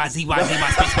podcast. ZY, spacebar,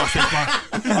 spacebar.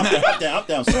 I'm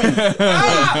down swinging. That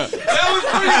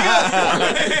was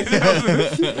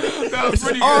pretty good. That was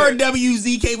pretty good.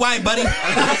 RWZKY, buddy.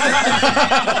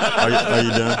 Are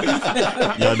you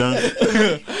done? Y'all done?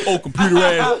 Oh, computer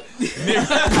ass.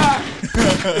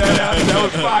 That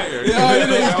was fire. Yeah, you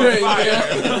know it's great, Look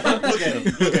at him.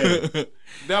 Look at him.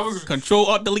 That was Control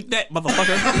Alt Delete that,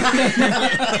 motherfucker.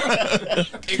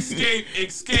 escape.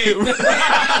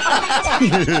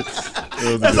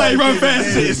 That's how you run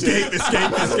fast. Escape.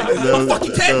 fuck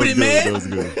you tapping it, man? That was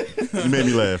good. You made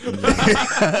me laugh.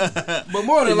 But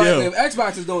more than likely, Yo. if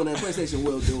Xbox is doing that, PlayStation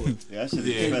will do it. Yeah, that shit is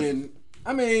Yeah. expensive. And then,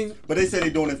 I mean, But they say they're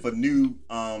doing it for new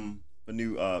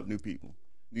people,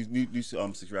 new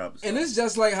subscribers. and it's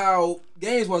just like how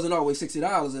games wasn't always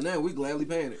 $60, and now we gladly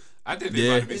paying it. I think they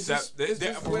Yeah. about to be It's just- it's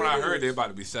just from the what way I it heard, is. they're about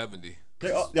to be 70.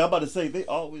 Y'all about to say they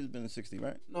always been 60,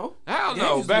 right? No, Hell Games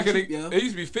no. used to Back be in the, cheap, yeah. it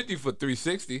used to be 50 for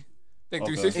 360. I think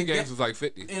Okay. 360 And games ga- was like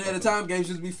 50. and at the time, games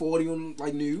used to be 40 on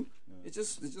like new. It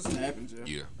just happens.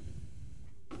 Yeah.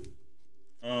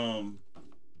 Yeah.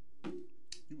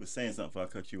 You was saying something before I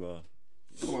cut you off.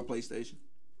 On my PlayStation.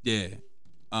 Yeah.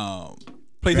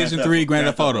 PlayStation 3, Grand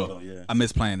Theft Auto. Yeah. I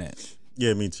miss playing that.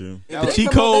 Yeah, me too. If The they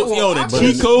cheat come out codes, with yo, one the option-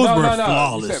 cheat codes No, were no, no.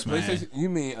 flawless, You said man. PlayStation. You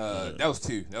mean that was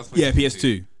 2. That was Yeah, PlayStation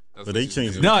PS2. That's But they PlayStation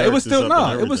changed 2. it. No, it was still Characters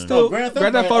up and it was everything. still Grand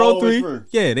Grand Theft Theft Auto Auto always 3. were.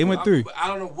 Yeah, they went through. I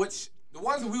don't know which. The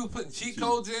ones that we were putting cheat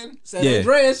codes in. San Yeah.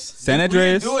 Andreas. San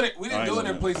Andreas. We didn't I do ain't it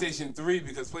in know that. PlayStation 3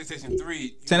 because PlayStation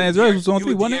 3. San Andreas was on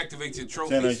 3, You would wasn't it? deactivate your San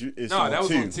trophies. Andreas is No, that was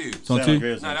 2. on 2. It's on San 2?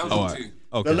 Andreas No, that was Oh, on all 2. right.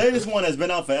 Okay. The latest one that's been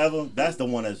out forever, that's the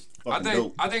one that's fucking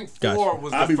dope. I think 4 Gotcha.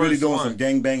 was the I be first really doing one. some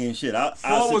gang banging shit. I 4 sit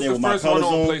was there the with my first one colors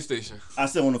on on. PlayStation. I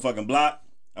sit on the fucking block.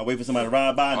 I wait for somebody to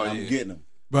ride by and Oh, I'm yeah. getting them.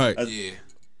 Right. Yeah.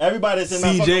 Everybody that's in my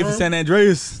fucking CJ room. from San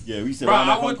Andreas. Yeah, we sit Bro, around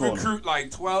I that would fucking corner. recruit like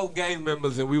 12 gang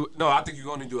members, and I think you're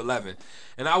gonna do 11.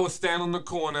 And I would stand on the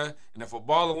corner, and if a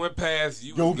baller went past,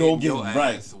 you Go would get your him,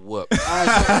 right. ass whooped. All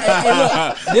right, so, hey,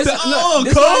 look, this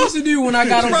what I used to do when I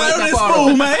got on Grand Theft Auto.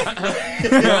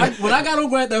 When I got on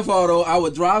Grand Theft Auto, I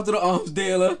would drive to the arms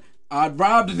dealer. I'd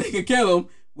rob the nigga, kill him,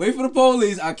 wait for the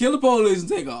police. I kill the police and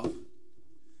take off.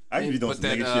 I usually doing Put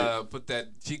some nigga shit. that put that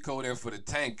cheat code in for the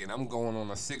tank, and I'm going on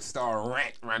a 6-star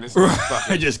rank around this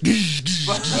motherfucker. Just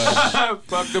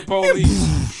Fuck the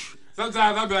police.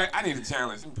 Sometimes I'll be like, I need a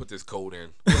challenge. Let me put this code in.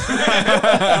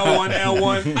 L1.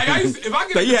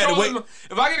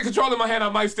 If I get a control in my hand, I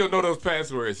might still know those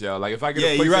passwords, y'all. Like if I get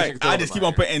a PlayStation you're right. controller I just in keep my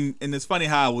on hand. putting, and it's funny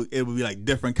how it would be like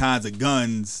different kinds of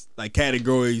guns, like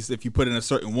categories. If you put in a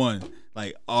certain one,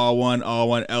 like R1,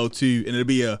 L2, and it'll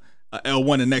be a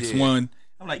L1 the next Yeah. one.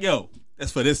 I'm like, yo,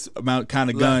 That's for this amount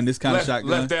kind of gun, this kind of shotgun.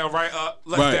 Left down, right up.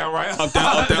 Left down, right up. Up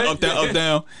down, up down, up down, up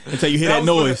down. Until you hear that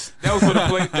noise. That was for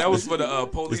the that was for the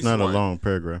police. It's not one. a long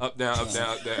paragraph. Up down, up down,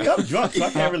 up down. I'm drunk, so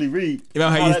I can't really read. You know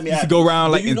how you used to go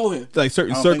around like you know him? like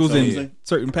certain I don't circles think so. and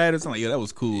certain patterns? I'm like, yeah, that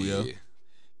was cool, yo. Yeah.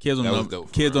 Kids don't That was know. dope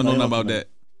for Kids don't real. know nothing about that.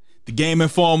 The Game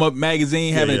Informer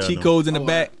magazine having yeah, the I cheat know. codes in the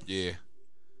back, Yeah.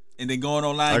 and then going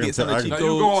online I and can get some tell- of the No, cheat you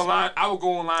codes. go online. I would go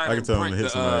online. I can and tell him print to hit the,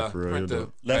 somebody for real. print the He'll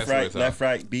do Left, passwords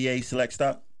right, out. BA, select,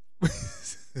 stop.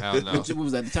 Hell no. What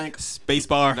was that? The tank? Space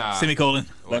bar, Nah. semicolon.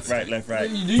 Left, right. Do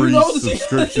you Free know the team?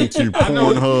 subscription to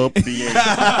Pornhub.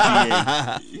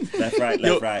 BA. Left, right,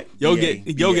 left, right. You'll BA,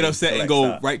 get upset and select, go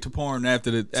stop. right to porn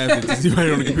after you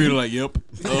right on the computer like, yep.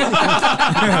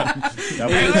 That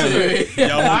was-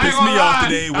 Y'all won't piss me off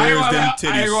today. Where's them I ain't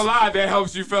gonna titties? lie, that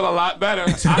helps you feel a lot better. I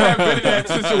have been in that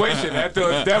situation after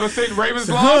the devastating Ravens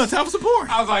Huh, loss. time for support.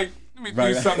 I was like, let me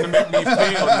Right. do something to make me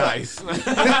feel nice.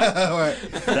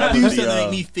 That Do was something to make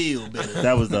the, me feel better.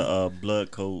 that was the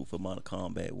blood code for Mortal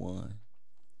Kombat 1.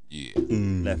 Yeah.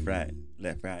 Left,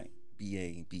 right.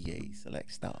 BA,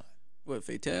 select, stop. What,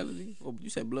 fatality? Oh, you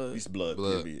said blood. It's blood.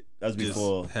 Blood. Period. That was Just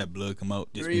before. had blood come out.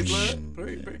 Just Three blood?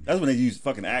 Three. That's when they used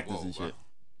fucking actors Whoa, and shit. wow.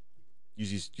 You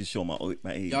just show my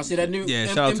age. Y'all see that new Yeah,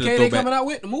 shout out to the MK they throwback. coming out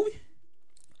with the movie?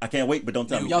 I can't wait, but don't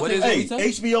tell me. Y'all What think is it's Hey, gonna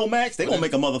be tough? HBO Max, they gonna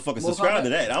make a motherfucker Mortal subscribe to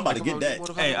Kombat? that. I'm about to get that.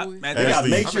 Hey, They got Actually, I'm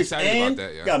Matrix excited about and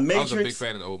that, yeah. got I was a big Matrix.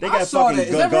 fan of the old They one. got saw fucking that.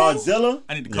 Is that real? Godzilla.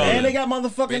 I need to call And him. they got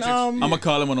motherfucking Matrix. I'm gonna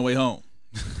call him on the way home.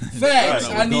 Facts.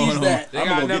 Right, I need going on. that. They I'm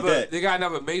got gonna go get another. that. They got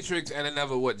another Matrix and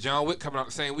another John Wick coming out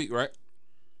the same week, right?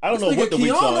 I don't know This what nigga the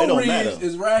weeks are. It Keanu don't Reeves matter.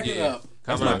 is racking Yeah. up.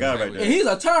 That's Coming my out guy the same right week. there. And he's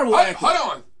a terrible actor. Hold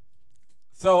on.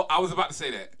 So I was about to say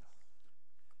that.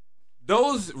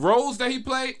 Those roles that he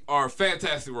played are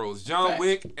fantastic roles. John Facts.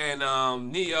 Wick and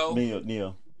Neo.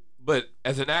 Neo. But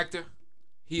as an actor,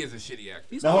 he is a shitty actor.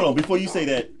 He's Now hold on. Before you say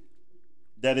that,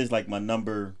 that is like my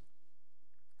number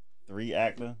 3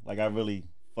 actor. Like I really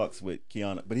fucks with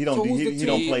Keanu, but he don't So do, who's the he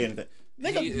don't team? play anything. He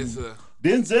Nigga, is a.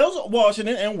 Denzel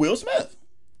Washington and Will Smith.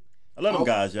 I love them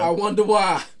guys, I yo. wonder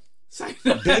why.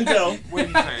 Denzel. What are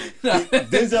you saying?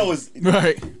 Denzel is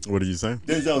Right. What are you saying?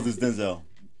 Denzel is Denzel.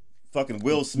 Fucking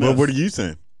Will Smith. Well, what are you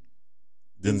saying?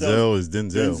 Denzel is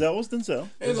Denzel. Denzel was Denzel.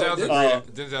 Denzel's a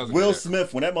great. Denzel's a Will great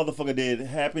Smith, when that motherfucker did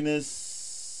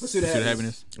Happiness. Pursuit of Should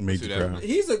Happiness. happiness. Made you Let's do cry. that.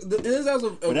 He's Denzel's a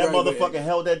When that very good motherfucker actor.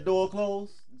 held that door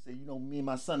closed, he said, "You know, me and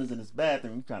my son is in this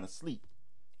bathroom. We trying to sleep."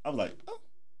 I was like, "Oh,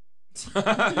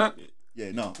 actor.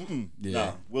 yeah, no,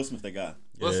 nah." Will Smith, that guy.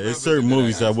 Yeah, Will Smith it's is certain a good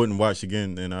movies actor. I wouldn't watch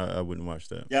again, and I wouldn't watch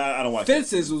that. Yeah, I don't watch. That.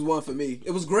 Fences was one for me. It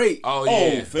was great. Oh Oh,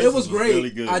 yeah. Fences It was great. Really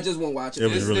good. I just won't watch it.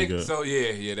 It was This really nigga- good. So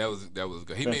yeah, that was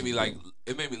good. He Fences made me was like.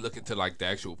 It made me look into like the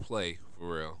actual play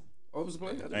for real. What was the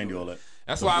play? I ain't do all that.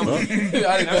 That's why I was. I didn't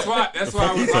That's know. why. That's why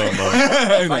I was Talking like,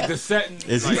 about? like the setting.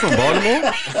 Is he like, from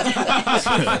Baltimore?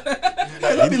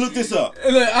 Hey, let me look this up.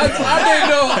 Look, I didn't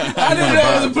know. I didn't know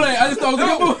it was a play. I just thought it was a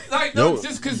good No, movie. like no, Yo,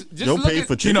 just because. Just Yo look paid at.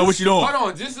 for You know what you doing? Hold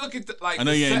on, just look at the, like. I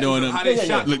know the you ain't settings doing of it. How they Yeah,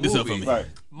 shot Look the this up for movie. me. Right.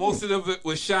 Most of it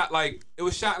was shot like it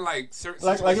was shot like certain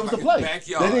Like it was a situations, play. his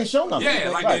backyard. They didn't show nothing. Yeah,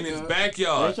 like Right. in his They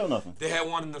backyard. didn't show nothing. They had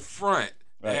one in the front.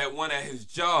 Right. They had one at his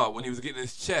job when he was getting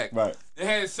his check. Right. They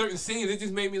had certain scenes. It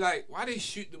just made me like, why they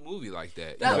shoot the movie like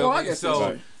that? You That- feel well, I me? guess So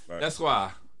that's right. that's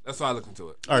why. That's why I look into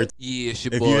it. All right. Yeah, it's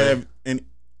your If boy. you have any,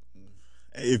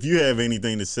 if you have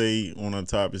anything to say on the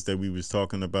topics that we was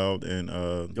talking about, and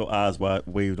Your eyes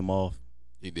waved them off.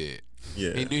 He did.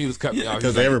 yeah, He knew he was cutting me off. He because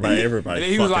was like- everybody, And then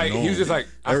he was like, fucking he was knows. just like,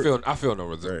 I feel no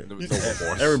Right.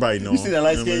 remorse. Everybody knows. You see that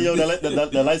light skin, yo?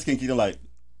 That light skin, keep like.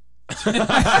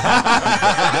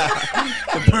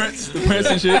 The prince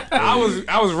and shit. I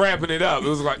was wrapping it up. It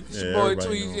was like, it's your Yeah, boy everybody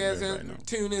Tweez, knows, yes, everybody and knows.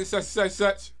 tune in,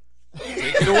 such.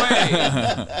 Take it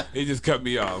away. He just cut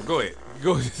me off. Go ahead.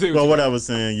 Go ahead. Say Well, what what I was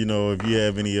saying, you know, if you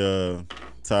have any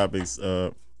topics,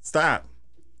 stop.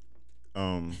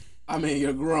 I mean,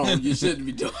 you're grown. You shouldn't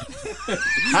be doing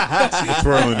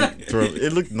it. Throw.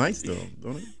 It looked nice though,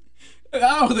 don't it?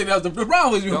 I don't think that was the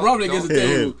problem. Was you rubbing against the Yeah,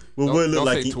 yeah. table. Well, what it look don't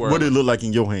like? say twirl. What it look like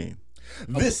in your hand?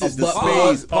 This is the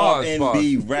Pause, Spades pause,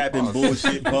 R&B pause. rapping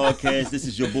bullshit podcast. This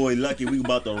is your boy Lucky. We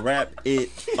about to wrap it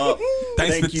up.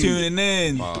 Thanks Thank for you. tuning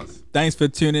in. Pause. Thanks for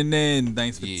tuning in.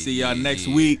 Thanks for see y'all next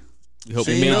week. We hope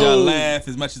we See made you. y'all laugh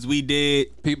as much as we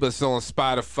did. People are on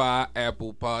Spotify,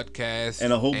 Apple Podcasts,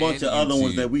 And a whole bunch of other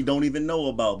ones YouTube. that we don't even know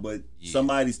about, but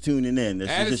somebody's tuning in. That's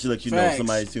Add just us- to let you know Facts.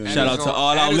 somebody's tuning Shout in. out to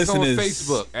all our listeners. On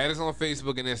Facebook. Add us on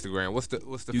Facebook and Instagram. What's the You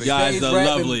Facebook? guys Spades are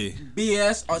rapping lovely.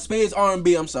 BS, Spades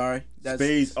R&B. I'm sorry. That's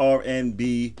Spades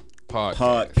R&B Podcast.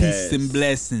 podcast. Peace and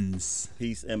blessings.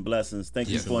 Peace and blessings. Thank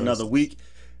you Yes. for another week.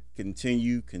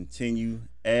 continue.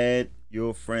 Add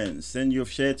your friends.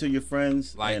 Share to your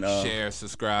friends. Like, and, share,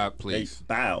 subscribe, please.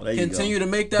 Continue to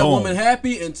make that woman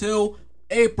happy until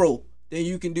April. Then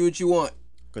you can do what you want.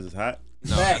 Because it's hot?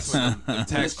 No, that's when the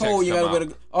tax it's cold. You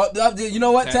checks gotta you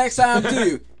know what? Tax time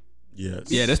too.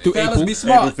 Yes. Yeah, let's do Fellas, April. be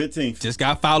smart. April 15th. Just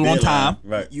got filed on time.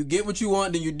 Right. You get what you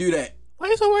want, then you do that. Why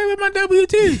you so worried about my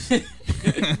WTs?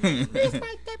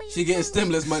 She getting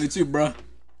stimulus money too, bro.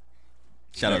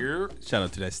 Shout out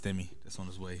to that Stimmy that's on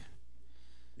his way.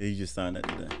 Yeah, you just signed that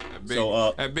today.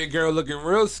 That big girl looking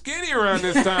real skinny around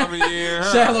this time of year.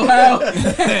 Huh? Shallow Hal.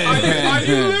 Are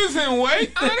you losing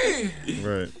weight, honey?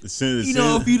 Right.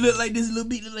 If you look like this little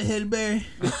bit, little Halle you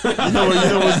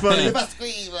know what's funny? If I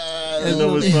scream, You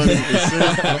know what's funny?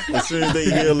 As soon as they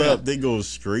heal up, they go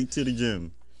straight to the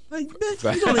gym. Like,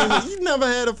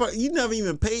 bitch, you never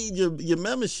even paid your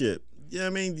membership. You know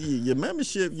what I mean? Your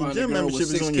membership, your gym membership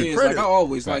is on your credit. Like I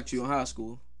always liked you in high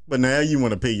school. But now you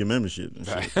want to pay your membership and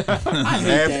shit. I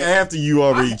hate that. After you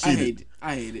already cheated.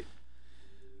 I hate it.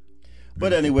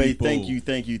 But anyway, thank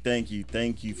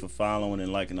you for following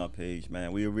and liking our page,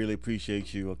 man. We really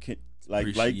appreciate you.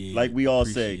 Like we all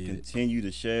say, continue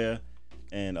to share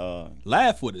and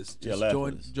laugh with us.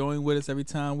 Just join with us every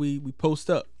time we post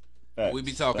up. Facts. We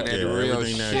be talking that real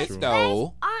shit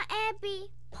though. R&B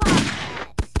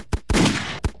podcast.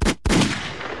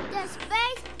 The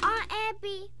Space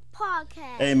R&B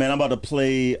podcast. Hey man, I'm about to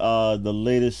play the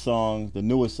latest song, the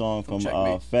newest song from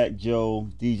Fat Joe,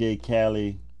 DJ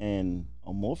Khaled, and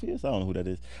Morpheus. I don't know who that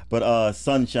is, but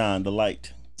Sunshine, The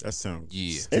Light. That sounds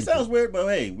It sounds weird, but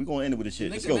hey, we're gonna end it with this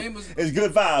shit. Let's go. It's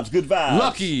good vibes.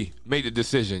 Lucky made the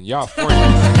decision. Y'all friends.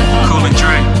 Cool and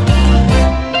Dre.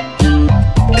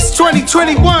 It's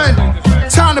 2021.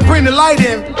 Time to bring the light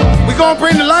in. We gonna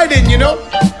bring the light in, you know.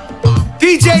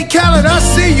 DJ Khaled, I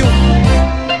see you.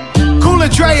 Cool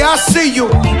and Dre, I see you.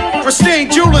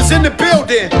 Pristine Jewelers in the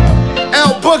building.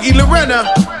 L Boogie, Lorena,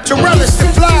 Torellis, the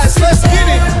Flies. Let's get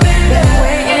it. Been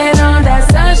waiting on that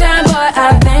sunshine, boy.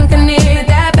 I think I need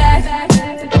that back.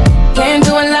 Can't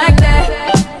do it like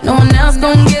that. No one else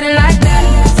gon' get it like that.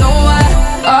 So why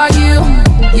are you,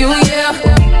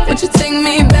 yeah? Would you take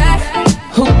me back?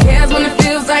 Who cares when it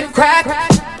feels like crack?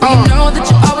 You know that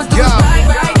you always do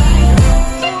right.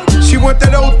 She want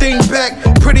that old thing back.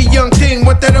 Pretty young thing,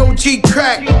 want that OG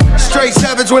crack. Straight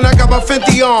savage when I got my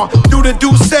 50 on. Do the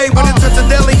say when it touch a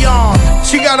deli on.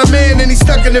 She got a man and he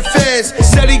stuck in the feds.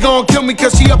 Said he gon' kill me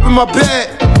cause she up in my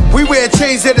bed. We wear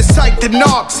chains that are psyched to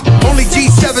knocks. Only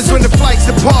G7s when the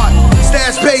flights apart.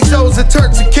 Stash pesos and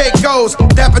Turks and Caicos.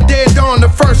 Dapper dead on the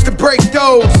first to break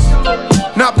those.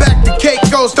 Not back to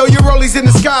Caicos. Throw your rollies in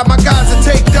the sky, my guys will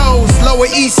take those.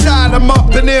 Lower east side, I'm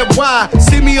up in NY.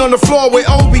 See me on the floor with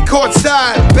Obi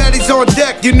courtside. Baddies on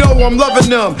deck, you know I'm loving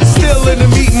them. Still in the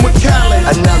meeting with Khaled.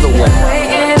 Another one.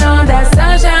 Waiting on that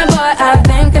sunshine, boy. I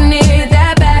think I need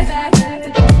that back.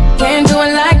 Can't do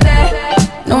it like that.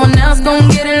 No one else gon'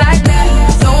 get it like that.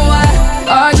 So why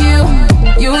are you,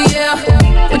 yeah?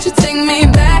 Would you take me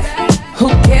back? Who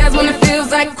cares when it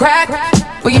feels like crack?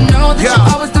 Well, you know that you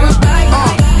always do it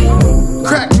right.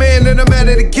 Crack man and I'm out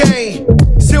of the game.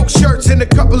 Silk shirts and a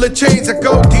couple of chains. I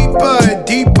go deeper and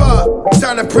deeper.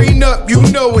 Sign a prenup, you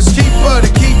know it's cheaper to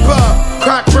keep up.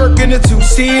 Crack work in a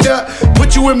two-seater.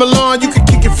 Put you in Milan, you can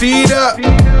kick your feet up.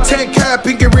 10 cap,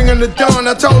 pinky ring on the dawn.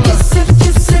 I told her.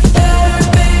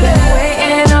 Been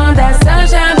waiting on that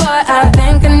sunshine, boy. I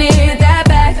think I need that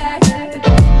back.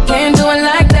 Can't do it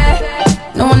like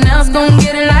that. No one else gon'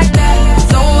 get it like that.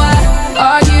 So why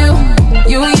are you,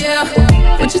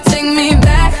 yeah? Would you take me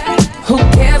back? Who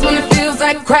cares when it feels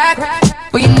like crack?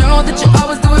 Well, you know that you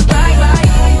always do it right.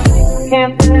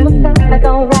 Can't feel the I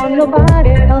don't want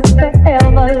nobody else to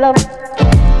ever love.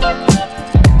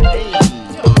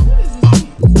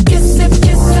 Kiss it.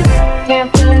 Can't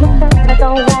feel the I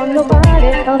don't want nobody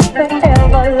else to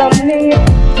ever love me.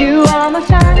 You are my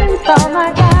shining star,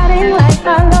 my guiding light,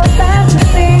 my love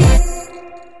fantasy.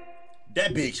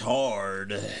 That bitch hard.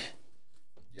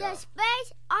 The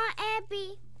Space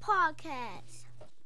R&B podcast.